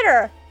lot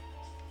better.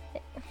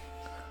 A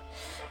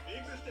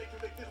big mistake to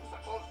think this was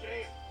a close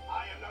game.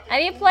 I am nothing.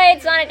 Have you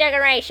played Sonic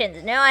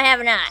Decorations? No, I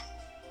have not.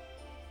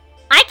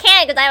 I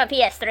can because I have a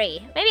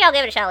PS3. Maybe I'll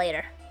give it a shot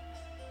later.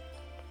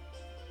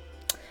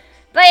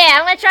 But yeah,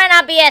 I'm gonna try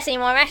not BS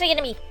anymore. I'm actually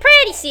gonna be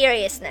pretty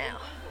serious now.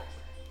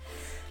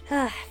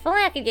 If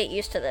only I could get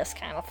used to this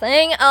kind of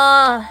thing.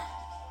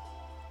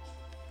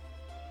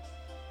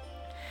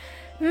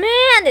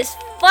 Man, this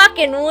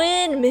fucking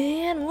wind,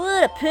 man.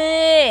 What a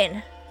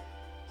pain.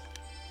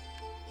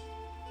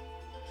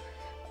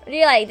 What do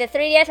you like, the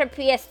 3DS or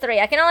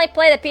PS3? I can only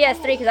play the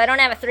PS3 because I don't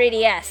have a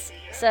 3DS.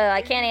 So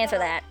I can't answer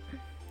that.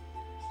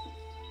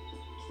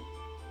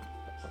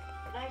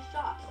 nice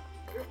shot.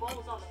 Your ball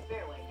was on the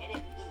fairway and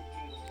it flew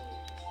beautifully.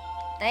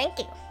 Thank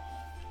you.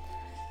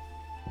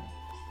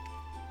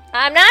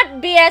 I'm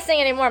not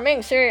BSing anymore. I'm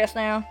being serious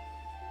now.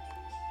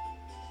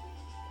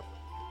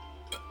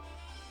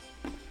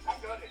 I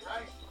got it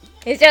right.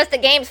 It's just the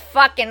game's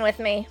fucking with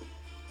me.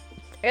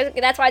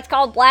 That's why it's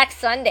called Black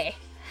Sunday.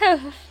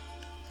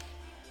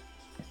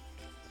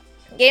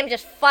 Game's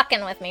just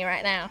fucking with me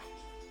right now.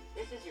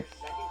 This is your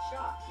second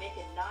shot. Make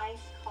a nice,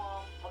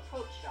 calm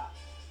approach shot.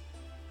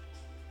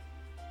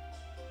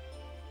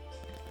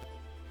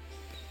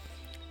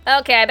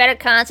 Okay, I better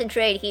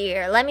concentrate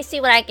here. Let me see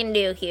what I can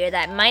do here.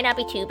 That might not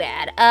be too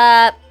bad. What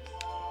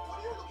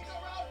are you looking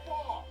around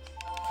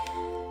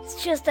for?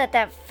 It's just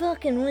that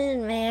fucking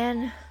wind,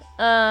 man.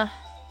 Oh,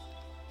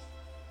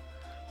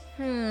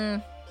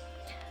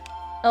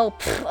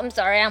 I'm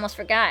sorry, I almost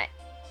forgot.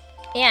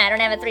 Yeah, I don't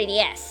have a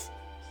 3DS.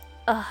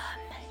 Ugh.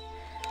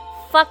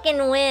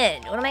 Fucking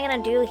wind. What am I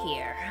gonna do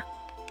here?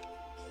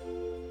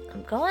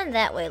 I'm going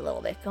that way a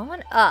little bit.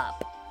 Going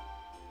up.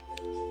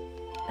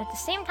 At the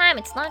same time,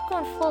 it's not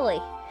going fully.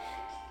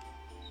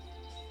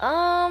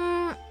 A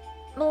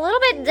little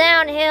bit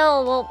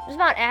downhill. Well, it's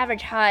about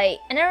average height.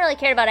 I never really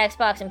cared about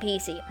Xbox and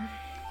PC.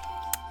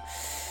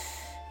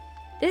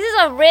 This is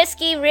a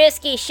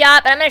risky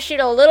shot, but I'm gonna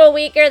shoot a little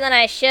weaker than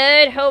I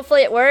should.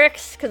 Hopefully it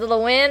works because of the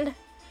wind.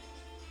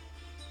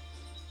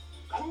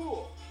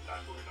 Cool. Not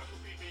good enough to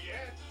beat me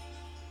yet.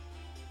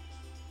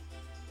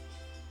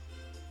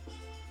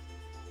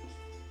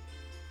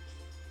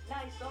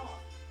 Nice on.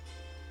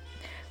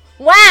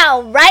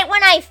 Wow, right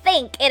when I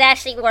think it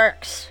actually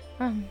works.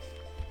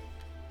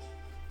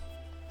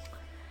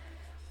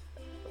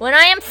 When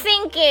I am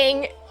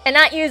thinking and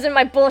not using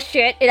my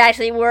bullshit, it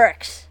actually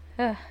works.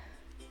 Ugh.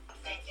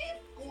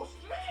 Go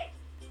straight.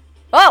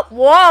 Oh,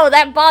 whoa,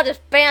 that ball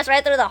just bounced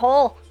right through the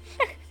hole.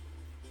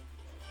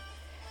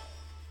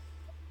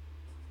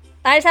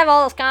 I just have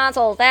all those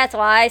consoles, that's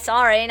why.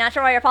 Sorry, not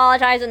sure why you're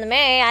apologizing to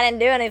me. I didn't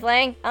do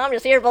anything. I'm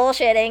just here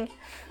bullshitting.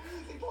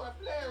 Easy for a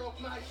player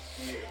of my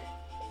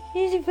skill.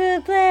 Easy for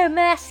a player of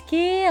my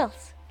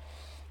skills.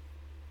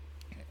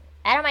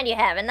 I don't mind you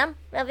having them.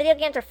 Well, video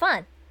games are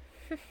fun.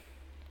 If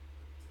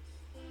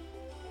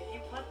you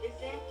put this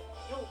in,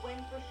 you'll win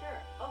for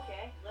sure.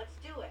 Okay, let's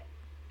do it.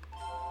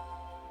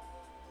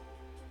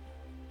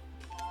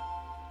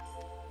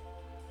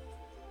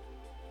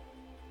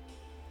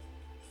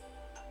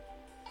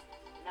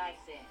 Nice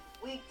in.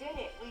 We did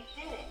it. We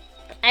did it.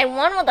 I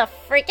won with a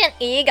freaking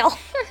eagle.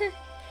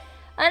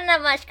 I don't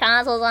have much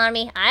consoles on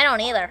me. I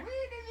don't either. Win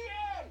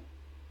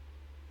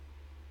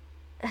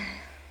in the end.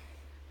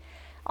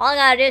 All I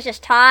gotta do is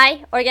just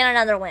tie or get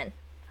another win.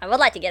 I would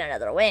like to get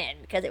another win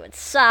because it would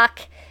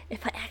suck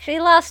if I actually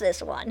lost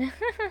this one.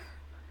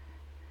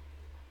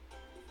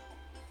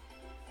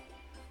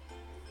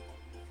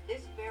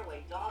 This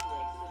fairway dog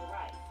legs to the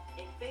right.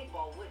 A fade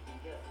ball would be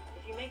good.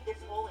 If you make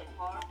this hole in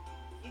par,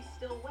 you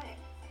still win.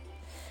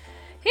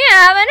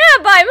 Yeah, but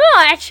not by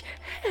much.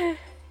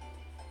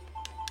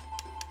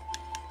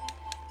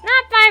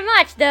 Not by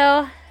much,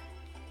 though.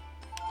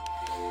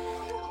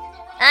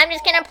 I'm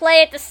just gonna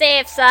play it the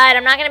safe side.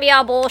 I'm not gonna be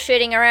all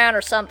bullshitting around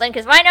or something.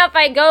 Because I know if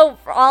I go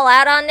all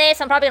out on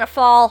this, I'm probably gonna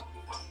fall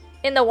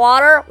in the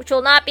water, which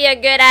will not be a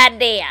good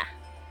idea.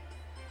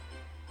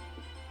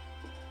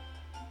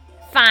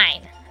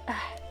 Fine.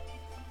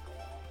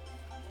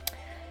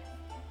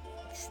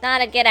 It's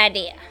not a good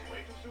idea.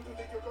 Way too soon to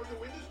think you're going to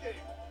win this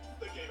game.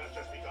 The game has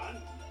just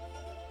begun.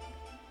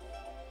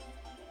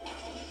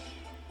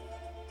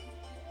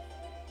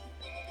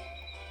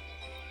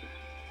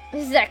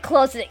 This is as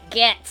close as it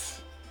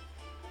gets.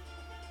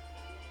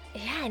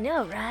 Yeah, I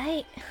know,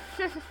 right?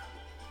 This is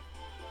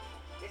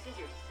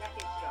your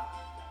second shot.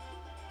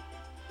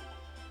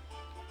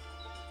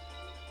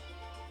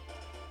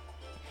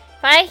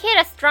 If I hit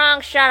a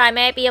strong shot, I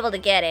might be able to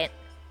get it.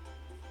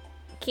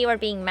 Keyword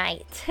being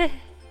might. What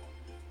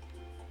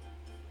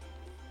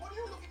are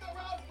you looking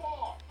around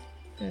for?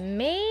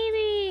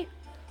 Maybe.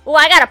 Oh,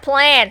 I got a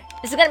plan.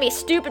 This is gonna be a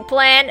stupid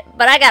plan,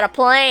 but I got a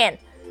plan.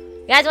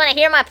 You guys want to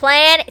hear my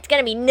plan? It's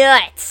gonna be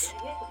nuts.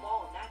 If you hit the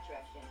ball in that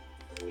direction,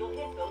 you'll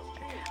hit those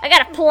trees. I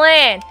got a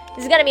plan.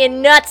 This is gonna be a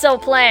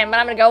nutso plan, but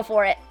I'm gonna go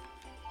for it.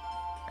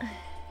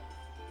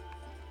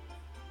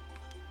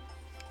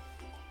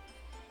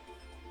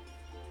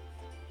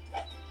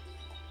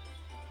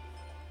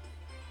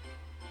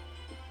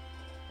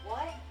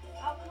 What?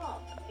 How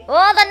come?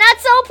 Well, the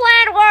nutso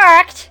plan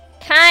worked.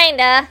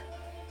 Kinda.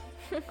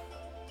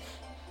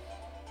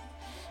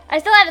 I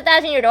still have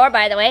 1,000-year door,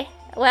 by the way.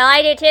 Well,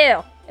 I do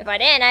too. If I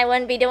didn't, I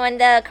wouldn't be doing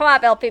the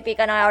co-op LPP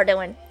and I are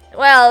doing.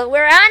 Well,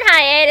 we're on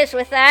hiatus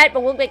with that,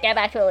 but we'll get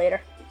back to it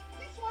later.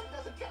 This one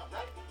doesn't count,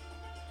 right?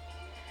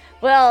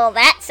 Well,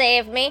 that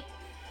saved me.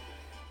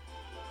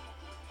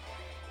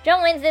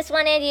 Joe wins this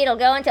one, Andy. It'll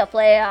go into a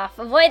playoff.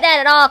 Avoid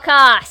that at all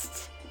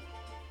costs.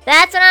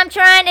 That's what I'm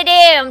trying to do.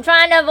 I'm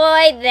trying to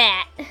avoid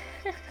that.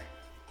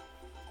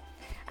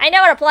 I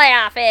know what a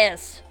playoff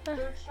is.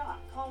 Third shot,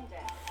 calm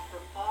down. For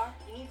par,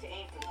 you need to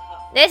aim for the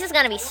cup. This is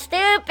gonna be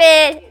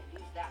stupid.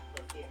 Use that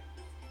clip here.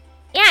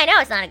 Yeah, I know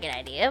it's not a good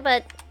idea,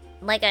 but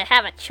like I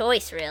have a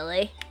choice,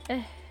 really.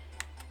 I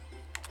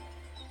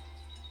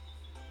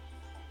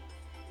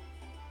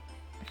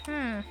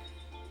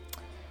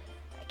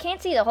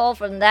can't see the hole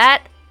from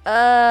that. Where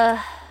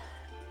are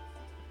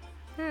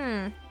you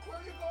going?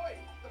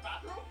 The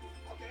bathroom?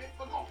 Okay,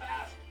 but go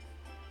fast.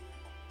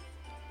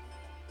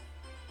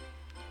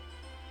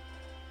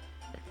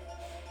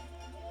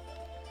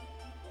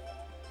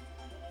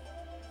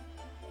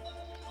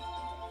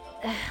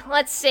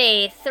 Let's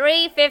see,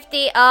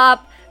 350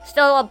 up,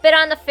 still a bit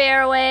on the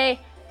fairway.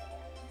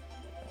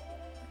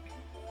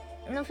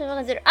 Of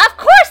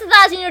course,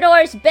 1,000-year door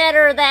is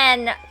better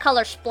than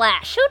Color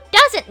Splash. Who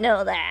doesn't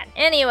know that?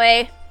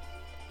 Anyway,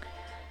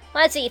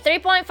 let's see,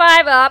 3.5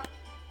 up,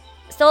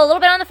 still a little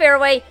bit on the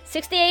fairway,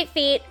 68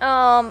 feet.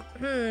 Let's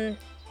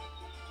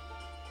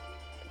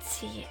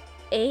see,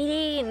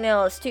 80?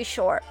 No, it's too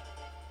short.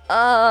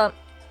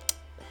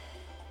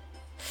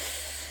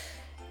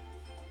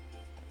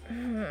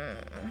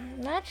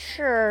 Not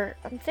sure.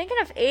 I'm thinking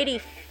of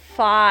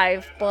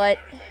 85, but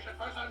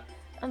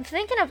I'm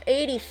thinking of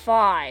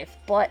 85,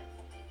 but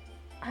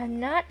I'm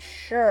not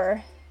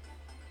sure.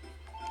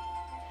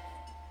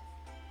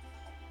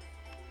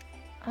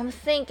 I'm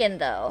thinking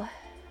though.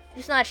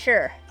 Just not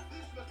sure.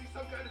 This must be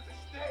some kind of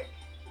mistake.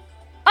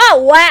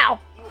 Oh wow!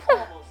 You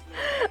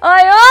almost made it.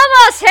 I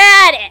almost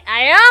had it!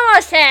 I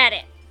almost had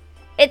it!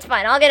 It's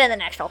fine, I'll get in the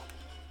next hole.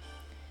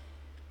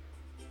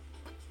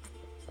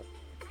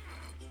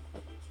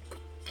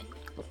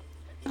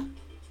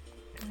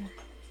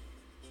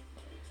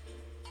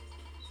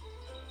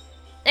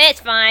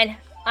 It's fine.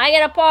 I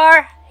get a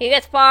par, he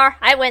gets par,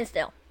 I win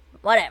still.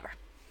 Whatever.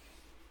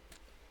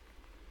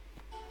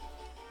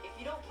 If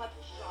you don't putt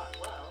the shot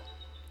well,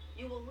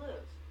 you will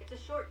lose. It's a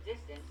short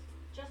distance.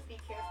 Just be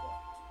careful.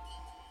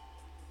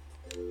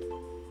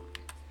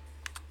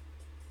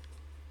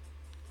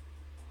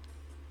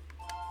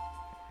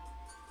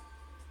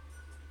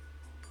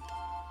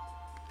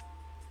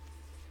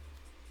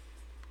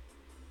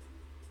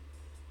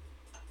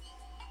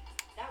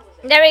 That was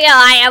a There we go,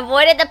 I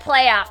avoided the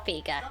playoff,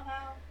 Pika.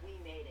 Somehow, we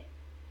made it.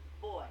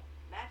 Boy,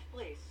 match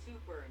play is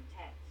super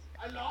intense.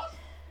 I lost?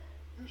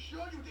 You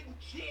sure you didn't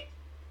cheat?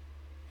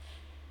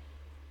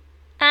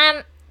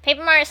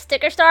 Paper Mario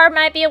Sticker Star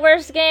might be a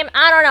worse game.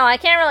 I don't know, I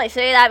can't really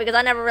say that because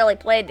I never really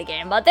played the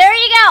game. But there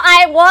you go,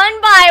 I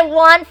won by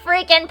 1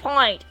 freaking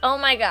point. Oh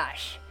my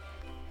gosh.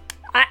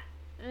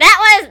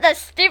 That was the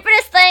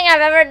stupidest thing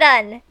I've ever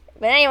done.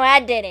 But anyway, I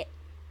did it.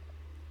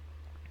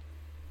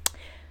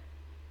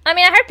 I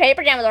mean, I heard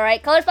Paper Jam was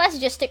alright. Color Splash is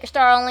just Sticker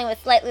Star only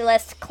with slightly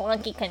less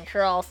clunky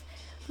controls.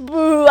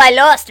 Boo, I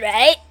lost,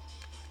 right?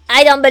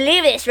 I don't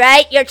believe this,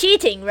 right? You're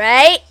cheating,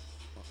 right?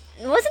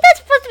 Wasn't that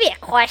supposed to be a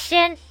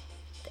question?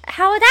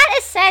 How that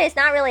is said is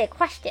not really a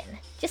question.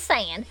 Just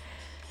saying.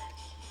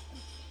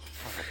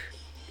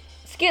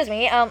 Excuse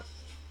me, oh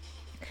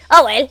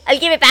well, I'll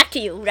give it back to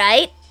you,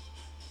 right?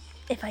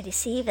 If I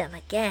deceive them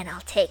again,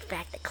 I'll take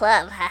back the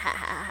club. Ha ha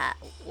ha ha.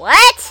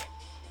 What?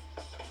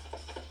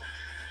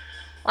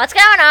 What's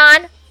going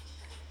on?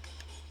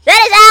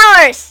 That is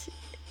ours!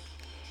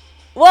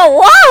 Whoa,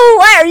 whoa!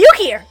 Why are you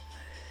here?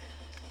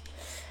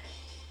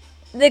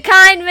 The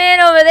kind man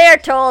over there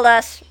told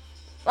us.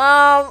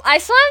 I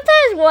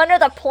sometimes wonder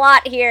the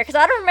plot here, because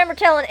I don't remember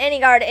telling any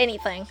guard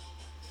anything.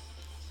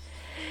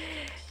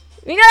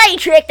 We know that you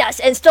tricked us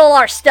and stole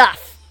our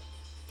stuff.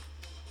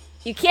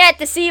 You can't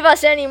deceive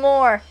us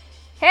anymore.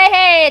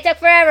 Hey, it took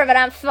forever, but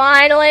I'm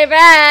finally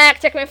back.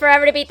 Took me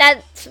forever to beat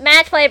that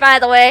match play, by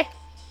the way.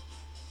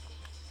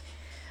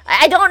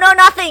 I don't know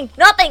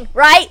nothing,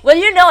 right? Well,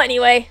 you know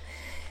anyway.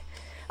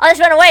 I'll just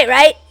run away,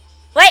 right?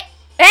 Wait,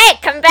 hey,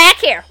 come back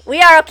here.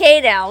 We are okay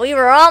now. We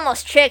were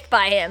almost tricked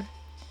by him.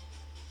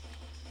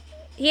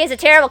 He is a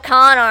terrible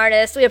con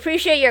artist. We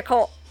appreciate your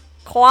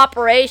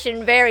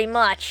cooperation very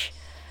much.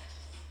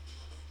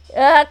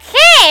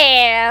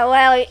 Okay,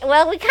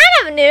 well, we kind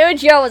of knew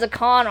Joe was a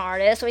con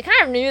artist. We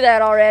kind of knew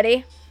that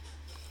already.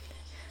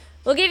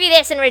 We'll give you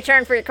this in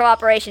return for your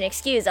cooperation.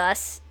 Excuse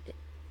us.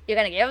 You're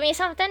gonna give me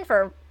something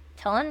for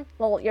telling?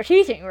 Well, you're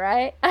cheating,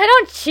 right? I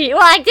don't cheat.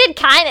 Well, I did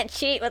kind of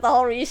cheat with the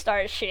whole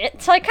restart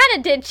shit. So I kind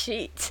of did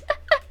cheat.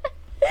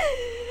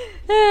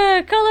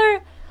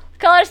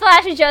 Color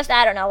Slash is just,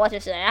 I don't know what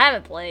to say. I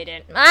haven't played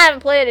it. I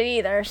haven't played it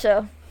either,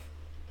 so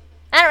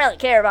I don't really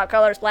care about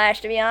Color Splash,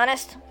 to be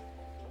honest.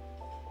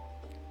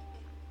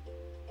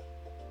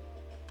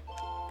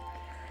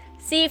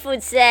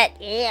 Seafood set.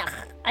 Ugh,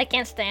 I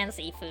can't stand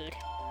seafood.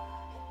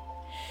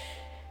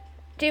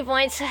 2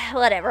 points.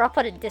 Whatever, I'll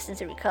put a distance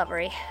of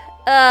recovery.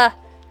 I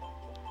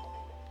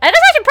guess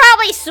I should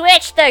probably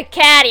switch the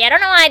caddy. I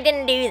don't know why I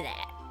didn't do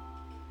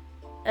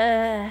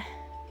that.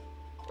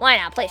 Why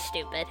not? Play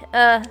stupid.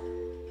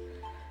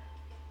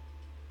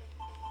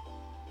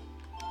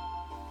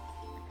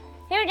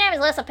 Paper Jam is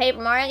less a Paper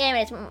Mario game.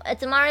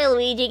 It's a Mario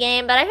Luigi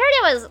game, but I heard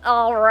it was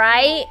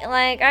alright.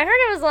 Like, I heard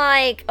it was,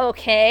 like,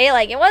 okay.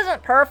 Like, it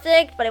wasn't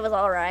perfect, but it was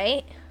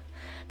alright.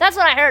 That's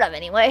what I heard of,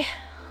 anyway.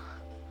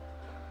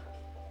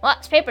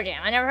 What's Paper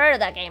Jam? I never heard of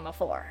that game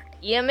before.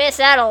 You miss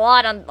out a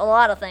lot on a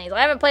lot of things.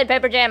 I haven't played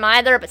Paper Jam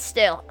either, but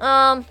still.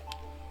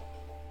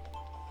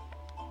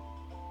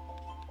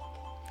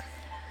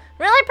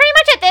 Really, pretty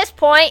much at this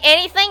point,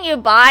 anything you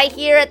buy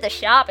here at the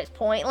shop is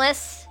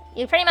pointless.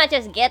 You pretty much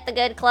just get the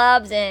good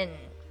clubs and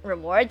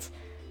rewards.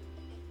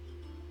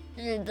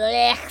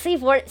 Blech,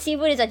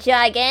 seafood is a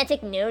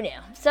gigantic no-no.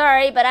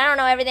 Sorry, but I don't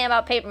know everything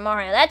about Paper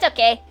Mario. That's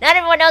okay. Not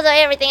everyone knows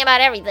everything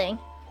about everything.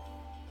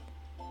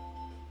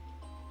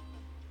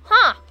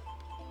 Huh.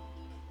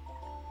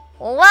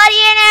 What do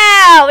you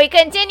know? We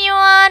continue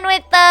on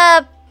with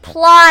the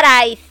plot,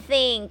 I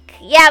think.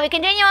 Yeah, we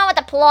continue on with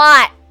the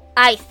plot,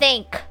 I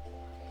think.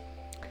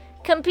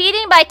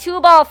 Competing by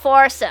 2-ball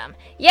foursome.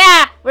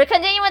 Yeah, we're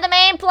continuing with the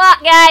main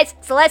plot, guys.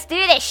 So let's do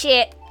this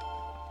shit.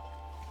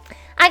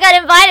 I got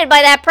invited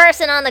by that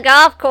person on the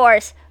golf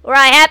course where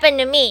I happened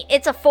to meet.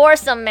 It's a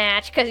foursome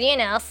match, because, you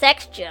know,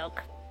 sex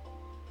joke.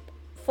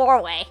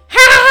 4-way.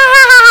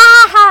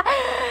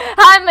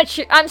 I'm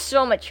mature. I'm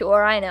so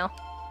mature, I know.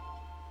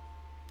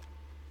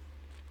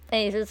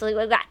 Anyways, let's see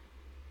what we got.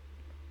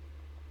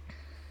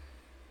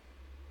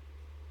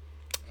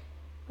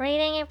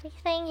 Rating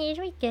everything, here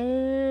we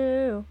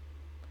go.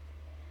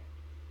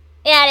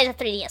 Yeah, it is a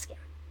 3DS game.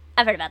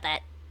 I've heard about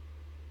that.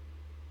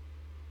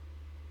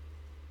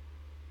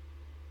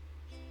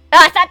 Oh,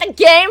 I thought the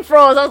game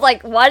froze. I was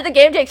like, why did the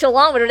game take so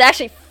long? But it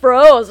actually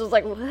froze. I was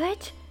like,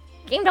 what?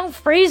 Game don't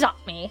freeze on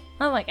me.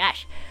 Oh my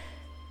gosh.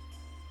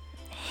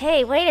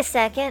 Hey, wait a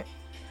second.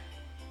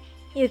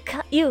 You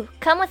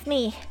come with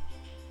me.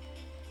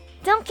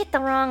 Don't get the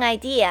wrong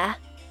idea.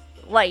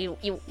 What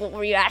what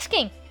were you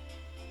asking?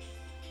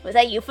 Was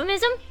that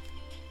euphemism?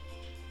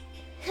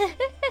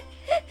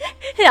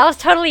 That was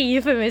totally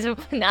euphemism.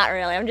 Not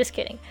really, I'm just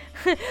kidding.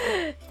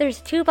 There's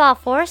a 2-ball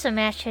foursome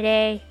match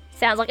today.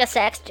 Sounds like a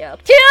sex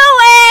joke.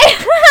 2-way!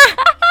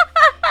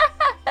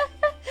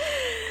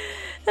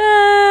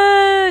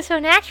 So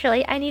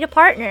naturally, I need a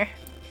partner.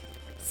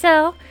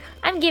 So,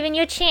 I'm giving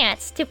you a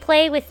chance to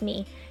play with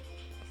me.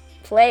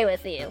 Play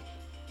with you.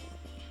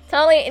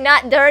 Totally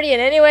not dirty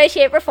in any way,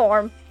 shape, or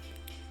form.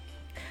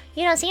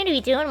 You don't seem to be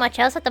doing much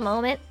else at the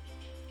moment.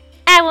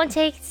 I won't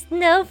take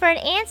no for an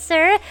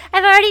answer.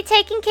 I've already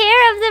taken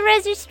care of the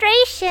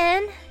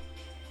registration.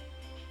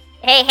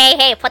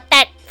 Hey, put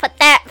that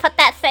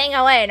thing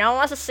away. No one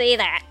wants to see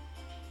that.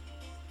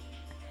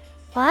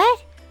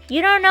 What?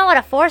 You don't know what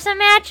a foursome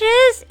match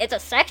is? It's a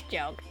sex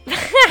joke.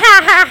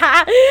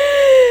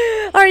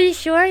 Are you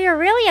sure you're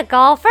really a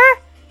golfer?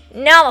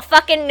 No, I'm a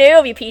fucking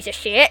noob, you piece of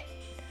shit.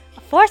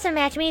 A foursome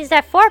match means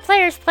that 4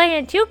 players play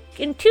in two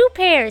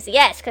pairs.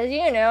 Yes, because,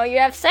 you know, you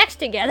have sex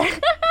together.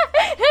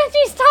 And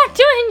you start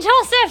doing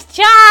Joseph's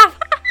job.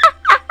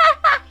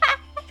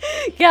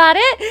 Got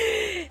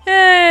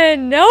it?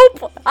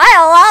 Nope. All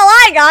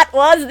I got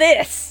was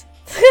this.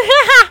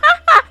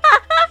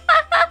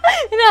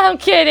 No, I'm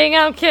kidding.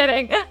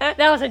 That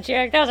was a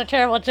joke. That was a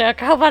terrible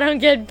joke. I hope I don't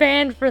get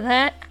banned for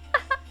that.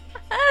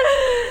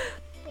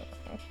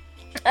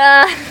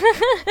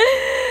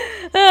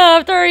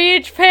 After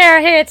each pair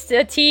hits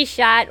a tee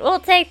shot, we'll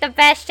take the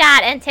best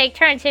shot and take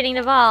turns hitting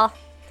the ball.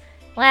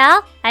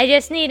 Well, I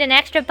just need an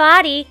extra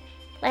body.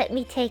 Let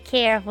me take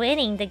care of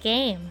winning the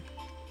game.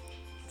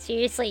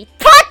 Seriously,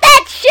 put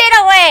that shit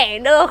away!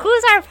 No,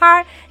 who's our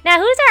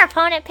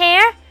opponent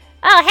pair?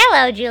 Oh,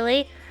 hello,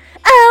 Julie.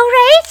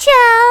 Oh,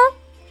 Rachel!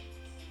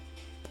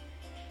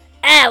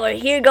 We're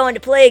here going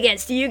to play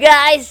against you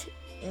guys?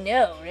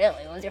 No,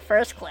 really, what was your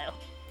first clue?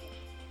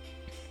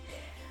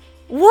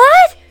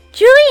 What?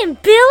 Julie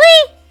and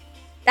Billy?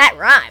 That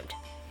rhymed.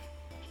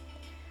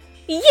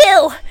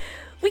 You!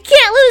 We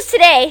can't lose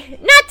today!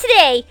 Not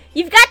today!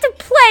 You've got to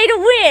play to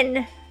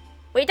win!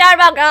 We talking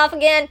about golf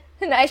again?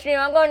 Nice stream,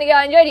 I'm going to go.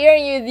 I enjoyed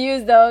hearing you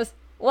use those.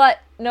 What?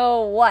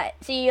 No, what?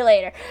 See you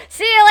later.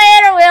 See you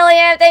later,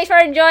 William! Thanks for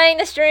enjoying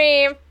the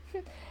stream!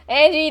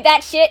 Angie,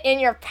 that shit in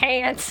your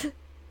pants.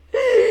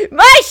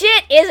 My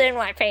shit is in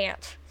my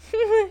pants.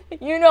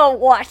 You know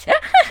what?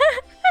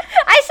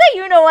 I say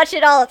you know what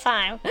shit all the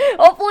time.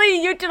 Hopefully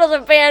YouTube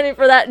doesn't ban me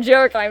for that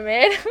joke I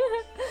made.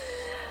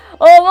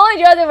 Oh, if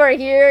only Joseph were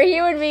here,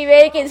 he would be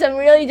making some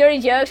really dirty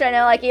jokes right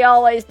now like he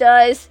always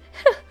does.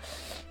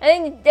 I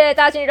think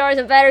Thousand Year Door is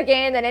a better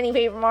game than any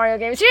Paper Mario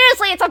game.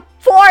 Seriously, it's a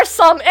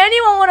foursome.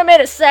 Anyone would have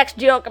made a sex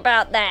joke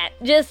about that.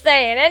 Just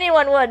saying,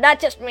 anyone would, not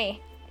just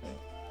me.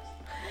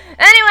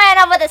 Anyway,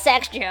 enough with the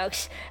sex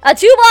jokes. A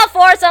two-ball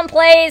foursome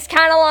plays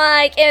kind of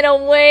like in a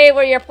way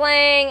where you're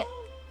playing.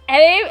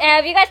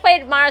 Have you guys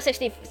played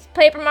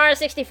Paper Mario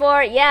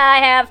 64? Yeah, I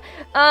have.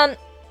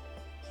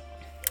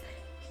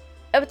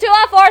 A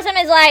two-ball foursome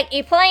is like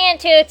you play in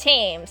two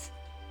teams,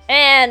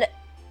 and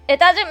it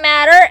doesn't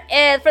matter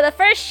if for the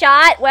first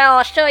shot. Well,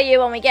 I'll show you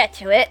when we get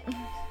to it.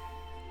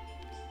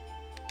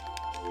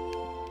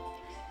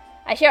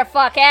 I sure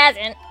fuck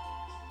hasn't.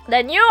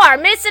 Then you are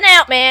missing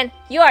out, man.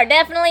 You are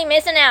definitely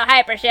missing out,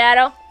 Hyper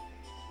Shadow.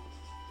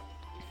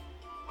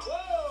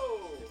 Whoa!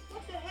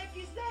 What the heck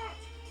is that?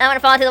 I'm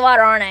gonna fall into the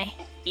water, aren't I?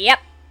 Yep.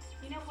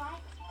 You know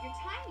what? Your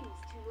timing was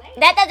too late.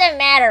 That doesn't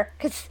matter,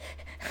 because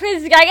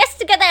I guess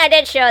it's a good thing I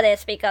did show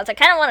this, because I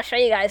kind of want to show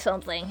you guys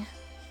something.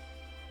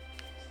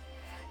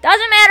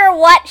 Doesn't matter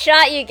what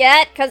shot you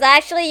get, because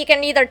actually you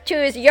can either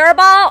choose your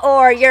ball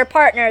or your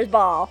partner's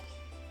ball.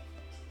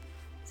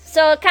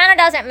 So it kind of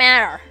doesn't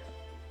matter.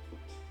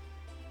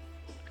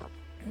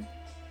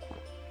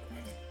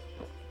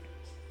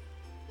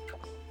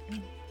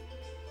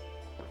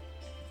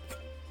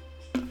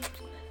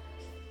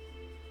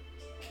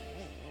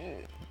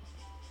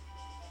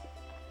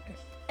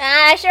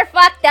 I sure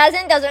fuck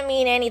doesn't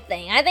mean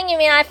anything. I think you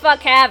mean I fuck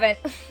haven't.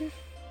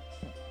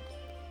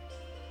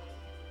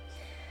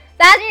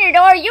 Thousand Year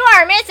Door, you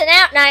are missing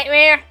out,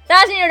 Nightmare.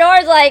 Thousand Year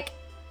Door is like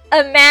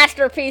a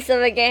masterpiece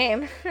of a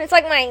game. It's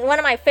like one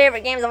of my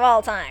favorite games of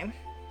all time.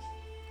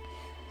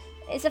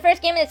 It's the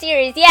first game in the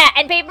series. Yeah,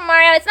 and Paper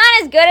Mario, it's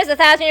not as good as the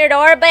Thousand Year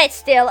Door, but it's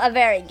still a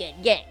very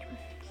good game.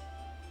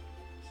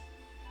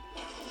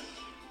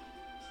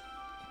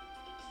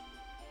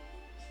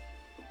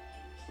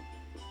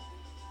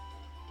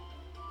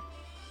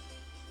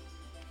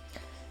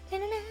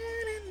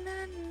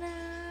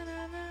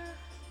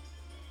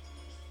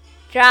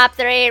 Drop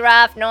 3,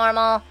 rough,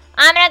 normal.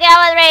 I'm gonna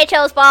go with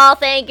Rachel's ball,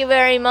 thank you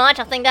very much.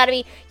 I think that'll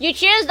be... You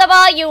choose the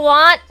ball you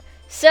want.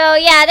 So,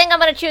 yeah, I think I'm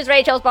gonna choose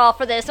Rachel's ball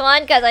for this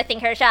one, because I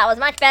think her shot was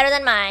much better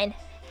than mine.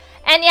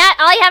 And yeah,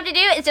 all you have to do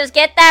is just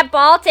get that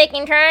ball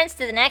taking turns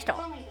to the next hole.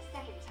 Only the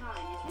second time.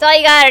 That's all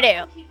you gotta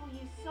do. People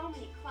use so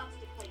many clubs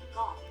to play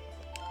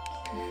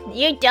golf.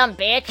 You dumb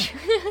bitch.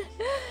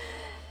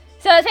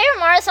 So is Paper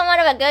Mario somewhat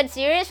of a good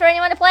series for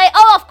anyone to play?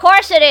 Oh, of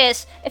course it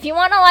is! If you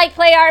want to, like,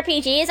 play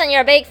RPGs and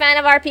you're a big fan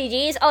of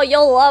RPGs, oh,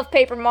 you'll love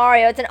Paper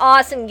Mario. It's an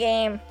awesome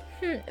game.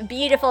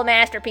 Beautiful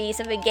masterpiece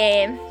of a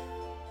game.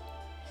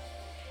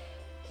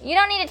 You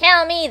don't need to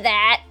tell me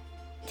that.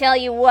 Tell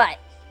you what.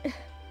 Why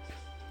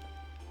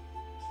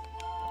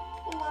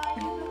are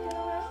you looking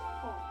around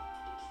for?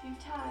 You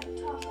tired of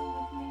talking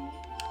with me?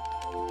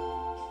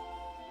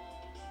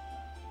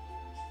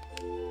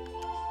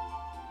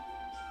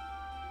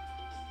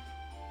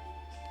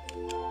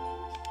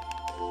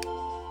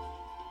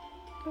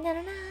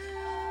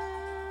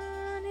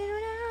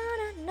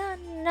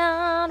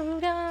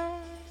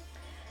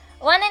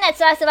 One thing that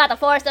sucks about the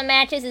foursome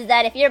matches is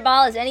that if your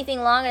ball is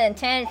anything longer than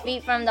 10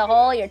 feet from the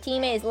hole, your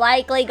teammate is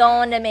likely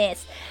going to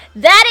miss.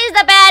 That is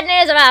the bad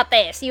news about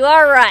this. You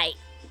are right.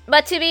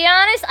 But to be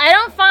honest, I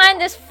don't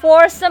find this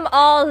foursome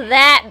all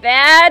that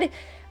bad.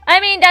 I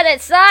mean, does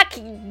it suck?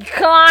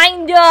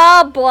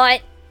 Kinda,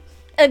 but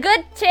a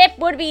good tip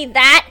would be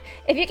that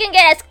if you can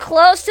get as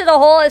close to the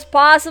hole as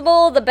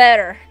possible, the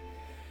better.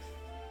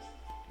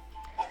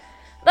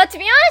 But to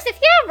be honest,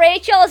 if you have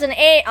Rachel as an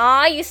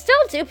AI, you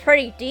still do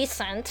pretty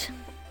decent.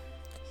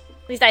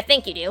 At least I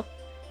think you do.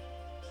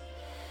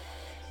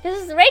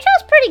 Because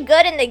Rachel's pretty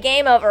good in the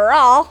game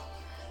overall.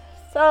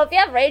 So if you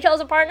have Rachel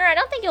as a partner, I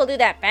don't think you'll do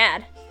that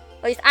bad.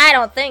 At least I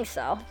don't think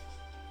so.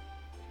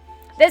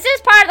 This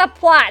is part of the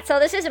plot, so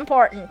this is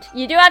important.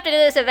 You do have to do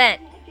this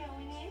event.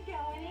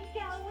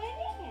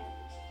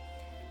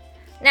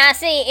 Now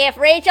see, if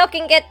Rachel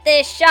can get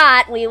this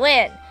shot, we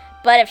win.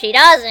 But if she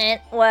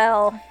doesn't,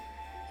 well,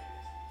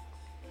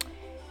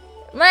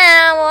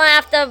 we'll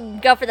have to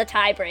go for the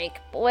tie break,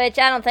 which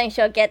I don't think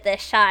she'll get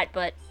this shot,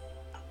 but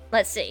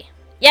let's see.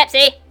 Yep,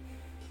 see?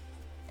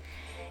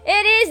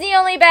 It is the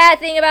only bad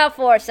thing about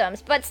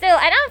foursomes, but still,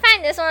 I don't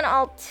find this one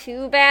all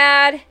too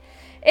bad.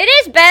 It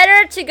is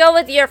better to go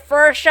with your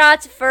first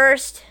shots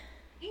first.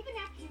 Even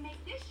after you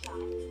make this shot,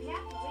 you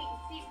have to wait and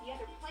see if the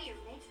other player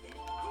makes it.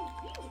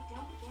 I really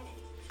don't get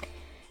it.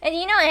 And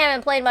you know I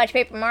haven't played much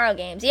Paper Mario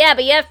games. Yeah,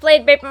 but you have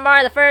played Paper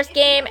Mario the first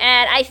game,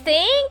 and I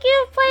think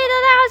you've played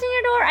the Thousand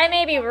Year Door? I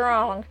may be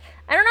wrong.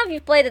 I don't know if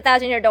you've played the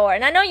Thousand Year Door,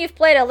 and I know you've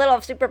played a little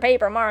of Super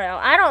Paper Mario.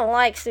 I don't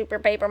like Super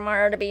Paper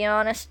Mario, to be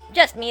honest.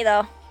 Just me,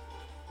 though.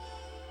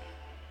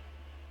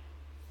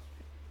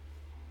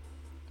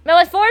 But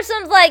with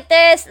foursomes like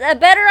this, a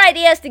better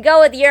idea is to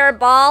go with your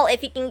ball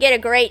if you can get a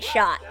great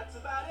shot. That's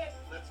about it.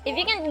 Let's go. If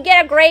you can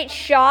get a great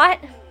shot,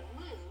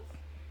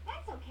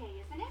 That's okay,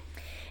 isn't it?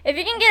 if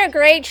you can get a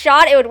great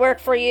shot, it would work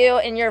for you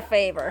in your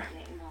favor.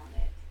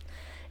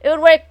 It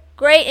would work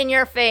great in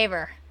your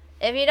favor.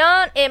 If you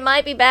don't, it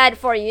might be bad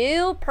for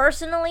you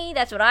personally.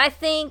 That's what I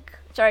think.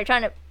 Sorry,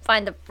 trying to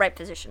find the right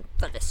position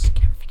for this.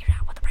 Can't figure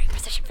out what the right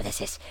position for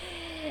this is.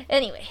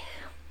 Anyway.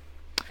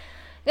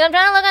 I'm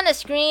trying to look on the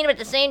screen, but at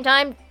the same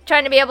time,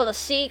 trying to be able to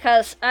see,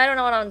 because I don't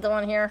know what I'm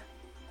doing here.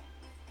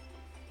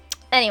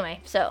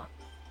 Anyway, so.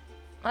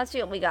 Let's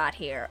see what we got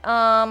here.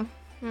 That's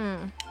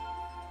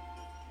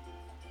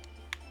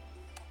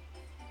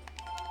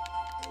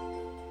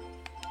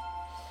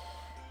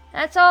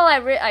all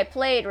I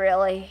played,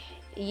 really.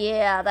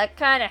 Yeah, that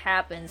kind of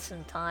happens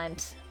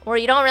sometimes. Where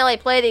you don't really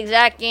play the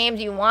exact games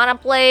you want to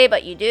play,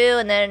 but you do,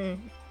 and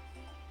then...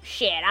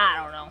 Shit,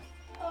 I don't know.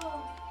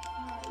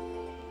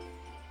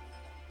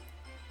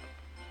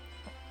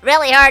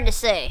 Really hard to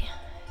say.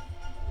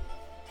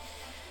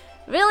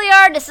 Really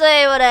hard to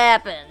say what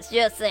happens.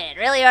 Just saying.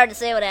 Really hard to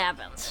say what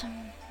happens.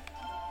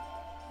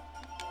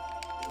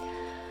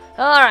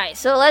 Alright,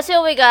 so let's see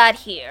what we got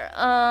here.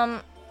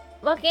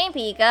 What game,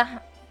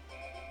 Pika?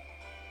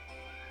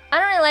 I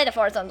don't really like the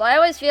foursomes. I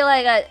always feel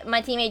like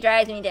my teammate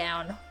drags me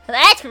down.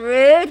 That's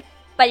rude,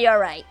 but you're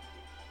right.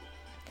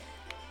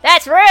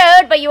 That's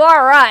rude, but you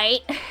are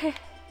right.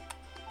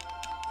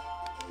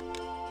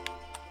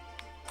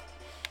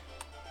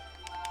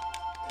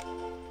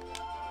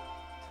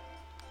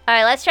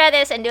 Alright, let's try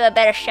this and do a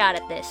better shot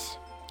at this.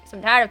 So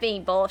I'm tired of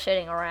being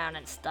bullshitting around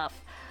and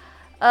stuff.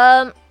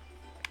 That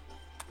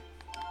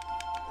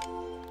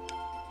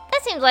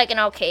seems like an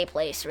okay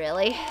place,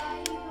 really.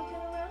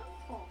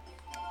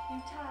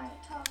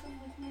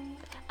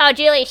 Oh,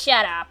 Julie,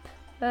 shut up.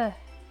 Ugh.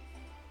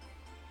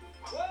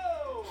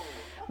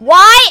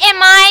 Why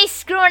am I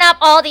screwing up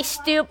all these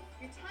Why am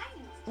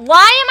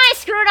I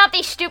screwing up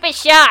these stupid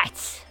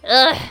shots?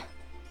 Ugh.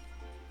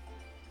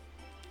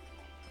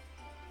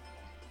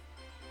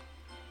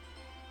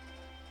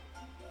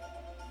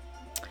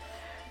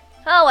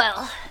 Oh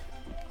well.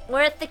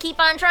 Worth to keep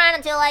on trying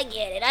until I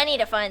get it. I need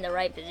to find the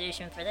right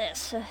position for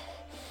this.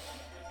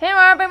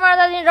 Paper Mario,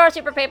 Legend of Door,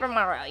 Super Paper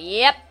Mario.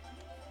 Yep.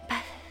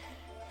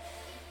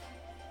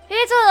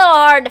 It's a little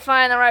hard to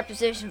find the right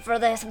position for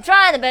this. I'm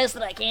trying the best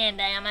that I can,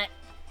 damn it.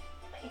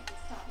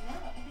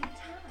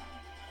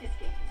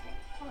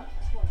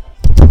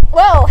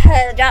 Whoa,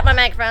 I dropped my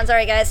microphone.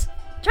 Sorry, guys.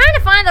 Trying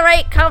to find the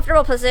right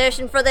comfortable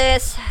position for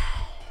this.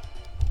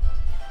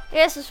 I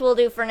guess this will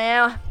do for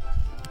now.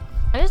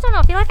 I just don't know.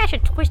 I feel like I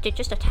should twist it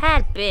just a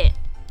tad bit.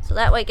 So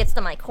that way it gets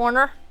to my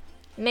corner.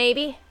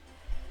 Maybe.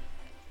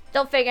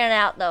 Don't figure it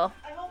out, though.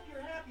 I hope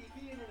you're happy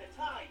being in a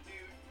tie, dude,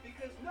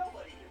 because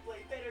nobody can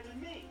play better than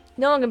me.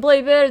 No one can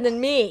play better than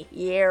me.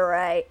 Yeah,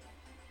 right.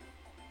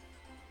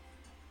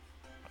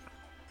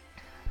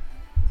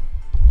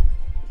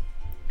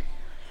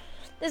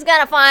 Just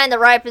gotta find the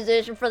right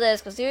position for this,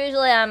 because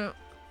usually I'm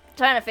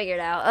trying to figure it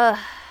out.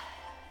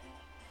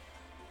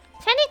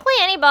 Technically,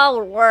 any ball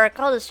would work.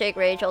 I'll just take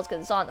Rachel's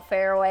because it's on the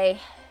fairway.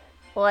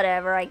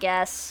 Whatever, I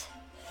guess.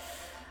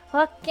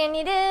 What can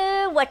you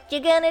do? What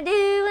you gonna do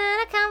when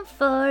I come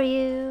for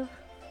you?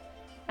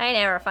 I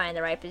never find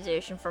the right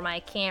position for my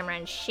camera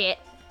and shit.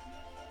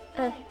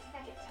 Second time,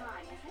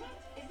 isn't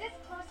it? Is this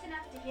close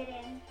enough to get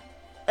in?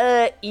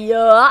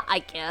 Yeah, I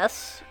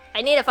guess.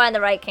 I need to find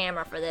the right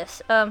camera for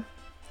this. Sorry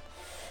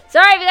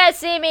if you guys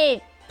see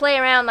me play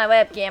around my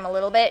webcam a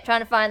little bit,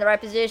 trying to find the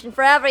right position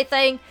for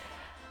everything.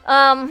 Just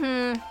not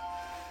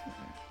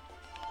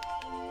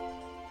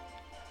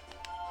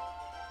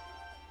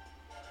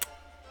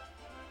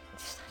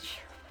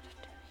sure what to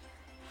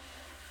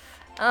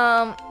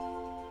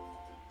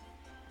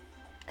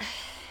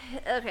do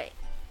here. Okay.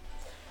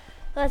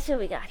 Let's see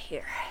what we got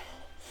here.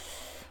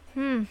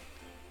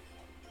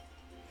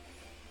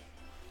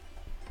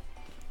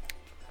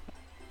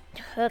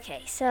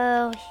 Okay,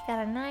 so he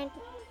got a 9.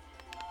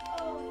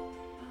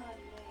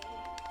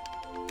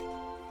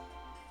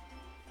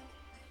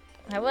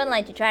 I would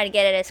like to try to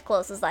get it as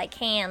close as I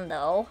can,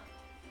 though.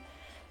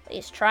 At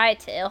least try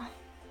to.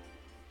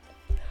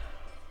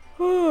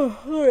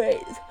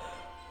 Alright.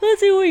 Let's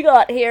see what we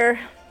got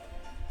here.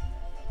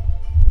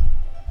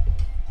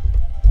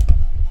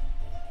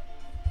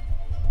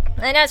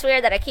 I know it's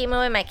weird that I keep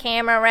moving my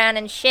camera around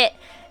and shit,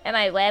 and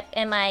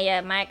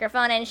my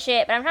microphone and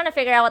shit, but I'm trying to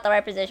figure out what the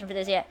right position for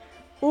this yet.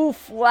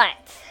 Oof, what?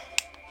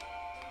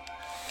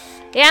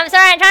 Yeah, I'm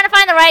sorry. I'm trying to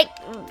find the right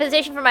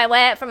position for my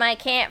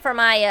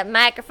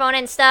microphone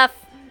and stuff.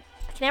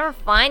 I can never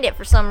find it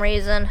for some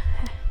reason.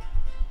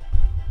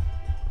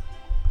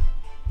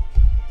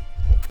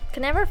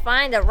 Can never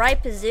find the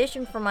right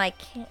position for my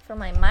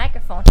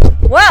microphone.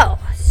 Whoa,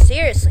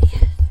 seriously,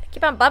 I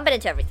keep on bumping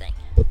into everything.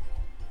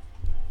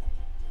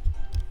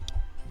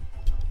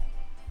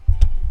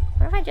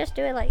 What if I just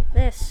do it like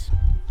this?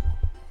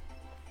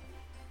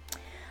 I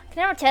can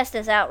never test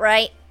this out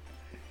right.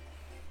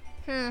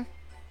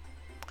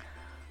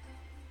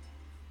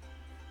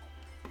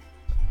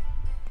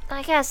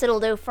 I guess it'll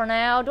do for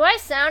now. Do I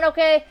sound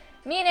okay?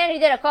 Me and Andy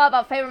did a call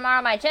about favorite Mario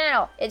on my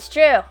channel. It's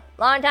true.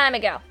 Long time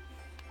ago.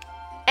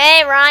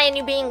 Hey, Ryan,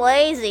 you being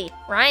lazy.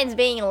 Ryan's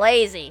being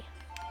lazy.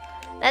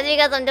 That's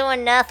because I'm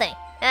doing nothing.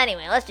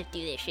 Anyway, let's just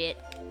do this shit.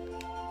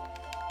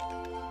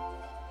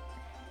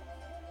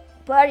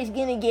 Party's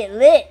gonna get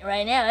lit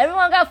right now.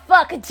 Everyone got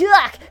fucking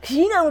talk. Cause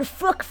you know what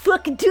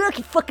fucking talk,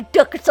 you fucking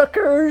ducker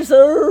suckers.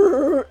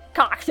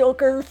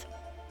 Cocksuckers.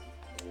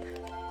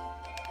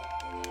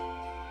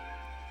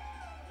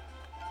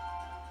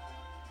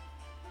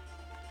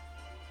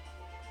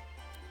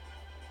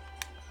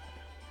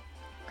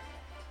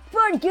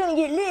 Party's gonna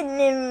get lit and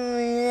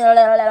then...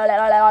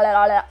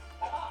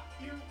 Ah,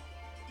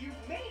 you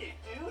made it,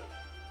 dude.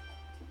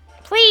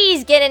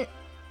 Please get in... It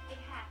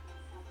happens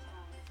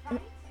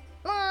sometimes,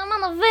 right? I'm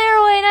on the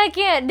fairway and I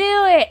can't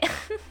do it.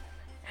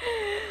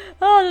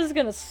 Oh, this is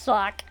gonna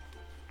suck.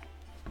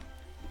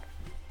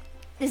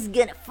 This is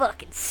gonna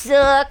fucking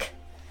suck.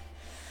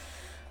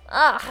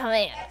 Oh,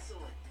 man.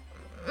 Excellent.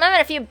 I'm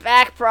having a few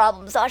back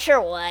problems, not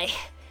sure why.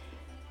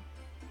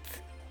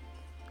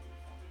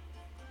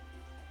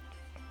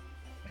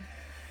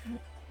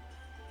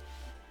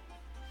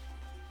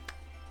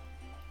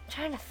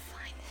 Trying to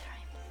find this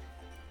right.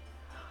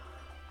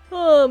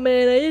 Oh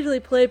man, I usually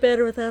play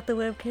better without the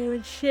webcam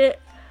and shit.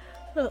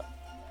 Oh.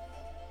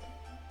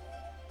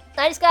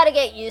 I just gotta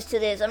get used to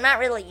this. I'm not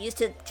really used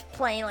to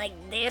playing like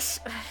this.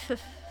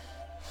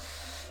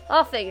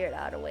 I'll figure it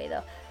out a way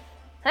though.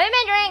 Have you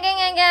been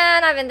drinking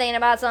again? I've been thinking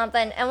about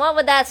something. And what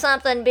would that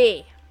something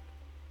be?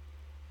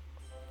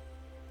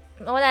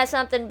 What would that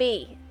something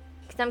be?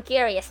 Because I'm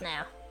curious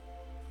now.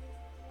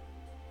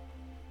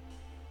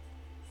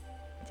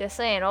 Just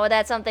saying, what would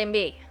that something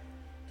be?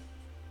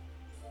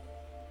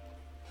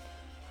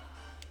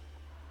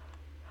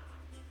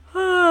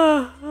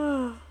 Well,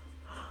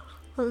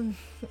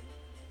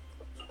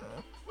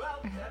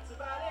 that's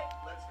about it.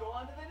 Let's go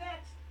on to the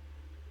next.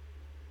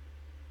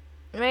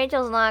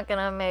 Rachel's not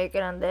gonna make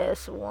it on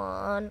this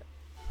one.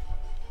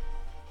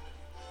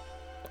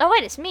 Oh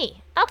wait, it's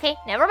me. Okay,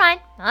 never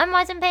mind. I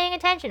wasn't paying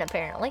attention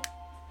apparently.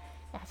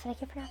 That's what I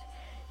get for nothing.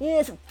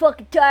 Yes, I'm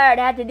fucking tired.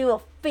 I have to do a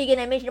fake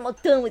animation. I'm all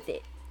done with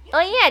it. Oh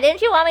yeah,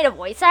 didn't you want me to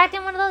voice act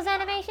in one of those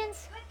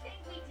animations? Good thing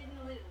we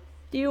didn't lose.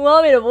 Do you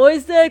want me to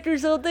voice act or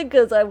something?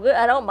 Cause I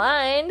don't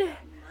mind. My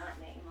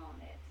name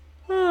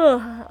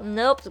on it.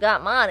 Nope, it's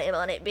got my name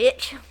on it,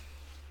 bitch.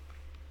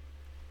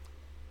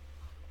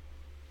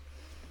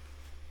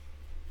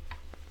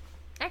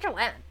 After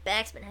why my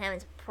back's been having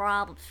some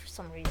problems for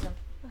some reason.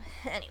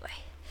 Anyway.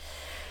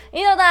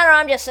 Either that or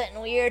I'm just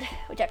sitting weird,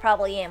 which I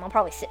probably am. I'm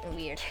probably sitting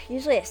weird.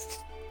 Usually I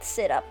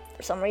sit up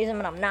for some reason,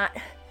 but I'm not.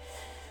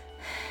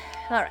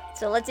 Alright,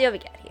 so let's see what we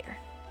got here.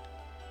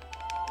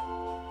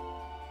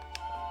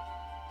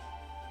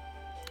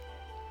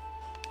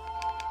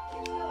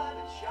 You still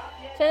haven't shot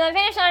yet? Since I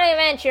finished Sonic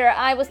Adventure,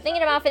 I was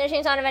thinking about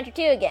finishing Sonic Adventure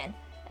 2 again.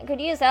 I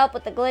could use help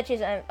with the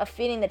glitches of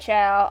feeding the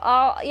chow.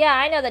 Oh, yeah,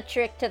 I know the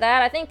trick to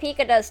that. I think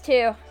Pika does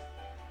too.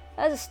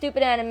 That's a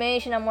stupid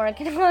animation I'm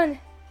working on.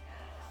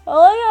 I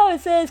like how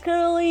it says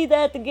currently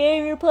that the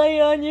game you're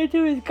playing on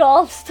YouTube is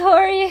Golf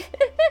Story.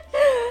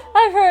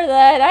 I've heard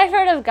that. I've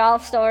heard of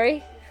Golf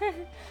Story.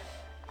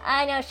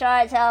 I know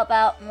shards help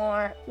out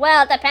more.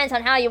 Well, it depends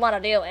on how you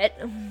want to do it.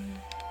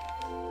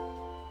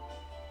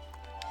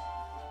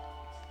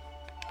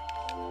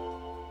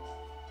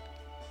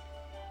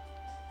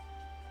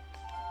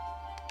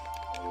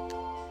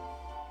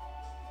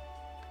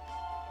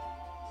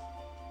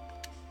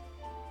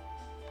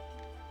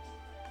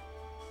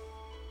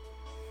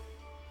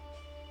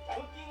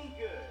 Looking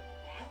good.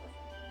 That was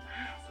a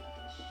nice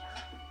looking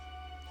shot.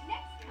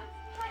 Next comes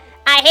punch.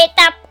 I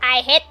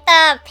hit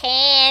the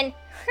pin.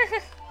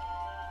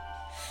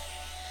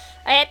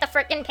 I hit the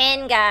frickin'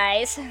 pin,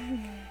 guys. We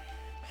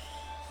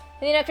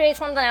need to create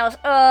something else.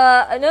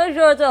 I know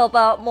sure to help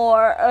out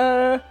more.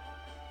 I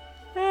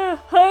know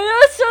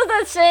it's just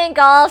that same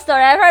Golf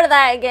Story. I've heard of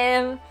that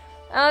game.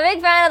 I'm a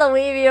big fan of the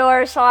Wii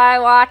viewer, so I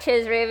watched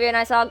his review and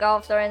I saw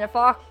Golf Story and the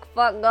fuck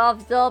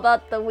golf still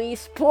about the Wii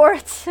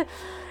Sports.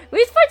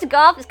 Wii Sports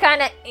golf is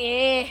kinda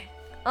eh.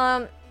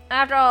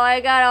 After all,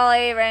 I got all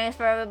A ranks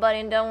for everybody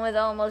and done with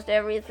almost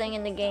everything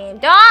in the game.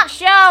 Don't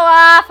show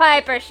off,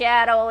 Hyper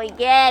Shadow. We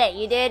get it.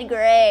 You did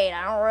great.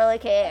 I don't really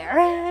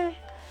care.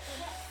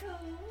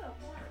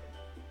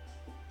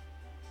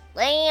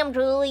 Damn,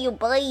 Julie, you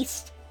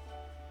beast.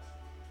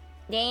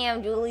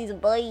 Damn, Julie's a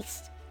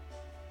beast.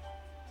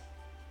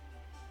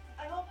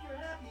 I hope you're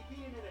happy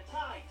being in a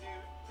tie, dude,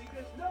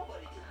 because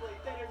nobody can play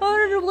better I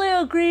wanted to play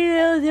on Green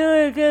Hills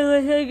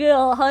so I get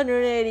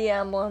 180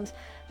 emblems.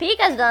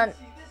 Pika's done.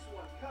 See this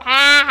one coming.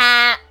 Ha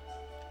ha.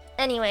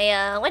 Anyway,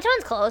 which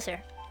one's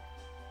closer?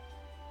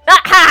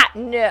 Ah ha!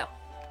 No.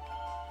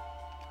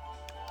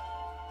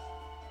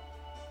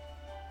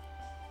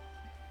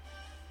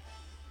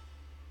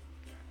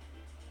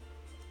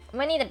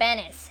 Winnie the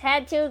Bennis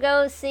had to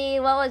go see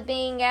what was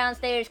being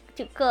downstairs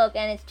to cook,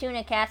 and it's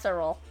tuna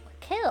casserole.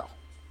 Kill.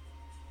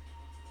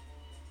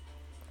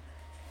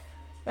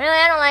 Really,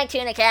 I don't like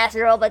tuna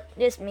casserole, but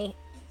just me.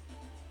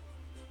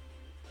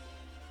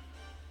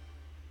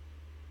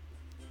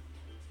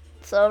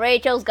 So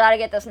Rachel's gotta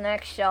get this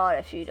next shot.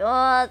 If she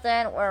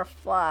doesn't, we're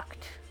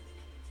fucked.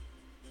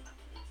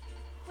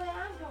 Well,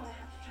 I'm gonna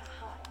have to try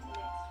hard on the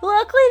next.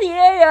 Luckily the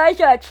AI's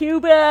not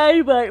too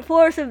bad, but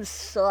foursomes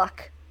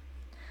suck.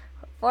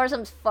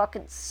 Foursomes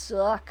fucking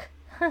suck.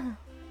 Come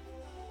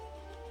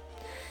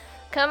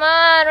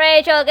on,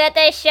 Rachel, get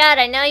this shot.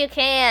 I know you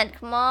can.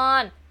 Come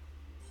on.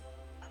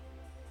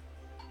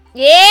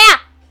 Yeah!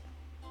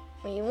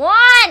 We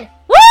won!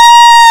 Woo!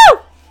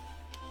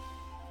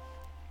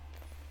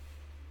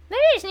 Maybe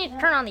I just need to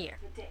turn on the air.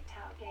 Predict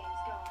how a game's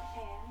going,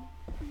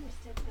 and we're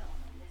still going on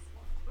this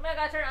one. I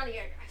gotta turn on the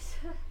air, guys.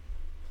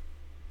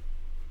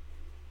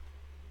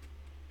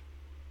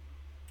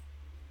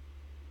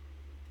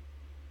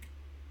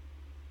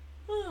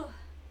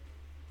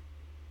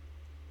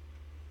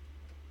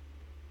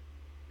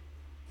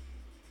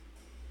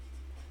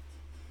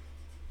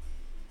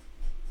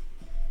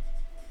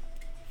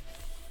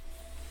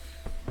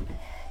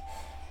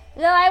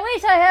 No, I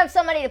wish I have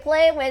somebody to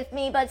play with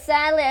me, but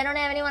sadly I don't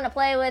have anyone to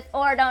play with,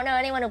 or don't know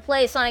anyone who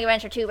plays Sonic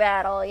Adventure 2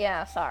 Battle.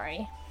 Yeah,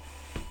 sorry.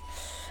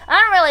 I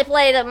don't really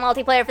play the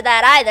multiplayer for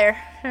that either,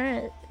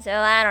 so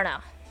I don't know.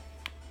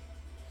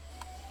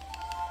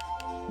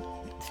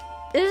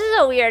 This is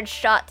a weird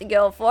shot to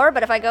go for,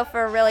 but if I go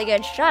for a really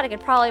good shot, I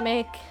could probably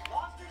make...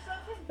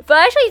 If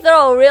I actually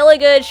throw a really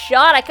good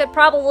shot, I could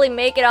probably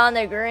make it on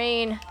the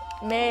green.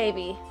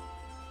 Maybe.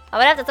 I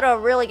would have to throw a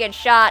really good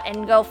shot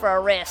and go for a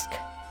risk.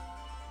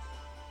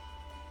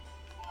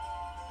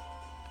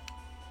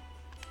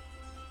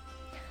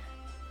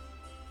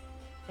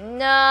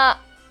 No.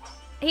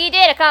 He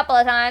did a couple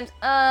of times.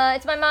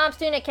 It's my mom's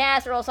tuna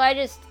casserole, so I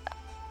just...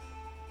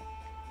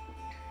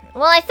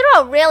 Well, I threw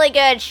a really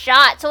good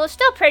shot, so it's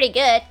still pretty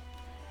good.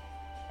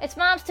 It's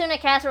mom's tuna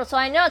casserole, so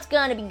I know it's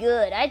gonna be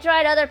good. I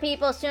tried other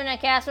people's tuna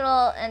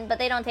casserole, but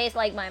they don't taste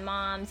like my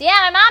mom's. Yeah,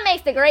 my mom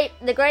makes the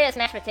greatest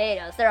mashed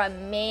potatoes. They're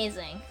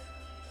amazing.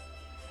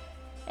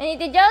 And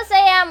did Joe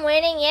say I'm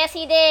winning? Yes,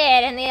 he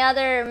did. In the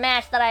other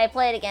match that I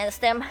played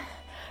against him.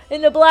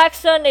 In the Black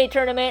Sunday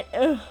tournament.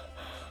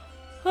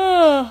 I'm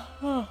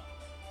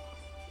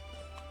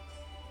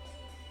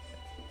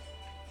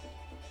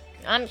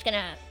just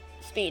gonna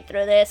speed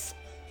through this.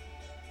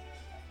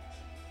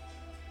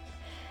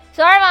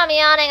 Sorry if I'm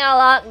yawning a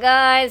lot,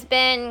 guys.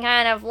 Been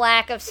kind of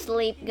lack of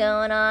sleep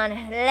going on.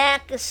 I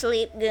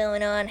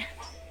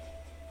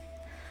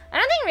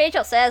don't think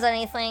Rachel says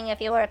anything if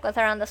you work with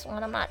her on this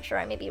one. I'm not sure.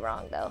 I may be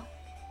wrong, though.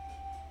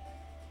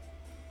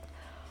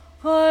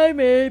 I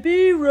may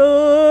be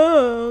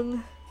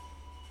wrong.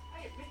 I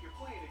admit you're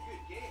playing a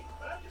good game,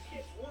 but I'm just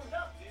getting warmed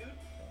up, dude.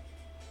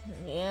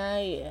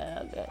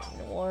 Yeah,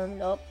 getting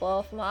warmed up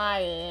off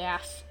my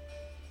ass.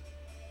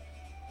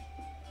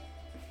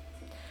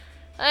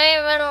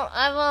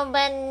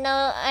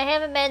 I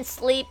haven't been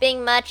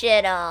sleeping much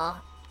at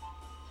all.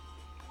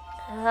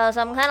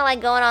 So I'm kind of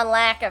like going on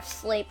lack of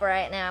sleep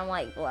right now. I'm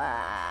like, blah,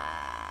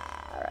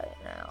 right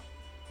now.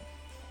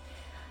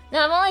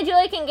 Now, if only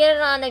Julie can get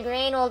it on the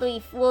green,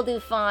 we'll do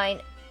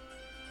fine.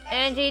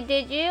 Angie,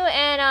 did you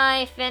and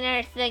I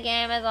finish the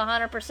game as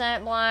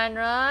 100% blind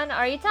run?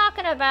 Are you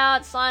talking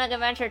about Sonic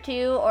Adventure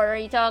 2 or are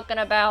you talking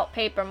about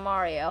Paper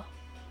Mario?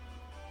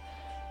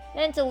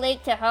 Then to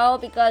Lake Tahoe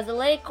because the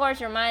lake course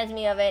reminds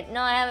me of it.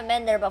 No, I haven't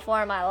been there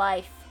before in my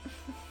life.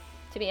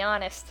 To be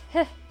honest.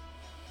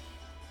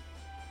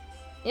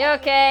 You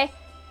okay?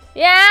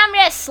 Yeah, I'm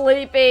just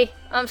sleepy.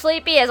 I'm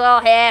sleepy as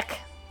all heck.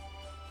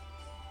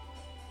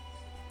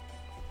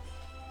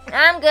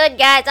 I'm good,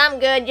 guys. I'm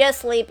good. Just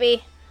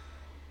sleepy.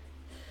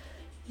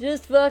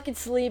 Just fucking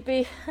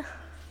sleepy.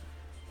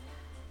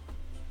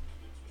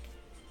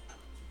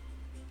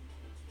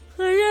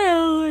 I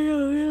know,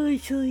 really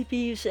sleepy.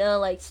 You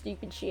sound like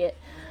stupid shit.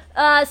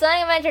 Sonic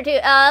Adventure 2.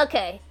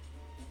 Okay.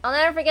 I'll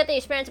never forget the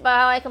experience about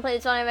how I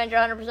completed Sonic Adventure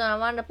 100%. I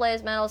wanted to play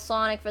as Metal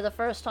Sonic for the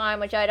first time,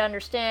 which I'd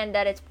understand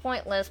that it's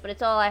pointless, but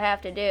it's all I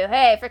have to do.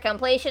 Hey, for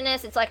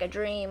completionists, it's like a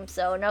dream,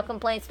 so no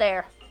complaints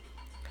there.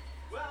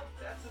 Well,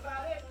 that's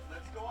about it.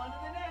 Let's go on to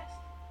the next.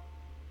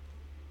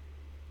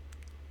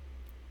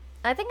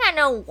 I think I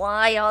know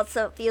why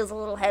also it feels a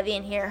little heavy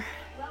in here.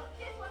 Well,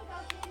 if this one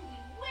goes in, we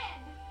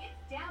win.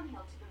 It's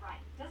downhill to the right.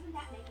 Doesn't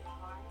that make it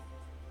hard?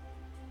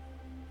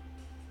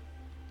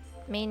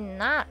 I mean,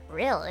 not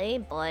really,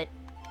 but...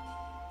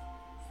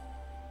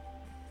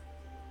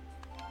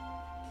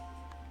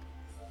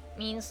 I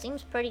mean, it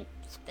seems pretty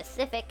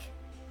specific.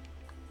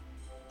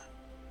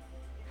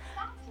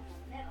 Stop in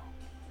the middle.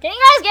 Can you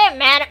guys get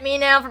mad at me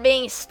now for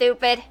being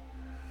stupid?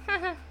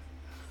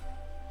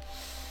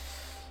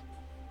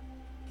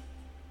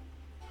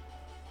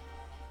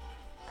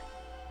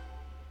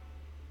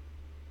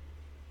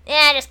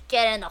 Yeah, just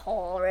get in the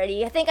hole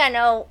already. I think I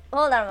know.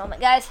 Hold on a moment,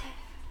 guys.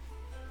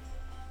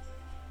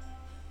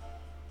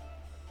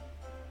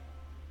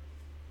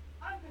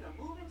 I'm gonna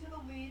move into the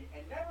lead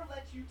and never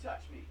let you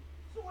touch me.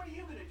 So what are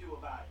you gonna do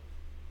about it?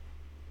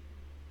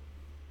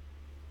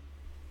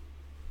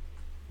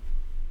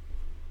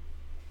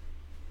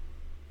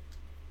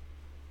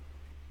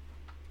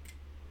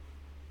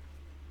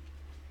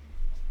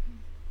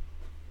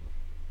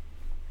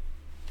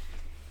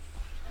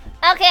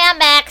 Okay, I'm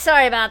back.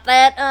 Sorry about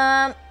that.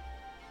 I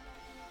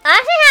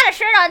actually had a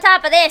shirt on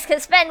top of this because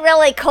it's been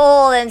really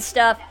cold and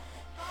stuff.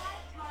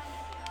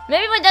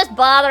 Maybe it was just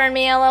bothering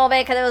me a little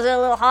bit because it was a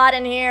little hot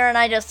in here and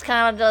I just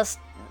kind of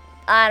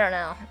I don't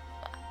know.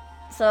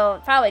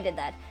 So, probably did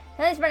that.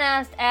 And it's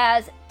pronounced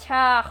as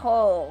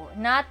Tahoe,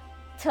 not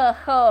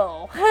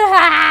Tahoe.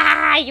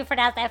 You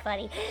pronounced that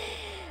funny.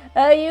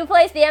 You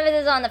place the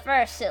emphasis on the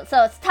first, so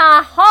it's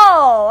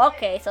Tahoe.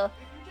 Okay, so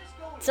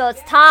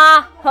it's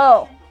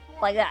Tahoe,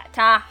 like that.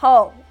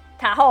 Tahoe,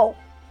 Tahoe,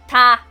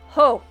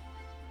 Tahoe.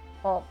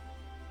 Oh.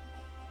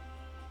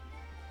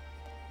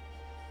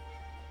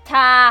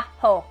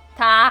 Tahoe,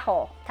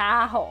 Tahoe,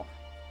 Tahoe.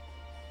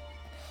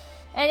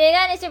 And you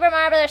got any Super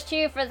Mario Bros.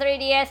 2 for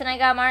 3DS, and I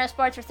got Mario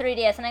Sports for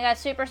 3DS, and I got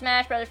Super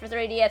Smash Bros. For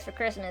 3DS for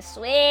Christmas.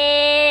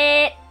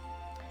 Sweet!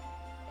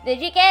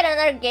 Did you get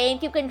another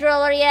GameCube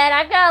controller yet?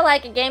 I've got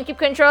like a GameCube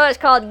controller. It's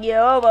called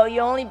Yobo. You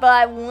only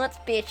buy once,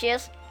 bitches.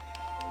 Is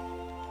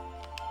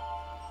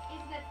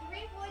the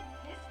 3-wood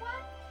this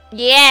one?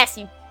 Yes,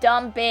 you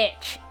dumb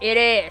bitch. It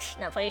is.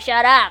 Now please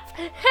shut up.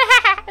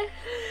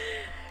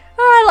 Oh,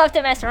 I love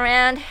to mess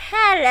around.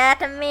 I love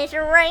to mess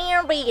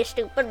around, be a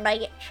stupid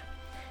bitch.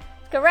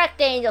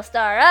 Correct, Angel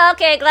Star.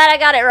 Okay, glad I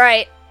got it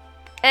right.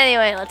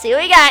 Anyway, let's see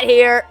what we got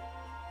here.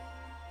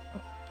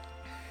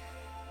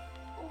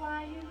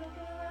 Why are you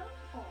looking around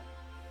for?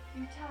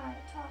 You tired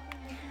of talking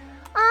to me?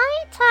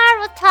 I ain't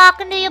tired of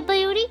talking to you,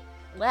 booty.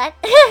 What?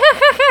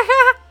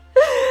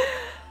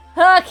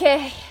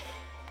 Okay.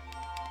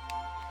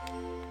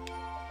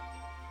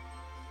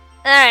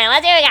 Alright,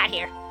 let's see what we got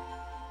here.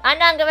 I'm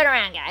done goofing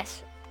around,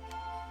 guys.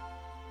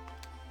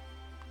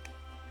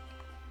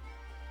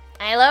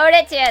 I lowered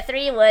it to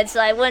 3 wood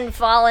so I wouldn't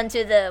fall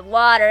into the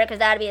water, because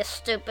that would be a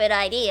stupid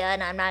idea,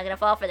 and I'm not going to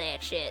fall for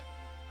that shit.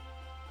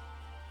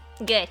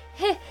 Good.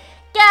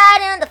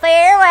 Got in the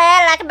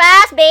fairway like a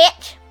boss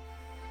bitch.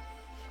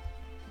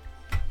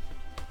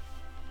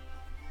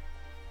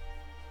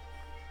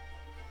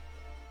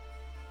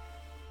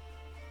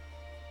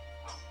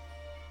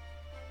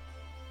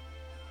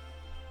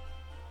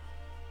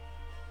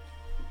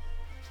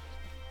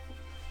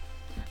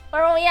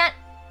 Where are we at?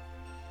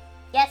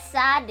 Yes,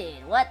 I do.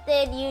 What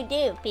did you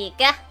do,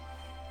 Pika?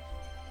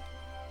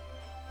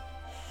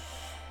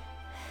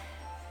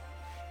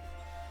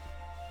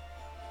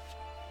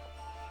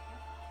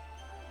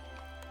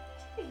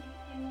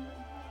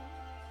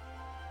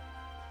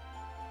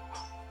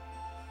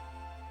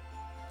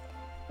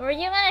 Were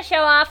you gonna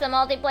show off the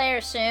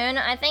multiplayer soon?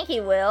 I think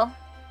he will.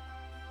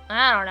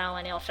 I don't know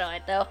when he'll show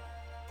it, though.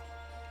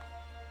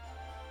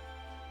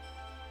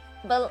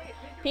 But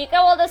Pika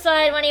will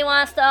decide when he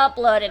wants to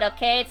upload it,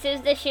 okay? It's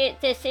his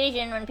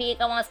decision when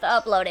Pika wants to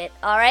upload it.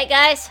 Alright,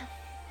 guys?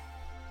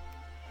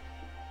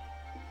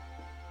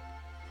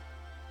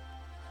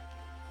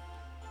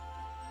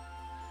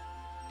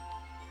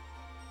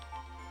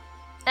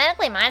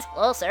 Technically, mine's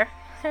closer.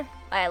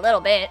 By a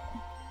little bit.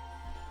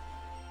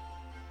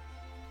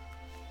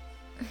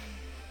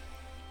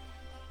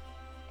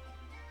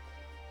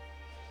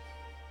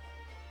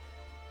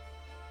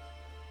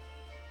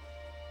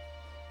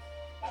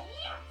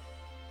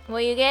 Will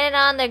you get it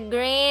on the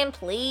green?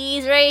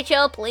 Please,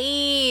 Rachel,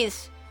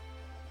 please.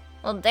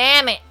 Well,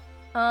 damn it.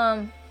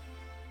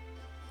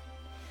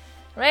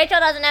 Rachel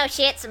doesn't know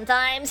shit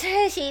sometimes.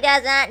 She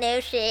does not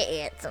know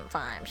shit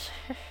sometimes.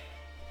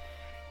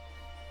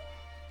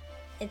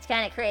 It's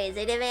kind of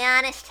crazy, to be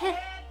honest.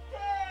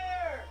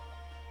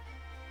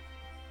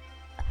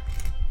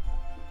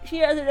 She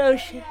doesn't know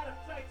shit.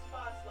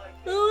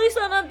 At least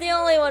I'm not the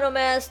only one who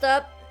messed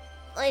up.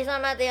 At least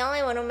I'm not the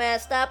only one who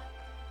messed up.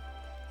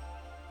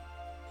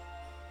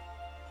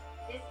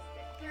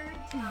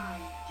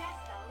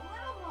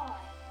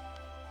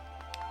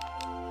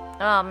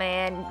 Oh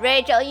man,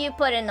 Rachel, you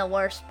put in the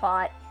worst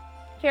spot.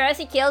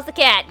 Curiosity kills the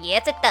cat.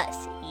 Yes, it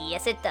does.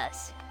 Yes, it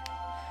does.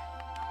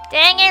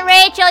 Dang it,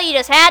 Rachel, you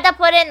just had to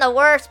put in the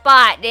worst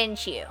spot,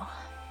 didn't you?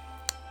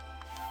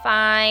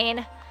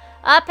 Fine.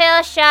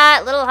 Uphill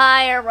shot, little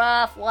higher,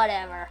 rough,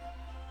 whatever.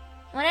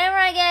 Whenever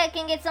I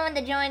can get someone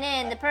to join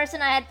in, the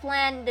person I had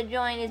planned to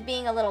join is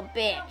being a little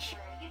bitch.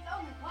 It's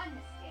only one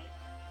mistake.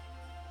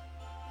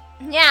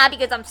 Yeah,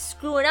 because I'm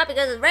screwing up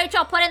because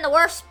Rachel put in the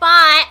worst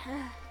spot.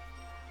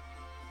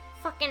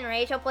 Fucking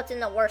Rachel puts in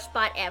the worst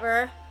spot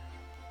ever.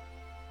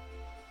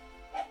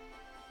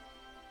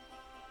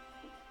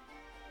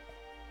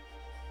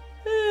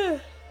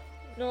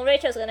 No,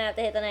 Rachel's gonna have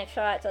to hit the next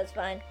shot, so it's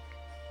fine.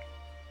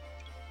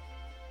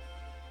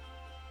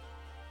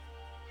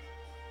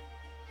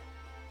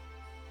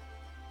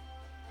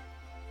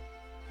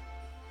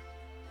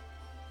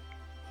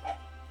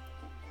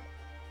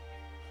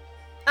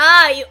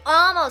 Ah, you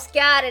almost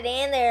got it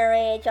in there,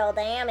 Rachel.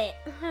 Damn it.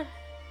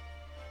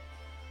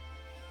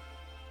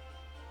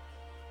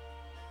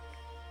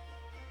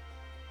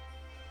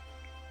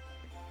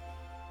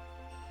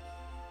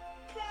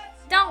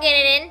 Don't get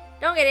it in.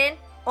 Don't get in.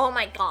 Oh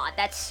my god,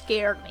 that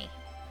scared me.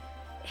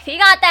 If he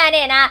got that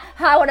in,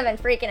 I would have been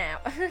freaking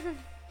out. If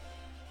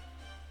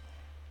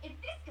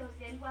this goes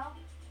in, well,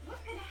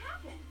 what's gonna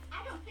happen?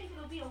 I don't think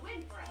it'll be a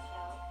win for us,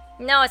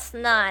 though. No, it's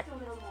not. Just a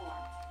little more.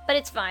 But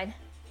it's fine.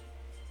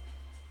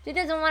 He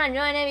doesn't want to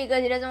join in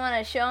because he doesn't want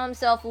to show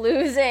himself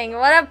losing.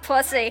 What a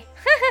pussy. If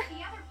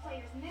the other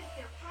players miss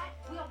their putt,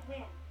 we'll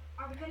win.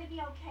 Are we gonna be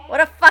okay? What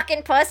a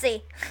fucking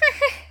pussy.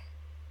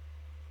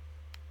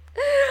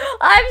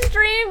 I've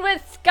streamed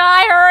with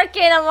Sky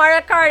Hurricane on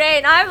Mario Kart 8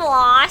 and I've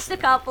lost a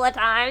couple of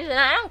times and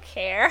I don't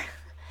care.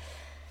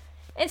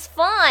 It's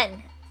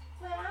fun.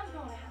 Well, I'm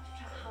gonna have to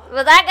try harder.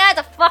 But that guy's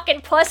a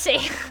fucking pussy.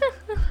 That's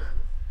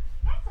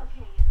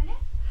okay, isn't it?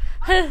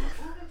 Move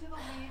into the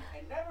lead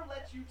and never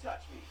let you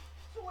touch me.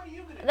 So what are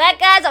you gonna That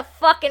guy's a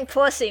fucking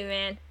pussy,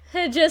 man.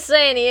 Just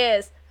saying he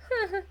is.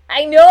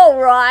 I know,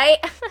 right?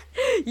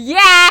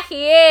 Yeah,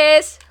 he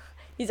is.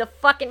 He's a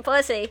fucking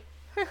pussy.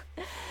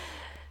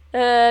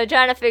 Trying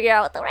to figure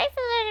out what the right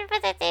position for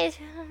this is.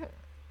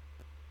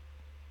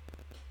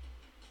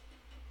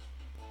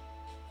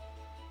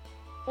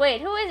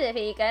 Wait, who is it,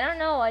 Pika? I don't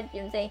know what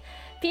you're saying.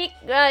 Pika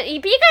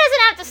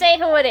doesn't have to say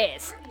who it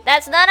is.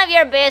 That's none of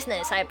your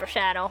business, Hyper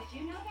Shadow. Did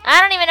you know that?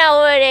 I don't even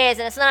know who it is,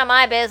 and it's none of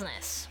my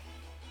business.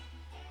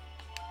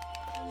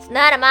 It's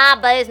none of my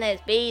business,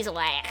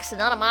 beeswax.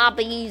 None of my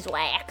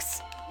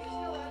beeswax. You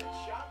still haven't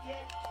shot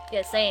yet?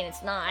 Just saying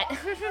it's not.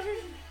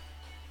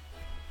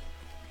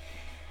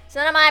 It's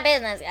none of my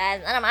business,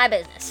 guys. None of my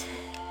business.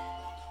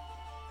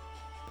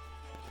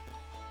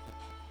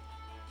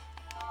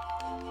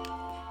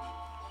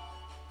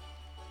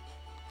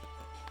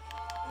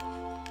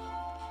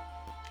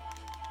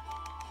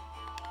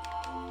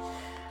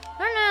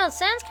 I don't know, it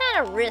sounds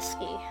kind of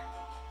risky,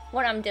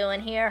 what I'm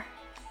doing here.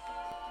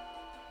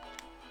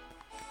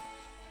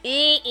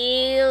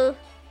 Ew.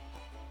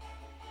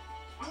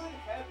 Good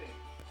heavens.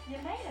 You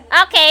made it.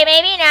 Okay,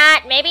 maybe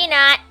not, maybe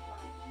not.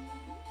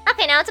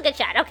 Okay, now it's a good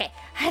shot. Okay.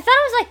 I thought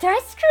I was like, did I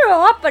screw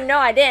up? But no,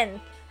 I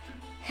didn't.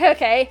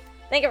 Okay.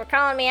 Thank you for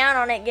calling me out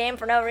on that game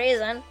for no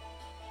reason.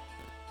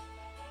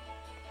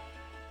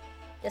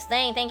 Just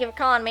saying, thank you for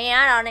calling me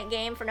out on that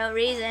game for no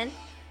reason.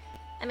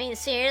 I mean,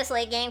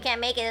 seriously, a game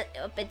can't make it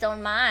up its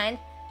own mind.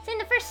 It's in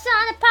the first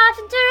song that pops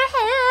into her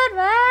head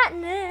right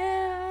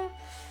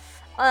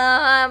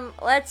now.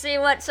 Let's see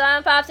what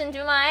song pops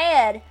into my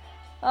head.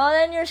 Oh,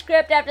 then your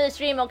script after the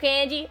stream,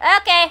 okay, Angie?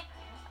 Okay.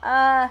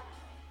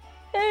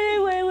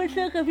 Anyway, we're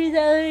so confused.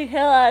 I the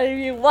hell out of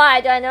you. Why?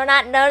 Do I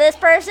not know this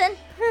person?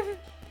 Kinda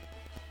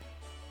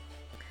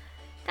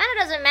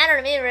doesn't matter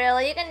to me,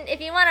 really. You can, if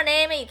you want to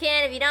name it, you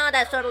can. If you don't,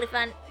 that's totally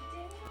fun.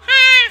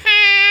 Ha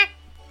ha!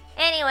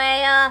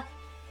 Anyway,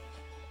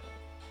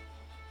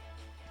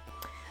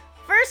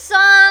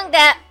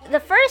 the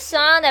first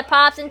song that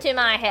pops into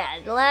my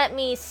head. Let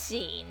me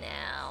see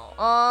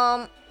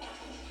now.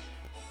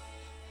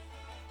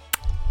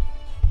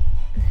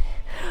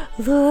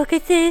 Look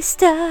at this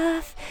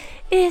stuff.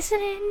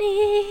 Isn't it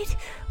neat?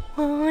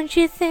 Won't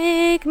you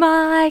think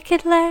my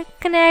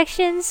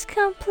connection's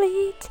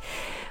complete?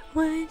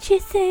 Wouldn't you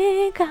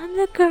think I'm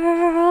the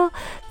girl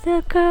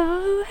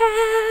who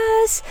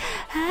has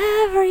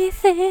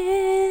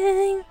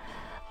everything?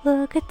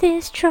 Look at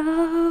this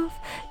trove,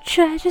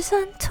 treasures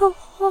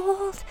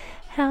untold.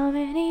 How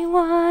many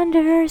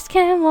wonders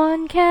can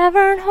one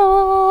cavern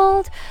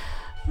hold?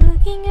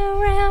 Looking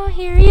around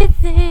here you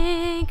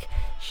think,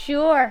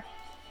 sure,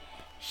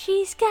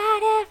 she's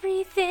got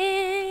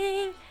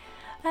everything.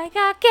 I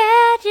got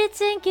gadgets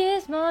and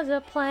gizmos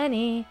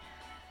aplenty.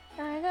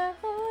 I got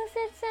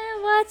who's-its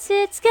and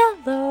what's-its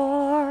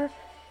galore.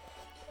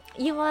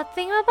 You want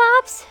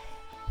thingamabobs?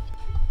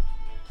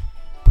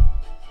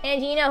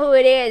 And you know who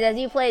it is, as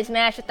you played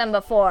Smash with them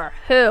before.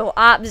 Who?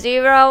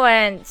 Op-Zero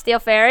and Steel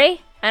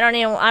Fairy? I don't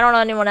know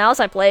anyone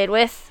else I played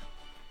with.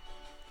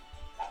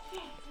 Yes,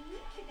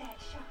 look at that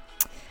shot.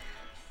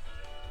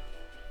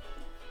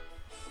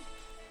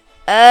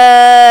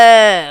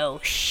 Oh,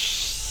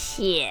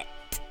 shit.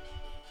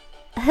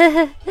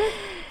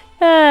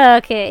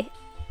 Okay.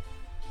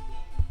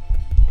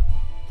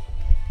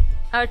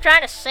 I was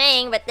trying to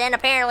sing, but then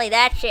apparently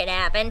that shit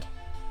happened.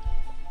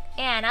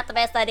 Yeah, not the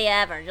best idea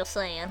ever, just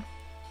saying.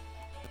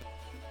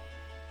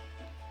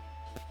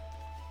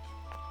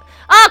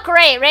 Oh,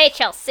 great,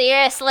 Rachel,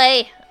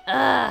 seriously?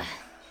 Ugh.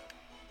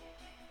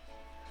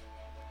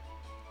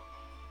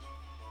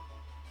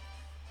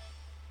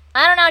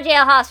 I don't know,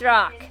 Jailhouse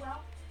Rock.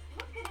 Well,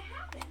 what's gonna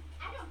happen?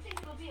 I don't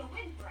think it'll be a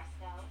win for us,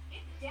 though.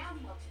 It's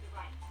downhill to the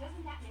right.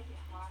 Doesn't that make it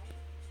hard?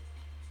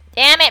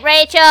 Damn it,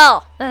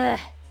 Rachel! Ugh.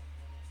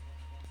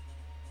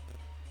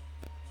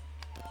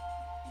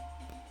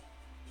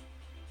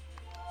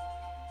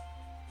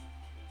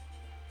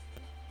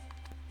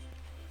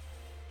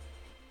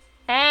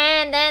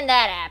 And then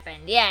that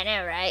happened. Yeah, I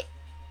know, right?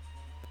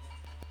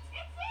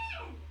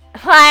 It's in!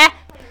 What?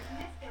 Players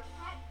miss their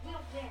putt, we'll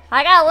win.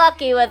 I got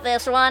lucky with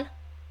this one.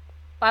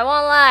 I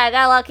won't lie, I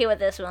got lucky with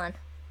this one.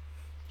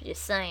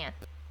 Just saying.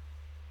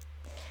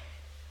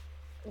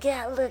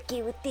 Got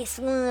lucky with this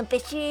one,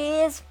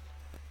 bitches.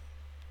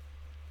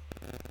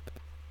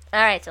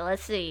 Alright, so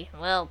let's see.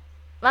 Well,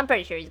 I'm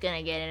pretty sure he's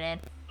gonna get it in.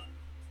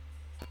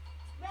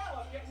 Now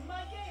I'm getting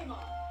my game on.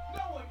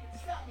 No one can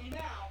stop me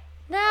now.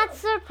 Not Not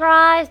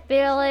surprised,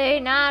 Billy.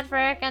 Not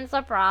frickin'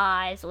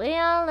 surprised. We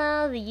all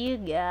know that you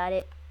got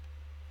it.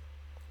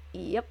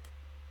 Yep.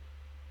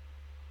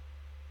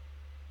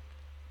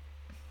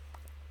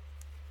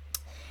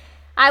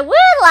 I would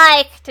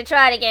like to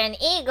try to get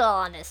an eagle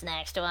on this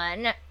next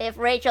one, if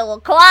Rachel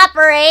will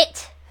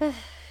cooperate.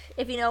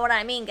 If you know what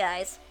I mean,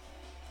 guys.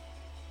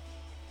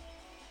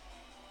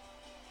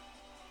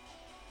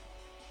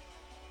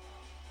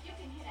 You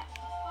can hit it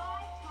 5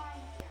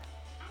 times here.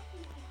 I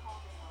think we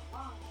call this a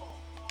long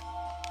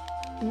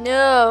bowl.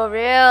 No,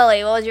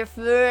 really. What was your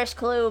first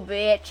clue,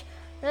 bitch?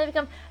 Then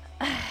become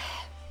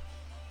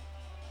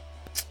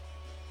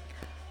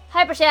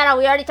Hyper Shadow.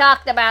 We already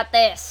talked about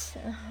this.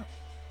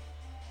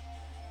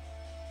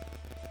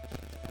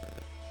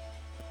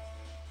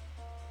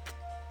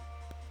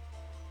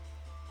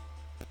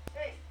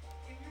 Hey,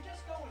 if you're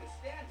just going to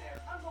stand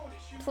there, I'm going to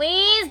shoot.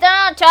 Please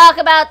don't talk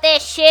about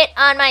this shit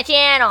on my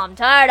channel. I'm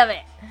tired of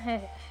it.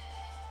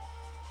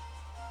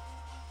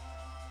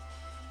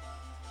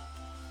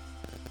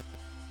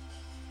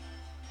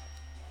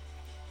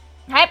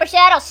 Hyper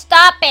Shadow,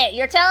 stop it.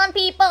 You're telling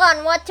people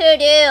on what to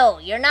do.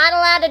 You're not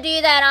allowed to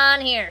do that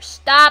on here.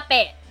 Stop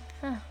it.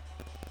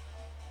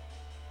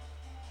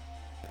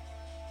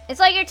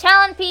 It's like you're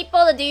telling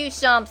people to do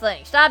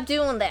something. Stop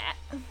doing that.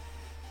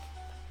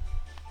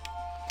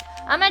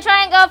 I'm gonna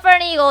try and go for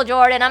an eagle,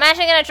 Jordan. I'm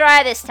actually gonna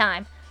try this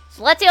time.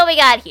 So let's see what we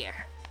got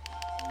here.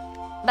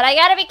 But I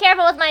gotta be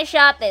careful with my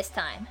shot this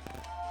time.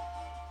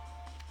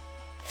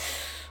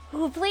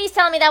 Ooh, please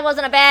tell me that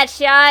wasn't a bad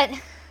shot.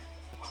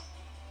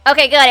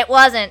 Okay, good, it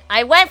wasn't.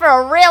 I went for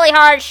a really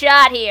hard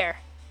shot here.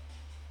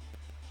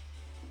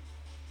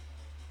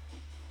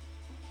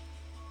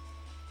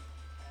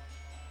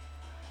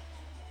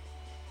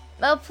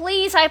 Oh,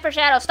 please, Hyper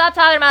Shadow, stop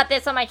talking about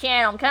this on my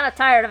channel. I'm kind of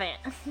tired of it.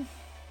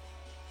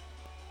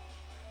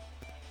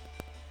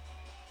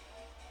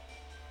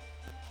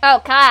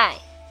 Okay.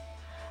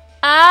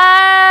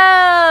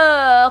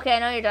 Oh, okay, I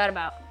know who you're talking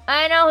about.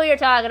 I know who you're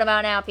talking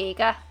about now,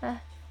 Pika.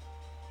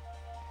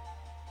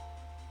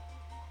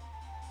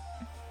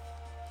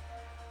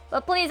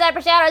 But please,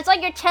 Hyper Shadow, it's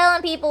like you're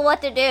telling people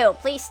what to do.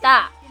 Please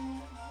stop.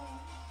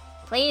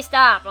 Please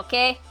stop,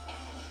 okay?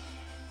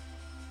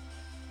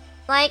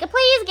 Like,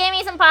 please give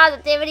me some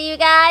positivity, you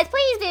guys.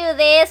 Please do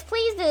this.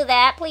 Please do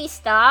that. Please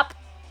stop.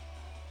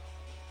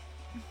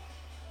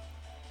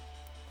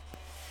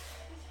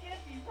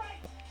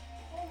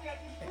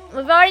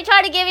 We've already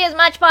tried to give you as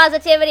much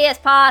positivity as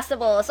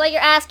possible. It's like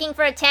you're asking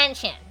for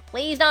attention.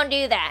 Please don't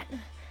do that.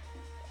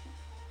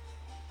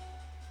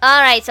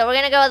 Alright, so we're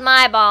gonna go with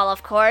my ball,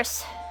 of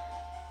course.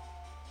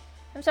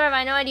 I'm sorry if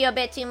I know I do a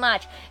bit too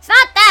much. It's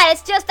not that,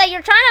 it's just that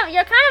you're kind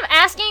of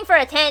asking for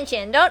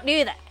attention. Don't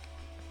do that.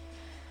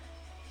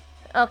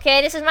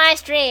 Okay, this is my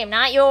stream,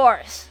 not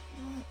yours.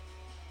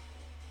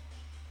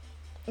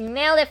 You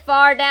nailed it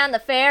far down the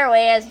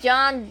fairway, as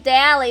John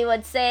Daly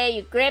would say.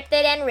 You gripped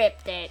it and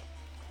ripped it.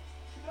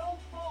 Don't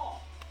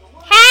fall. The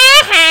one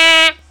Ha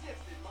ha!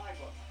 exists in my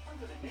book. I'm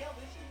going to nail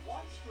this in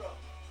one stroke.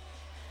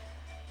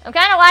 I'm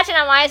kind of watching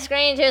on my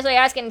screen too, so you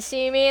guys can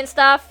see me and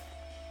stuff.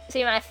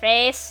 See my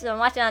face. So I'm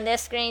watching on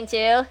this screen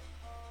too.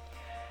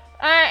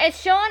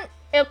 It's showing.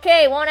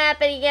 Okay, won't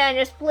happen again.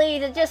 Just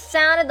please. It just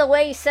sounded the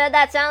way you said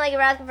that. Sounded like you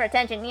were asking for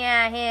attention.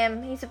 Yeah,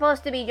 him. He's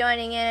supposed to be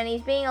joining in, and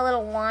he's being a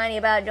little whiny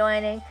about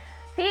joining.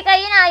 Pika,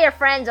 you know how your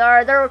friends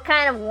are. They're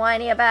kind of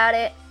whiny about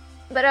it.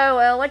 But oh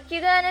well. What you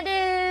gonna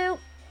do?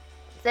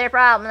 It's their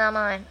problem, not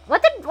mine.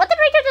 What did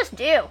Rachel just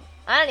do?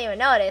 I didn't even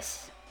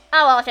notice.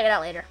 Oh well, I'll check it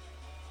out later.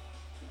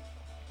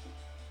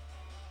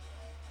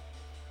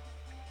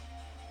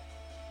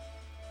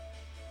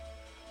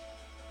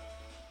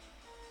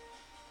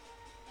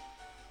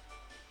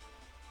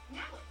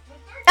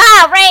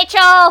 Ah,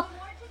 Rachel!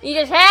 You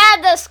just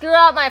had to screw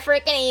up my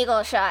freaking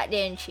eagle shot,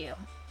 didn't you?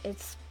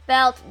 It's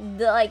spelled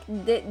like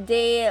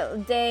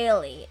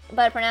daily,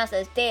 but pronounced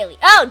as daily.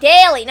 Oh,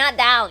 daily, not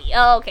dally.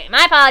 Oh, okay.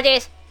 My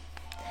apologies.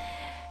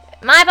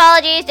 My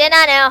apologies. Did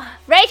not know.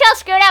 Rachel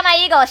screwed up my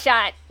eagle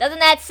shot. Doesn't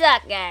that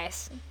suck,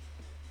 guys?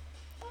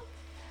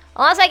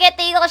 Once I get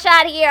the eagle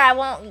shot here, I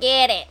won't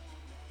get it.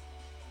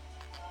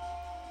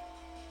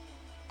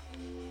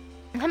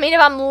 I mean,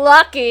 if I'm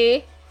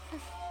lucky.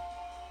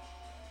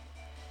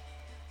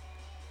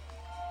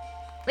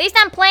 At least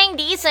I'm playing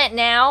decent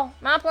now.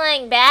 I'm not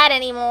playing bad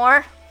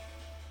anymore.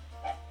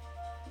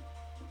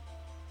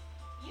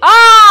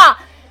 Oh!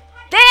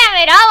 Damn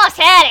it! I almost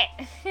had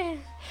it.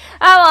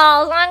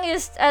 Oh well,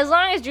 as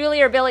long as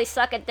Julie or Billy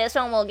suck at this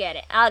one, we'll get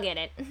it. I'll get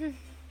it.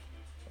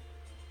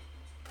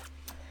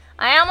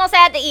 I almost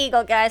had the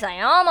eagle, guys.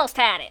 I almost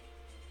had it.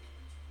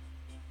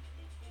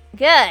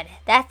 Good.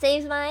 That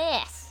saves my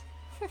ass.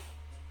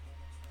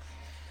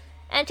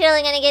 I'm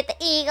totally gonna get the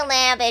eagle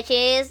now,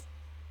 bitches.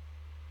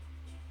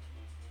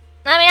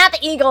 I mean, not the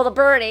eagle, the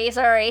birdie,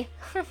 sorry.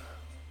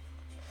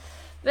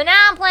 But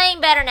now I'm playing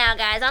better now,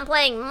 guys. I'm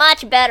playing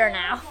much better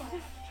now.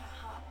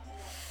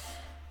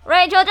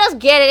 Rachel, just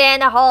get it in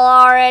the hole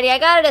already. I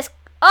gotta just...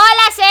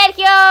 Hola,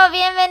 Sergio.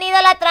 Bienvenido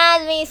a la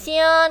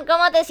transmisión.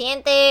 ¿Cómo te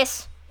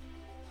sientes?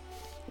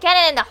 Get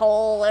it in the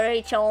hole,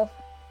 Rachel.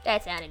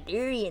 That's out of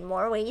dirty in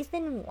more ways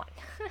than one.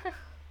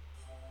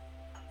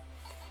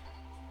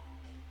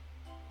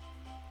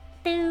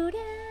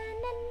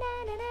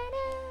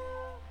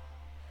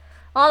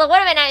 Well, it would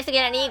have been nice to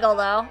get an eagle,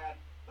 though.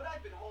 But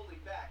I've been holding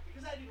back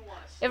because I didn't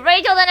want to. If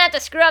Rachel didn't have to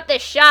screw up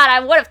this shot,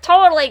 I would have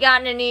totally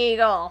gotten an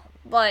eagle.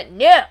 But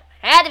no, it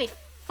had to be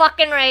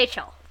fucking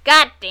Rachel.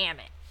 God damn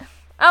it.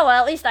 Oh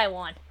well, at least I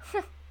won.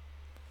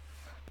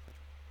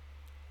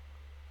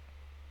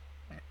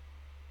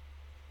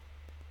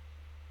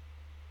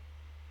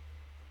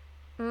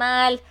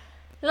 Mal.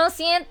 Lo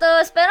siento,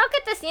 espero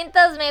que te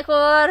sientas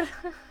mejor.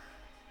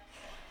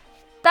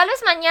 Tal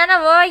vez mañana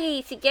voy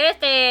y si quieres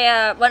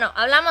te... bueno,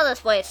 hablamos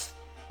después.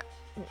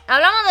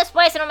 Hablamos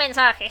después en un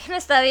mensaje.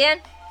 ¿Está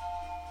bien?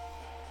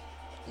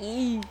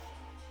 I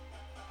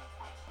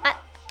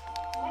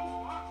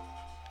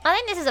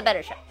think this is a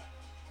better shot.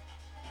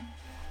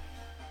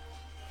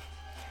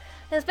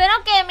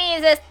 Espero que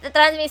mis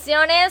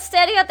transmisiones,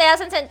 Sergio, te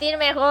hacen sentir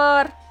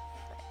mejor.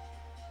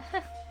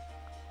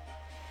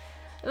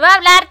 Voy a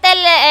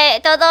hablarte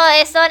todo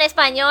esto en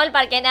español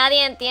para que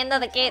nadie entienda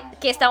de qué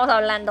estamos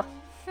hablando.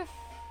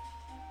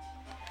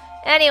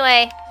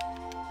 Anyway.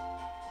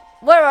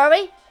 Where are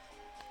we?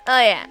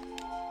 Oh, yeah.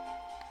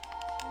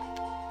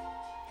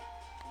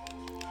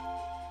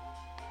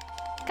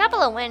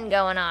 Couple of wind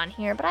going on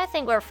here, but I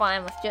think we're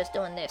fine with just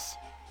doing this.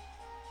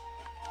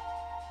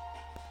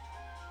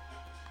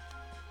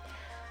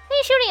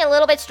 Maybe shooting a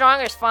little bit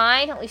stronger is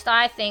fine. At least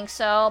I think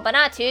so, but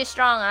not too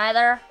strong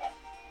either.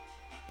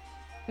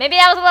 Maybe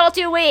that was a little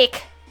too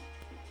weak.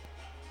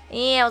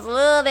 Yeah, it was a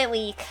little bit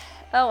weak.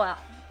 Oh well.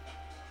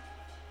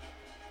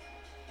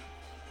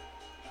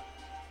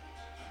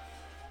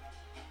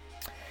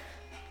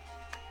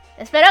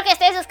 Espero que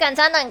estés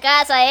descansando en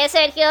casa,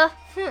 Sergio?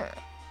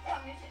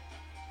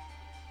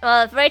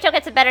 Well, if Rachel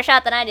gets a better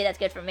shot than I do, that's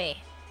good for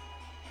me.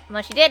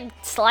 Well, she did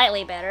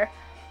slightly better.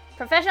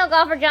 Professional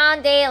golfer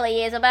John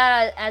Daly is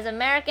about as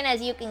American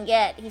as you can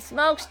get. He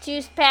smokes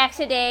 2 packs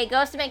a day,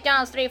 goes to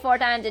McDonald's 3-4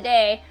 times a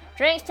day,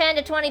 drinks 10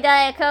 to 20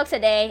 Diet Cokes a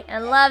day,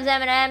 and loves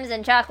M&M's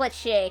and chocolate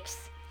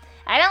shakes.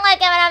 I don't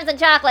like M&M's and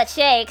chocolate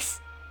shakes.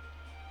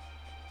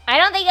 I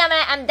don't think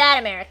I'm that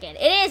American.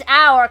 It is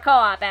our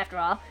co-op, after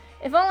all.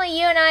 If only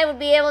you and I would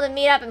be able to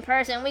meet up in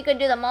person, we could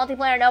do the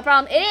multiplayer no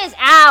problem. It is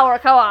our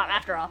co-op,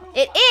 after all.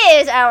 It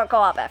is our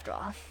co-op, after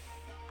all.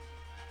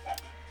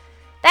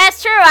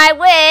 That's true, I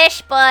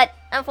wish, but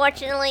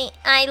unfortunately,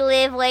 I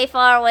live way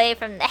far away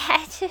from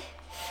that.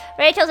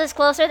 Rachel's is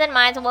closer than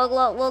mine, so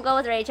we'll go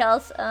with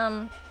Rachel's.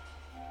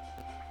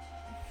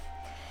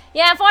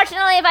 Yeah,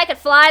 unfortunately, if I could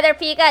fly there,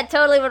 Pika, I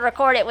totally would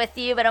record it with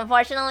you, but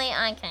unfortunately,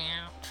 I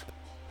can't.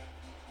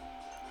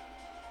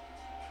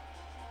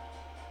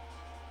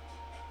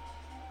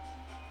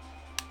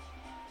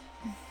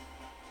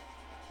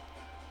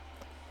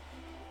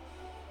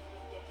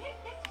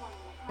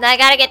 I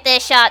gotta get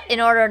this shot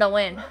in order to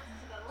win. Isn't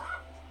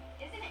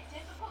it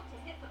difficult to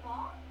hit the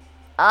ball?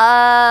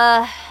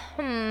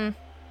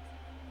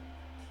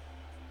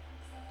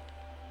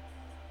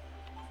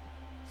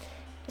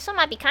 This one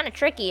might be kind of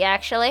tricky,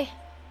 actually.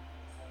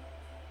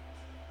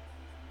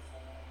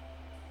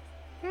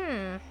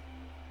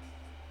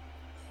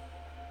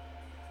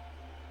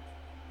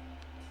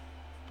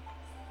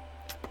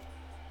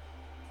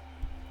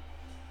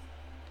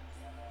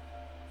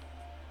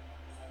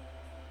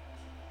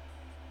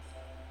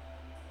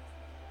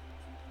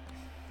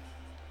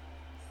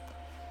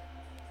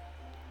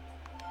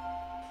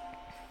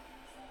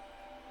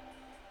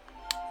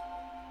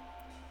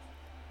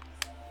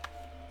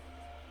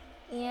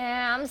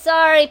 Yeah, I'm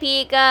sorry,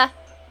 Pika.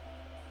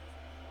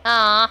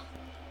 Aw.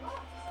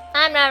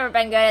 I've never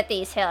been good at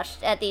these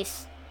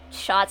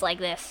shots like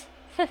this.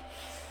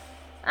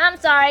 I'm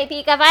sorry,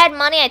 Pika. If I had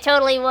money, I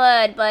totally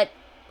would, but...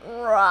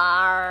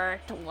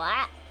 What?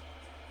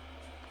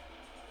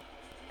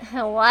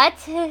 What?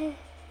 Oh,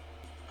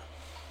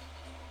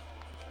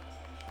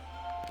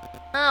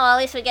 well, at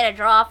least we get a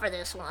draw for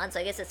this one, so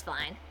I guess it's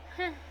fine.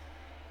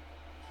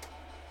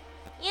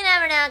 You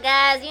never know,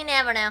 guys. You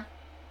never know.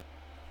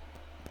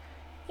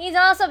 He's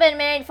also been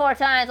married 4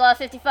 times, lost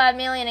 $55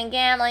 million in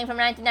gambling from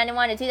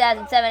 1991 to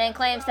 2007, and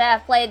claims to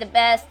have played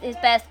his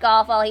best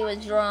golf while he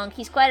was drunk.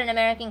 He's quite an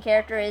American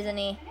character, isn't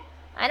he?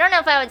 I don't know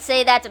if I would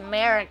say that's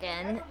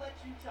American.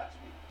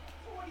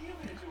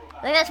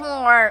 I think that's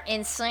more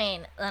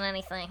insane than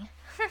anything.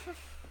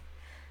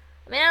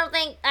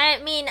 I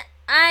mean,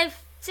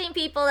 I've seen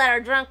people that are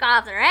drunk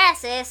off their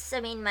asses.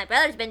 I mean, my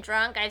brother's been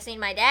drunk. I've seen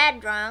my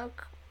dad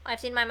drunk. I've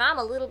seen my mom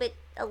a little bit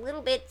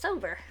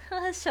sober.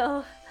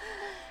 So...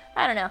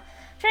 I don't know.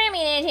 Try to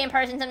meet Angie in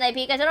person someday,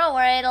 Pika, so don't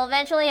worry, it'll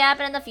eventually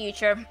happen in the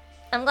future.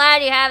 I'm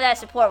glad you have that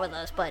support with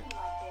us, but... It's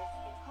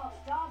called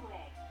a dog leg.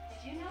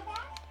 Did you know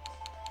that?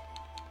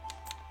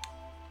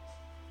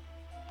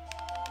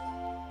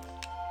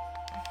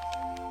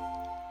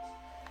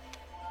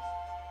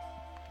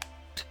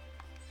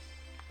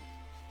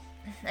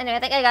 Anyway, I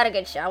think I got a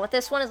good shot with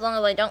this one, as long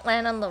as I don't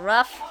land on the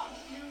rough.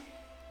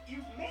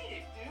 You made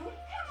it, dude.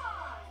 Come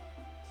on!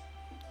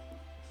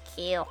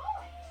 Kill.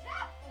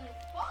 That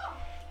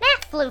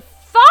flew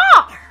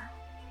far!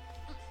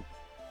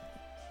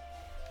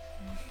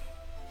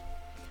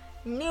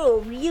 No,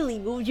 really,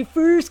 what was your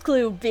first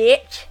clue,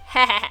 bitch?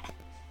 Haha.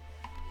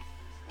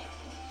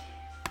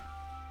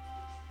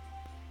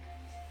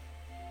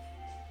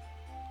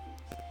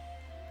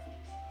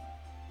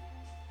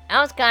 That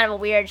was kind of a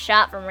weird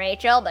shot from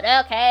Rachel, but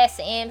okay,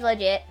 seems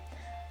legit.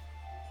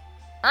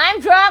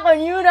 I'm drunk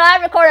when you and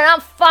I record, and I'm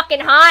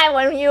fucking high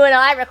when you and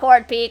I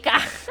record,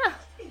 Pika.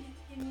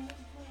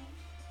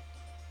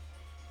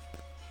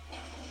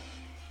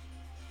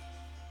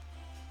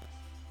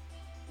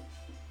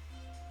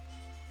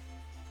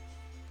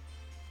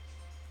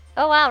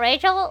 Oh wow,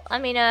 Rachel,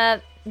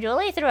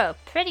 Julie threw a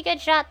pretty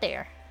good shot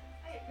there.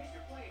 I admit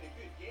you're playing a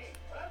good game,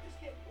 but I'm just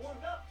getting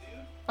warmed up,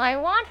 dude. I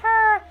want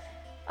her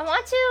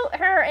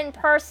in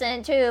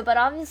person too, but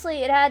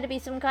obviously it had to be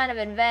some kind of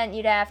event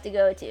you'd have to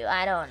go to.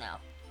 I don't know.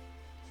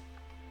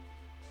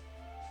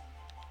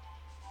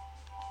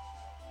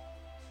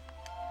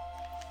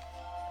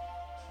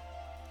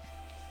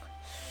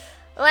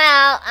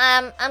 Well,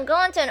 I'm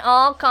going to an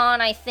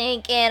all-con, I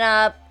think,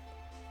 in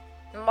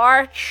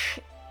March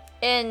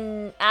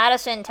in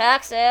Addison,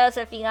 Texas,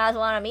 if you guys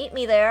want to meet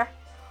me there.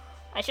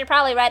 I should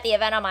probably write the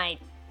event on my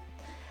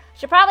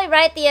on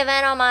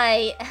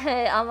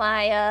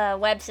my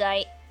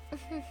website.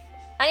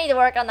 I need to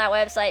work on that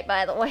website,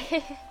 by the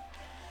way.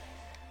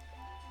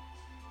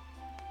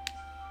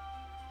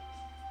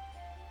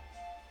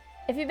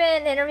 If you've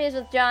been in interviews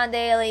with John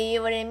Daly,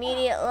 you would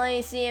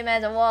immediately see him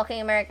as a walking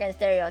American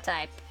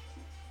stereotype.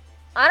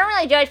 I don't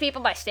really judge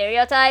people by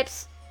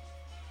stereotypes.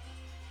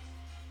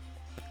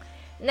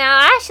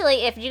 Now,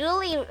 actually, if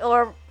Julie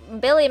or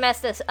Billy mess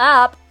this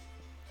up,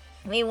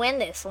 we win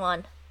this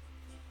one.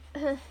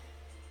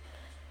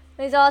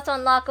 He's also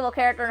an unlockable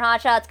character in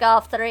Hot Shots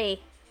Golf 3.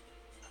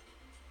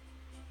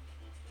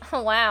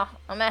 Oh, wow.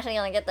 I'm actually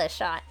gonna get this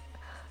shot.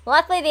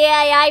 Luckily, the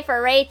AI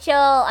for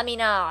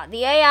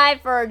the AI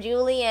for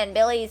Julie and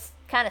Billy's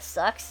kind of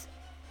sucks.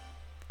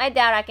 I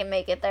doubt I can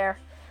make it there.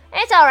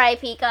 It's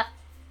alright, Pika.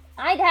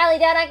 I highly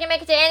doubt I can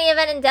make it to any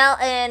event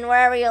in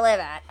wherever you live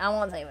at. I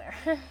won't say where.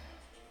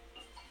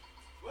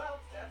 Well,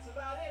 that's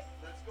about it.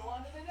 Let's go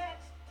on to the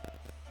next.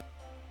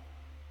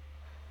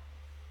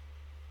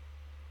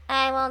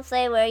 I won't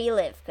say where you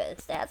live,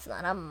 because that's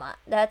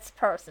that's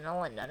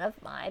personal and none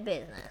of my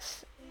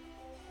business.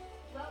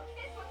 Well,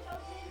 this one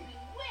goes in, we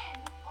win.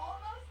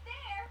 Almost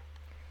there.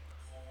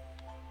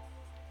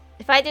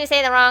 If I do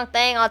say the wrong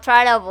thing, I'll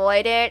try to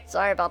avoid it.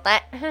 Sorry about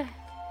that. I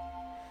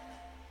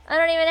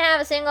don't even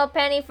have a single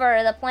penny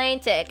for the plane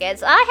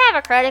tickets. I have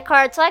a credit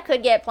card, so I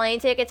could get plane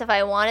tickets if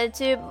I wanted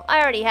to.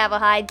 I already have a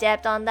high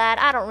debt on that.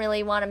 I don't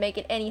really want to make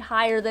it any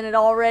higher than it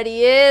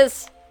already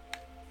is.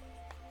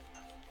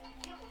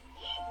 It was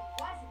easy,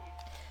 wasn't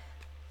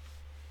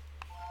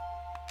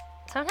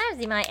it?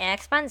 Sometimes my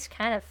X button's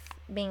kind of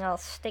being all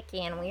sticky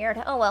and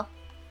weird. Oh well.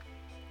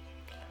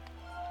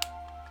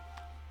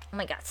 Oh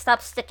my god,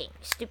 stop sticking,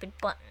 you stupid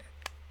button.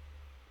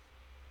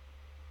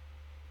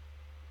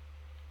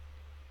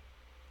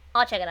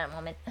 I'll check it out in a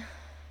moment.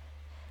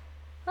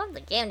 Oh, the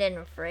game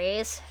didn't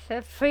freeze.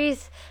 It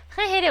freeze.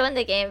 I hate it when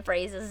the game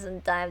freezes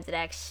sometimes it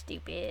acts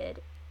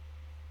stupid.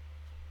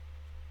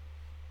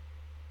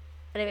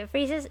 But if it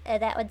freezes,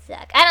 that would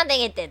suck. I don't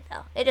think it did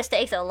though. It just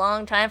takes a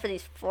long time for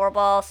these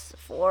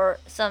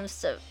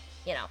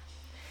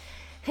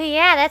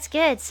Yeah, that's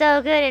good.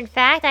 So good, in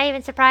fact, I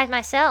even surprised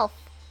myself.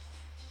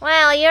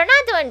 Well, you're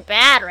not doing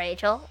bad,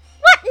 Rachel.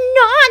 What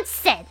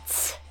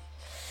nonsense!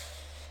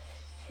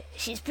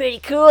 She's pretty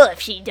cool if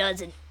she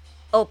doesn't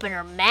open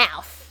her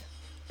mouth.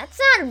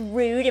 That's not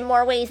rude in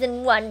more ways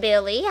than one,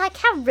 Billy. Like,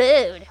 how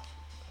rude.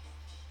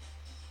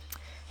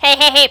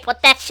 Hey,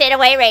 put that shit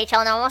away,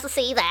 Rachel. No one wants to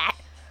see that.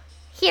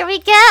 Here we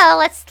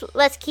go.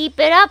 Let's keep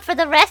it up for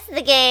the rest of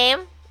the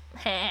game.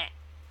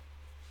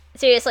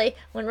 Seriously,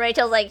 when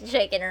Rachel's like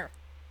shaking her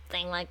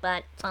thing like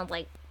that, sounds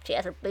like she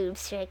has her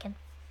boobs shaking.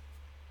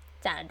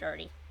 Sounded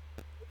dirty.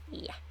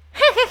 Yeah.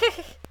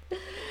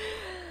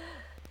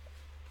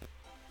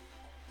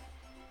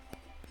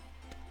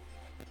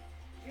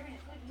 You're in a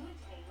good mood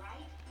today,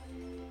 right?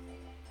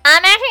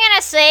 I'm actually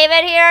gonna save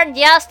it here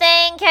just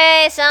in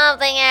case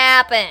something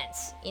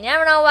happens. You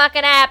never know what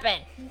could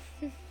happen.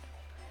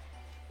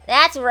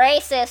 That's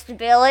racist,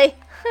 Billy.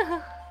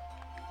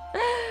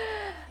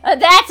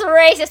 That's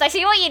racist. I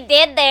see what you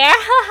did there.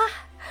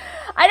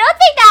 I don't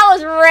think that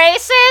was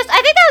racist.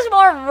 I think that was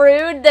more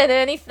rude than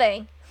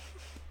anything.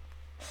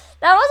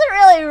 That wasn't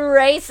really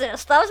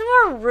racist. That was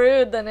more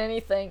rude than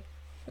anything.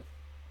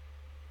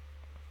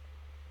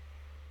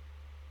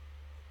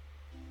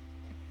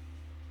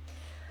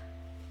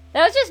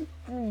 That was just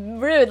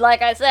rude,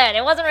 like I said.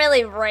 It wasn't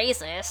really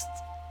racist.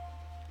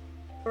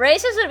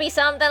 Racist would be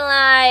something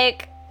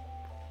like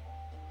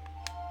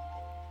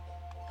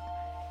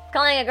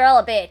calling a girl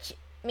a bitch.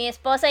 Mi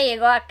esposa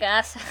llegó a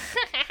casa.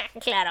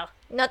 Claro.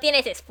 No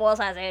tienes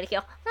esposa,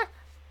 Sergio.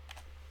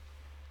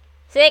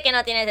 Sé que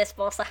no tienes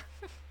esposa.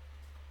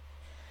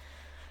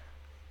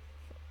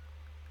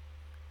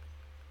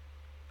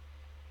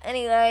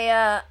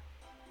 Anyway,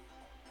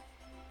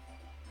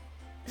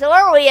 So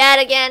where were we at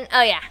again?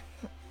 Oh yeah.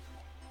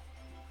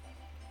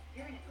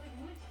 You're in a good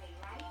mood today,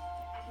 right?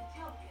 I can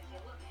tell because you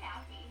look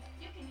happy.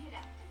 You can hit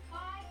up to 5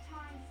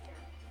 times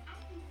here. I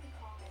think we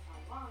call this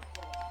a long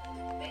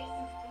hole. Face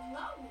is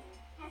glowing.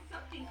 Has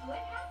something good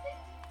happened?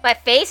 My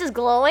face is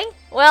glowing?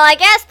 Well, I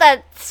guess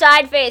the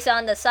side face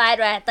on the side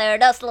right there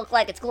does look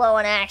like it's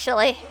glowing,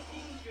 actually.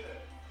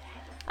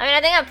 I mean,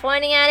 I think I'm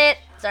pointing at it.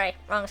 Sorry,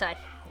 wrong side.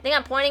 I think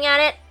I'm pointing at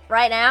it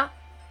right now.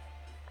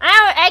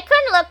 I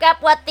couldn't look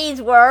up what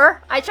these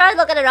were. I tried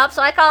looking it up,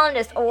 so I call them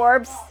just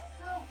orbs.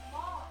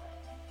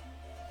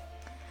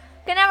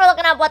 Could never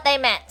looking up what they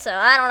meant, so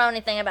I don't know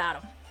anything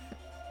about them.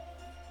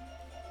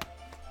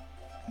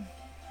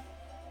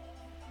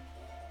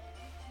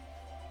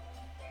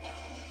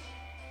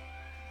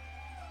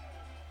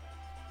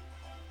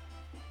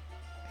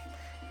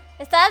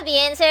 ¿Estás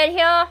bien,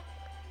 Sergio?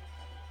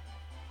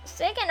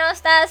 Sé que no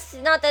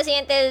te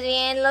sientes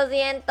bien, lo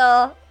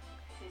siento.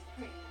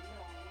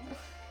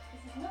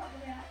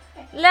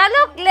 Le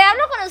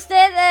hablo con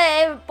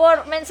usted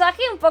por mensaje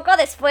un poco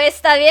después,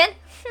 ¿está bien?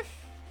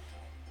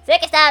 Sé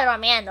que estaba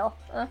bromeando.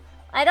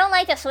 I don't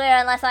like to swear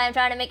unless I am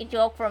trying to make a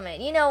joke from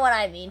it. You know what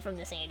I mean from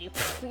this, Andy.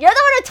 You're the one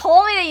who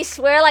told me that you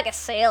swear like a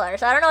sailor,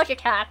 so I don't know what you're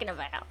talking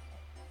about.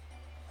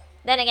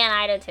 Then again,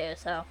 I do too,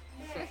 so.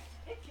 Man,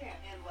 it can't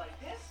end like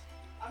this.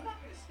 I'm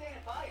not gonna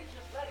stand by and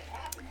just let it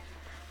happen.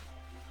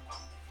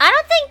 I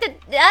don't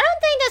think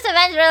this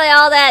event's really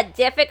all that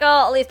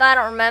difficult. At least I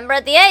don't remember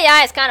it. The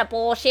AI is kind of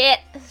bullshit.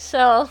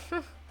 So,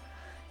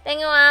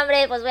 tengo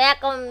hambre, pues voy a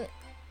comer.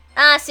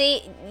 Ah,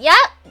 sí. Ya,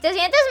 ¿te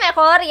sientes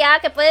mejor ya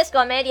que puedes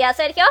comer ya,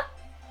 Sergio?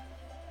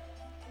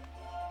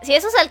 Si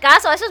eso es el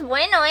caso, eso es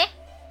bueno, eh.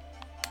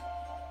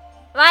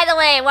 By the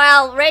way,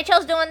 while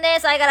Rachel's doing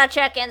this, I gotta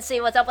check and see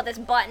what's up with this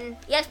button.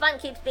 Yes, button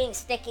keeps being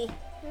sticky.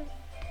 Get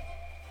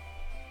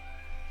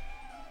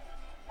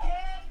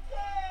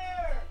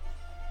there!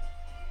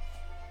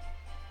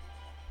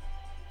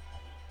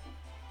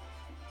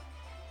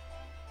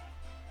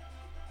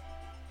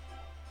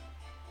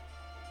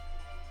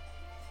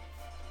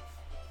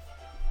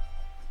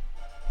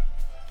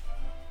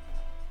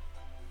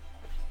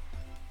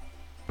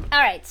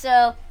 Alright,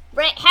 so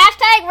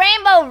hashtag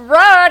Rainbow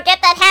Road.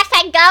 Get that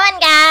hashtag going,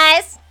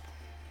 guys.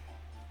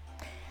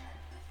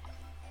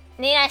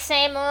 Need I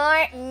say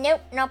more?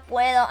 Nope, no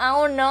puedo.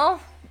 Aún no.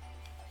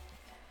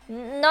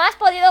 ¿No has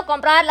podido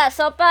comprar la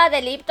sopa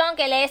de Lipton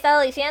que le he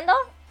estado diciendo?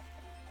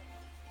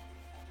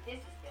 This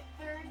is the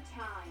 3rd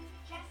time.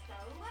 Just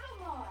a little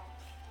more.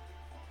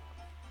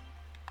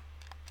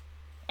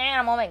 Hang on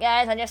a moment,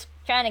 guys. I'm just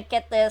trying to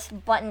get this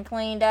button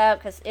cleaned up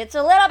because it's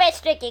a little bit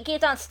sticky. It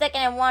keeps on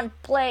sticking in one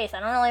place. I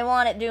don't really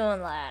want it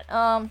doing that.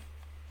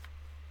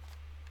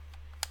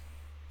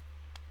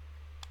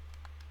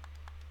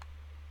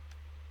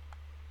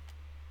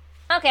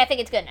 Okay, I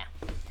think it's good now.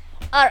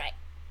 Alright.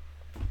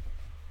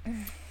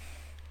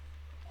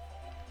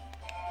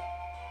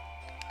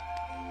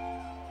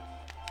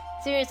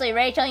 Seriously,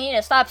 Rachel, you need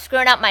to stop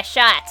screwing up my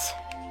shots.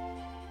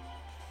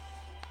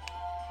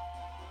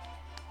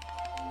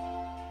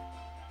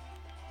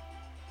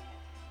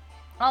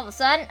 All of a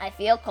sudden, I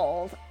feel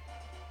cold.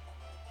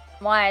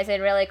 Why, is it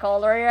really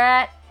cold where you're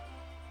at?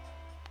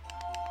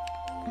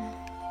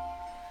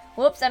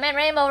 Whoops, I meant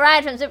Rainbow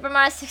Ride from Super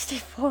Mario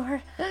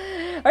 64.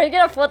 Are you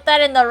gonna put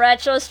that in the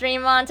retro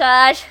stream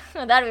montage?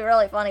 That'd be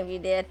really funny if you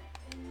did.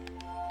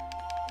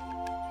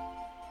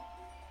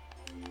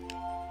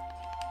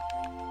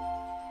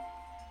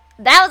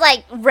 That was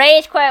like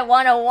Rage Quit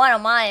 101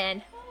 on my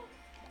end.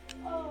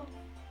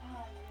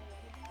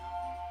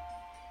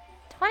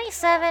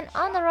 27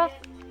 on the rough.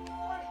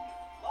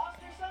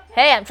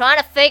 Hey, I'm trying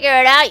to figure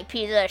it out, you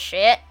piece of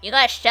shit. You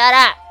guys shut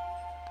up.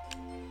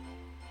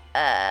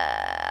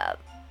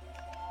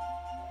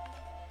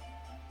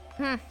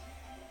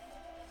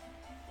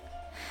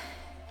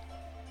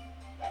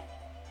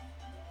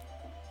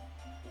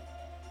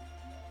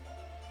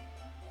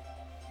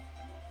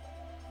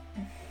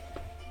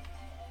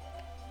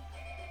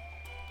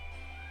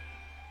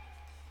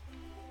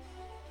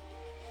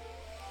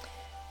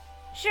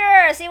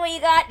 Sure, see what you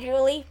got,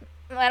 Julie.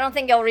 I don't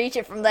think you'll reach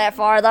it from that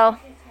far, though.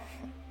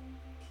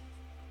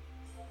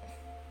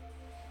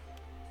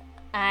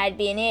 I'd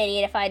be an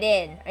idiot if I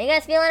did. Are you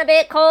guys feeling a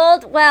bit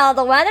cold? Well,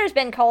 the weather's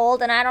been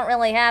cold, and I don't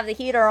really have the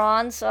heater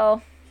on,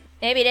 so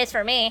maybe it is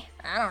for me.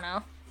 I don't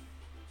know.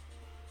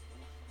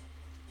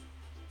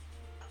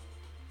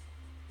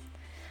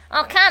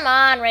 Oh, come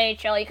on,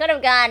 Rachel. You could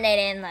have gotten it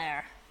in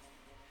there.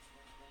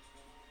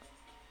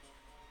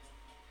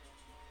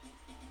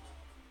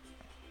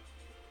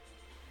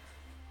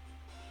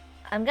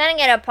 I'm gonna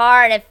get a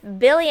part if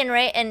Billy and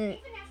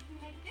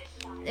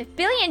if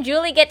Billy and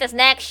Julie get this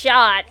next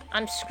shot,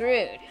 I'm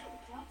screwed.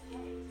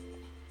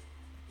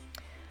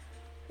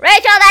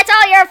 Rachel, that's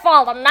all your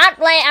fault. I'm not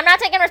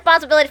taking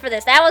responsibility for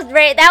this. That was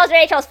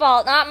Rachel's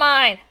fault, not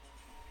mine.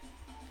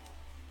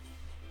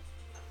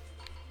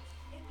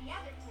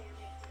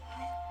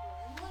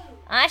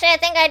 Actually, I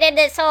think I did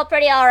this hole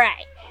pretty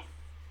alright.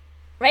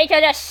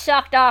 Rachel just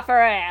sucked off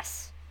her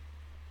ass.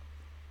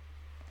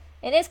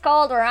 It is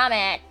cold where I'm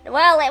at.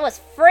 Well, it was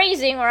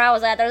freezing where I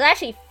was at. There was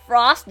actually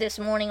frost this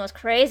morning. It was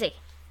crazy.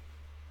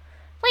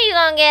 Please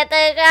don't get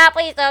this shot.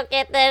 Please don't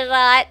get this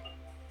shot.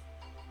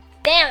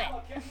 Damn it.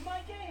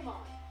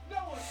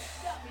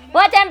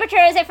 What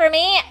temperature is it for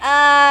me?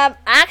 I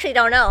actually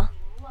don't know.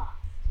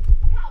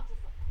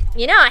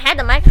 You know, I had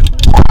the microphone.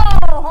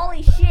 Whoa,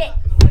 holy shit.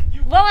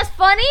 What was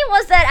funny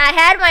was that I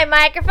had my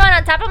microphone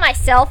on top of my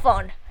cell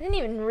phone. I didn't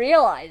even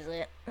realize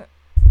it.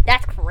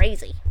 That's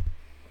crazy.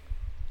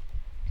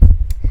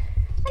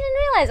 I didn't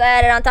realize I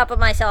had it on top of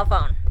my cell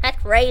phone. That's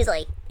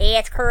crazy.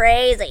 It's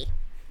crazy.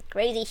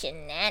 Crazy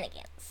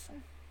shenanigans.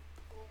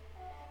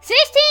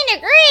 16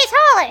 degrees?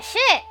 Holy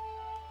shit.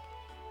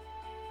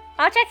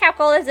 I'll check how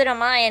cold is it on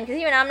my end,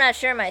 because even I'm not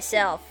sure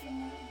myself.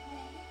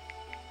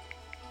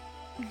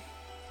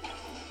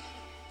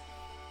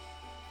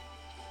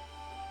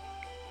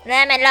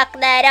 Let me look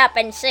that up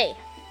and see.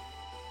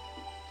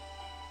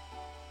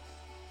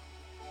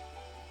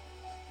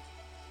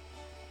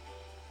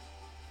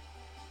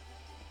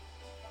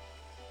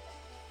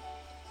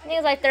 I think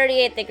it's like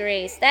 38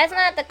 degrees. That's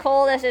not the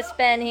coldest it's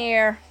been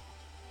here.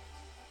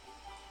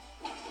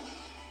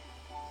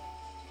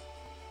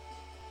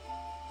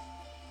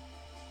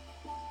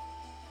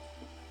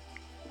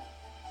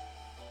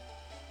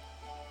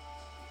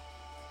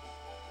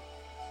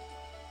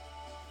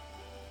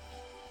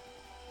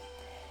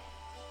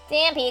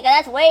 Damn, Pika,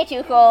 that's way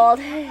too cold.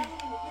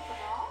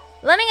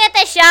 Let me get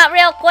this shot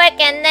real quick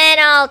and then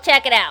I'll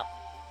check it out.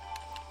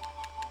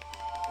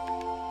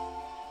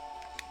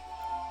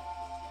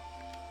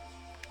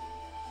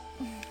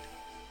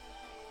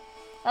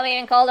 It'll be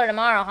even colder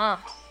tomorrow, huh?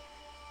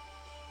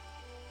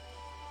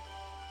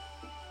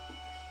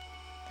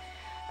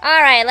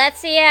 Alright, let's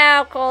see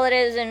how cold it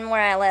is in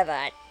where I live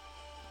at.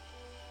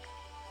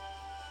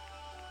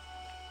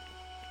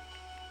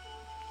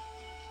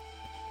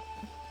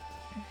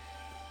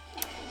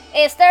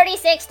 It's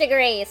 36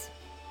 degrees.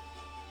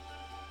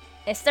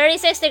 It's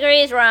 36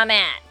 degrees where I'm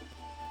at.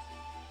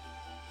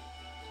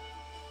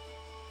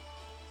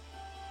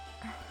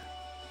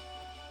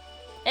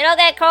 It'll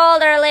get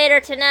colder later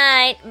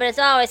tonight, but it's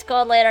always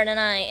cold later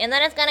tonight. And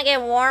then it's gonna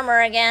get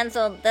warmer again,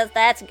 so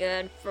that's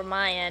good for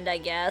my end, I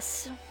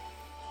guess.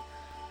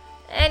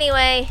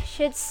 Anyway,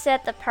 should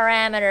set the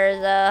parameters,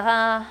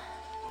 huh?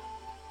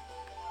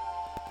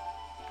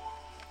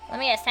 Let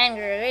me guess, 10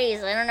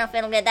 degrees. I don't know if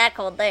it'll get that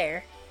cold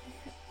there.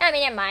 I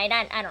mean, it might.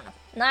 I don't know.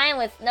 9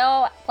 with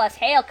snow plus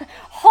hail.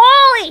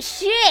 Holy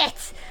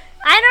shit!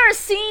 I've never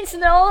seen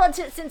snow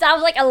since I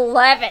was like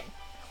 11.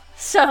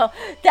 So,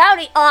 that would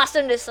be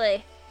awesome to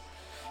see.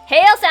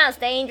 Hail sounds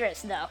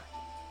dangerous, though.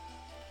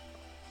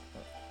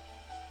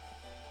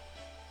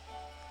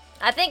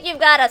 I think you've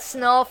got a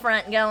snow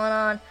front going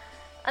on.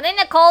 I think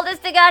the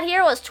coldest they got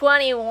here was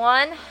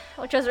 21,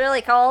 which was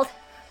really cold.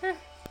 But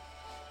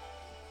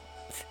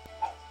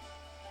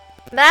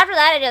after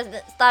that, it just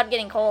stopped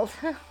getting cold.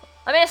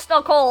 I mean, it's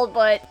still cold,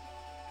 but...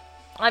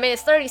 I mean,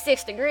 it's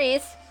 36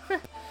 degrees.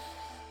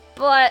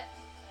 But,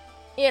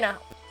 you know.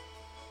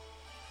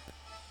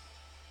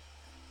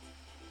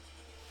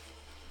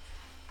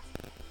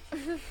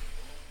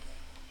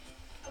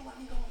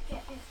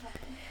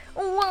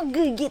 Oh, I'm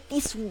gonna get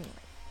this one.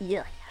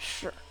 Yeah,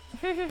 sure.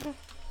 Well, this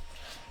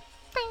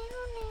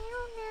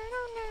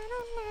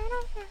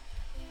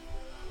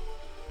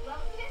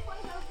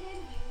one goes in,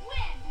 we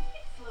win.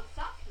 It slopes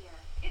up here.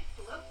 It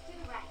slopes to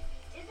the right.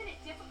 Isn't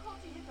it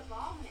difficult to hit the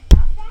ball when it does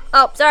that?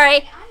 Oh, sorry.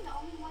 I'm the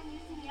only one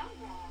using the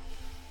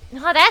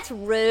umbrella. Oh, that's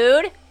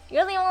rude.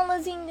 You're the one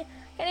losing.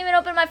 Can't even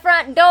open my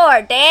front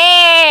door.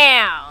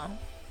 Damn.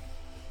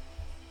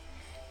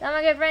 I'm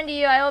a good friend to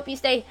you. I hope you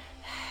stay.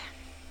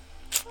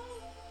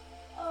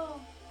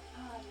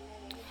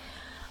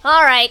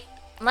 Alright,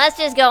 let's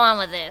just go on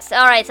with this.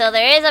 Alright, so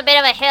there is a bit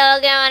of a hill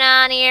going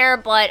on here,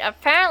 but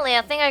apparently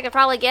I think I could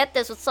probably get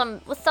this with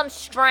some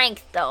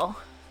strength, though.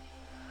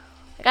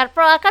 I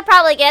could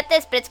probably get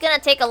this, but it's gonna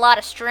take a lot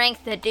of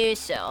strength to do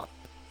so.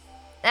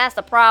 That's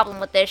the problem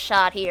with this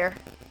shot here.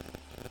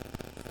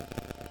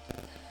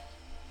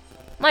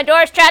 My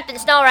door's trapped in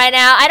snow right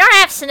now. I don't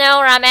have snow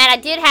where I'm at. I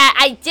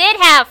did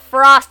have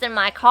frost in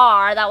my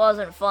car. That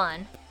wasn't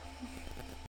fun.